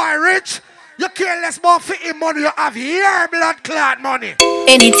when your boy rich. You care less about fitting money, you have your blood clot money.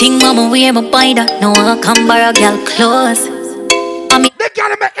 Anything mama wear my buy that. No one can buy a girl clothes. I mean, they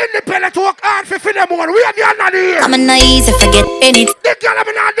gotta be independent, work hard for them one. We have your nanny here. I'm not easy forget anything. They gotta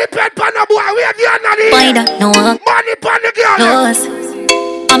be not depend on the boy. We have your nanny here. Buy that, no one. Money upon the girl. Clothes.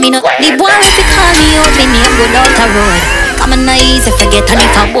 I mean, the boy if he call me out, me name go out the road. I'm not easy forget, and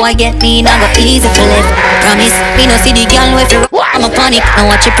if a boy get me, not go easy for live. Promise, me no see the girl with you. I'm a panic, now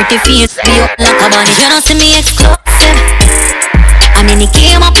watch your pretty face, be up like a bunny. You don't see me exclusive. And then he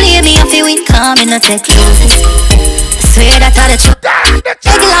came and play me if he win, come in and take losses. Swear that all the truth.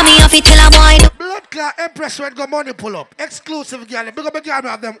 Regular me off it till I'm wide. Blood clot Empress when go money pull up. Exclusive girl. Big up a girl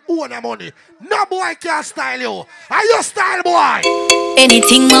have them own money. No boy can style you. Are you style boy?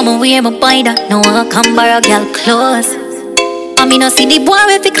 Anything mama wear my buy that. No one can buy a girl clothes. I mean, no see the boy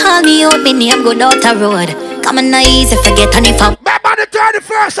if he call me out, me name go down the road. Come on, not easy forget, and if I remember the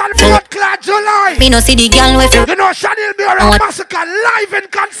 31st and blood clot July. Me no see the girl with you. You know Chanel be a massacre live in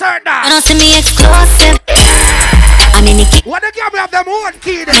concert now. You know see me exclusive. And then he what the girl have them own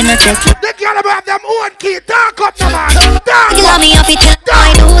key then? Me no take it. The girl have them own key. Talk up the man. Talk you love me off it till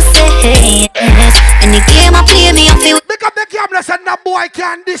I do say yes. And he came and play me off it. Pick up the camera and that boy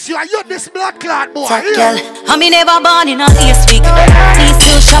can diss you. You this blood clot boy. Girl, I me never born in a east week. Me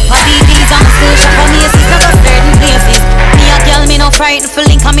still shop at DDs, I'm still shop at Macy's. Not a certain places. Me a girl, me no frightened for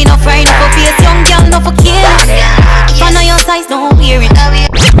link, and me no frightened for face. Young girl, no for kill. If I know your size, don't wear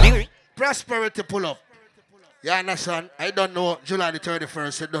it. Prosperity pull up. You understand? I don't know July the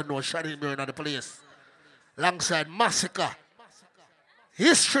 31st. You don't know Shady Bear in the place. Alongside Massacre.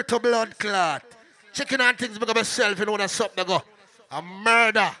 History to blood clot. Chicken and things become yourself. You know that's something go. A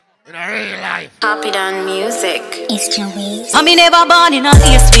murder in a real life. Happy done music. It's your ways. I me never born in a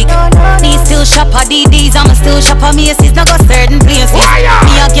east week. Me still shop at DDs, I'm still shop at Macy's. Not go certain places.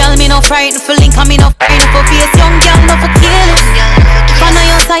 Me a girl, me no frightened for link, and me no frightened for face. Young girl, no for kill. If I know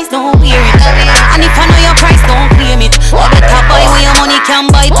your size, don't wear it. And if I know your price, don't claim it. I better buy when your money can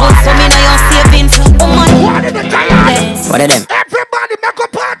buy put. So me know your savings. What are them? Everybody make a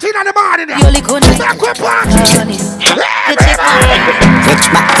party in the morning. You only could make a party. Rich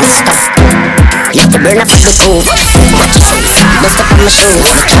back to stuff. Let the burn off the groove. Watch it. Don't step on my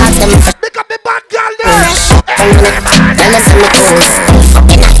shoes. Charge them. Pick up the bad girl there. Tell us I'm a cruise.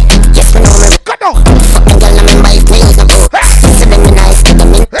 Fucking yes, we know me. Cut off. Fucking girl, I'm in my ways. So them in nice, get them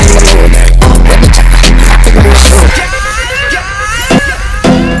in the mood. Ready chopper. Happy when I shoot.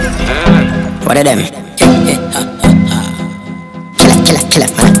 What are them? Kill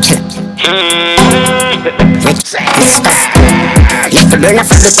it, man, kill it. Rich stuff. Let the burn off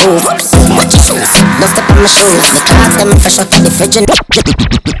the groove. Watch your shoes. Don't step on my shoes. Charge them fresh out of the fridge.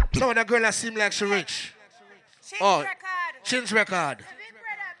 No, that girl that seem like she rich. Chin's record.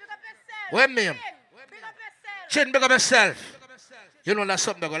 When me? Chin, big up yourself. You know that's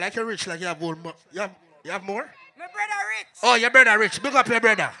something that go like you're rich, like you have more. You have more? My brother rich. Oh, your brother rich. Big up your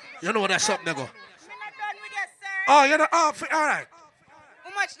brother. You know that's something that go. Oh, you know. Oh, all right.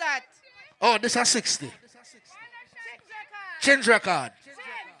 How much that? Oh, this is 60. Chin's record.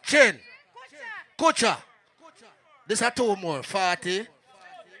 Chin. Kucha. This is 2 more. 40.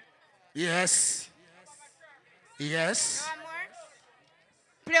 Yes. Yes.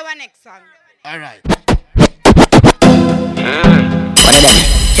 Play one next song. All right. What are them?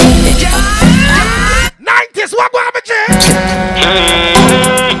 90s, what going Jay?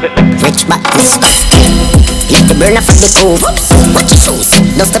 Rich back to stuff. Let the burn off the groove. Watch your shoes.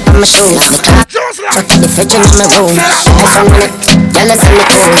 Don't step on my shoes. Shut the fridge in my room. Cause I'm in it. Y'all is in the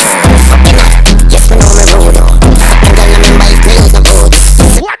cruise. Fucking yes, we know me rude. Fucking girl, I'm in my ways. I'm good.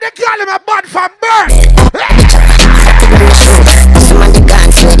 What the girl in my bad from birth? Some of the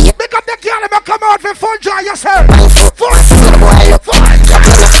guns with you. Pick up the girl and come out for full joy yourself.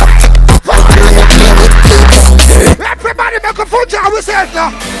 Everybody make a full joy with us now.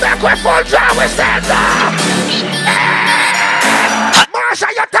 Make a full joy with us now. Marsha,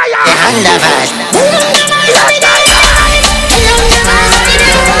 you're tired.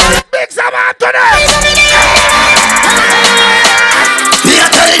 Big Sama today. Me a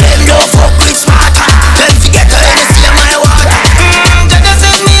tell them don't fuck with smarter. Let's forget her and see my water. Just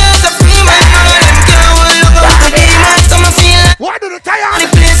send me as a free man. Them can't hold up with the demons. So I feel like why do they tire?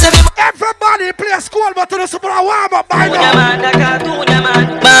 Everybody play school, but to the super warm up by now.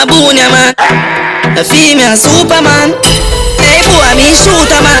 Babunya man, a female Superman. Hey boy, me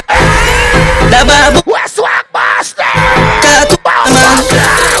shooter man. The babu West Walk Master.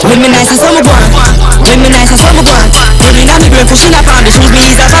 man. With me nice and some boy. when pushing up on the shoes,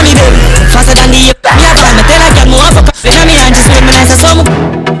 me is a family bill. Faster than the me a try, me tell a girl more fuck up. Then me and just with me nice as some.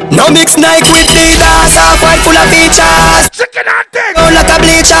 No mix night with the dance, half white full of features. Chicken and thing. Roll like a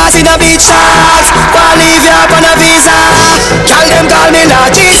bleachers in a beach shots. Can't leave you up on a visa. Tell them call me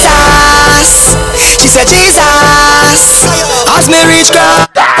Lord Jesus. She said Jesus. As me reach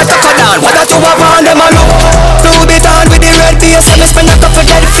crowd, I tuck her down. What I do I want them a look. Blue bit on with the red base. And me spend a couple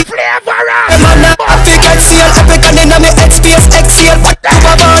dead feet. Them a not epic exhale. Epic and in a me headspace exhale. What do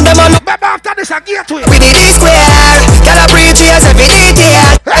I want them a look. Remember after this I get to it. We did this square. Girl I preach yes every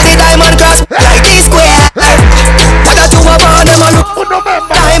detail. Every diamond cross like this square. What I do I want them a look.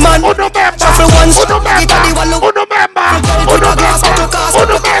 Diamond. Shuffle once.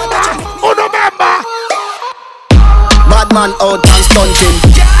 Bad man out and stunting.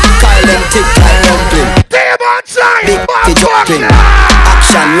 Kyle them tick like dumpling. Big fit jumping.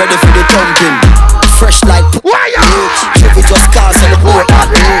 Action ready for the thumping. Fresh like Chevy just cars on the boat.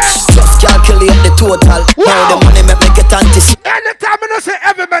 Just calculate the total. Now the money make me get antis. Anytime I say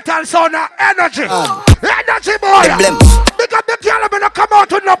heavy metal sound of energy. Energy boy. Because the girl I'm gonna come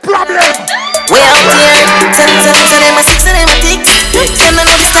out with no problem. We out here, tell them a six and them a tick. Them know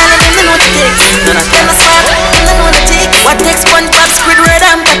the style and them know the tick. None of them a smart, them know the tick. What takes SpongeBob, Squidward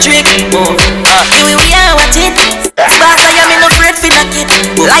and Patrick? We are watch it. Boss I am in no afraid for knock it.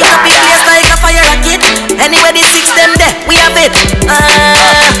 Light up the place like a fire rocket. Anyway the six them there, we have it.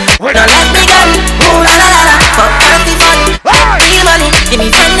 We don't let me gun. Ooh la la la la. Fuck party fun. Real money, give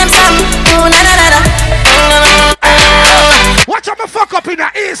me friend them some. Ooh la la la la. Watch out me fuck up in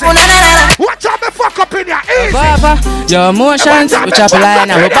your easy. Watch out me fuck up in your easy. Papa, your emotions, we chop a line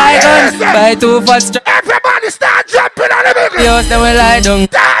and we buy guns. Buy 2 for strap. Everybody start jumping on the big. Yours then we lie down.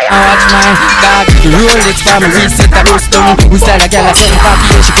 I watch my dog roll it for me reset the custom. We style a girl a something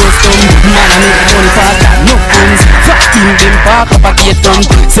cocky and she custom. Man I make money fast and no funds. Fucking them park up a gate run.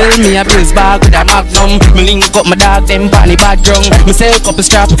 Sell me a bills bag with a magnum. Me link up my dog them panny bad drunk. Me sell couple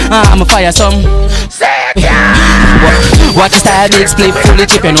strap, I'm a fire some. Watch the style big split fully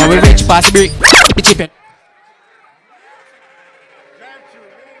chippin'. When we reach past the brick, we chippin'.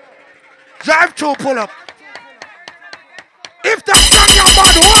 Drive through pull up. If that's not your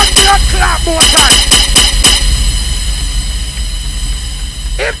bad, one blood clap more time.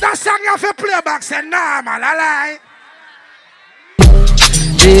 If that song you have to play back, say nah man, I lie.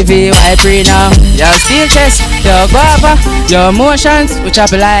 GVY pre now, your steel chest, your guava, your emotions. We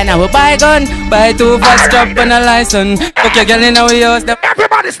chop a line and we buy gun. Buy 2 for strap and a license. Fuck your girl in our house.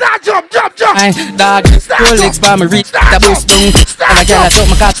 Everybody start jump. Aye, dog, Rolex for me reach the boost down. And a girl I suck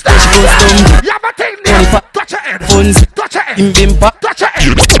my cock, she goes down. You have a thing there. Touch your head. Funds, touch your head. in bimpa. Touch your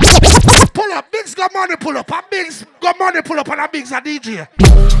head. Pull up, Bigs got money pull up. And Bigs got money pull up and a Bigs a DJ.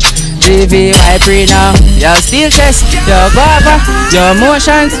 GVY pre now, your steel chest, your guava, your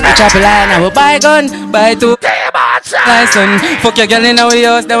emotions. We chop a line and we buy gun. Buy 2 license. Fuck your girl in our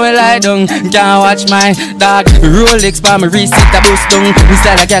house, then we lie down. Can't watch my dog Rolex for me reset the boost down. We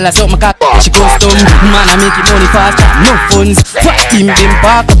style a girl I suck my cock, she goes down. Man I make it money fast, no funds. Fuck him, them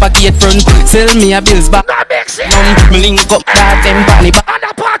park up a gate front. Sell me a bills back. Me link up dog them panny back. And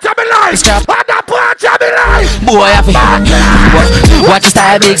a part of me life. And a part of me life. Boy happy. Watch the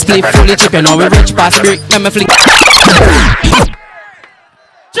style big split fully chip. You know we rich past the brick. Let me flick.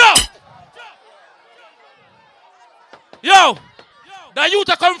 Yo, the youth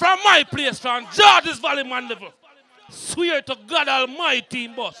are come from my place, from George's Valley man level. Swear to God Almighty,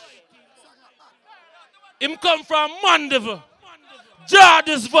 boss. Him come from Mandeville,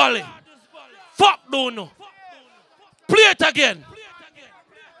 George's Valley. Fuck don't know. Play it again.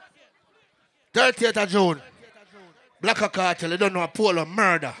 30th of June. Black Cartel, you don't know a Polo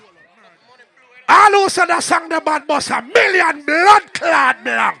murder. All who said that song the bad boss a million blood clot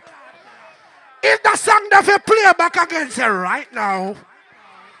belong. If the song that you play back again, say right now,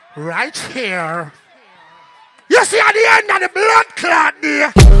 right here. You see at the end of the blood clot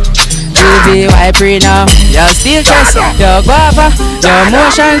there. GVY pre now, your steel chest, your guava, your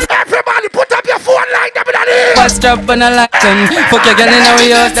emotions. Everybody put up your phone line them in the Bust up on a lighten. Fuck your girl in our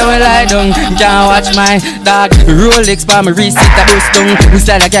house, then we lie down. Can't watch my dog Rolex for me reset the boost down. We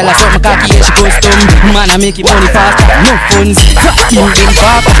style a girl I suck my cocky and she goes down. Man I make it money fast, no funds. Fuck him, been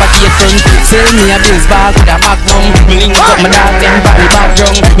park up a gate front. Sell me a bills bag with a magnum. Me link up my dog, them body back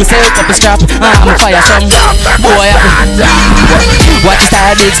drunk. Me sell up a strap, I'm a fire some. Boy happy. Watch the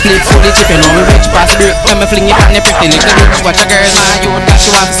style big split fully chippin' on me rich past brick. Let me fling it on the pretty little bitch. Watch a girl man, you got to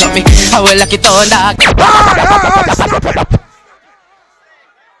have something. I will lock it on dog.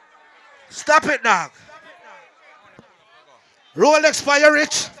 Stop it, dog. Rolex fire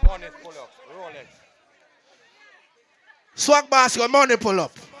rich. Swag basket, money pull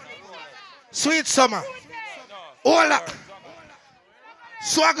up. Sweet summer. Hola.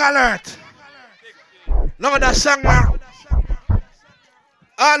 Swag alert. Now that song now.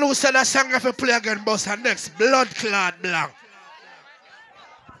 All who said that song have to play again, boss, and next blood clot blank.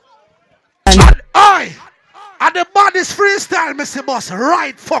 And I, and the body's freestyle, Mr. Boss,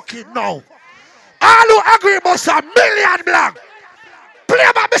 right fucking now. All who agree, boss, a million blank. Play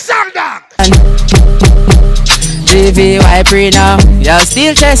about the song, dog. GVY pre now, yo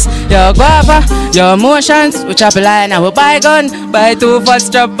steel chest, yo guava, yo emotions. We chop a line and we buy gun, buy 2 fat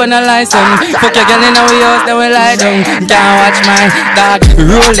strap and a license. Fuck your girl in our house, then we lie down. Can't watch my dog,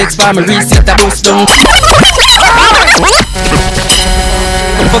 Rolex for me reset the boost down.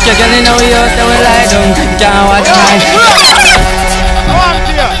 Fuck your girl in our house, then we lie down. Can't watch my. Come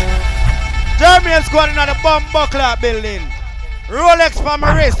here. German squad in the bomb buckler building. Rolex for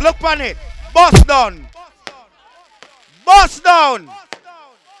my wrist, look on it. Bust down. Bust down.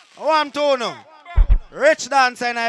 I want to know. Rich dancer in a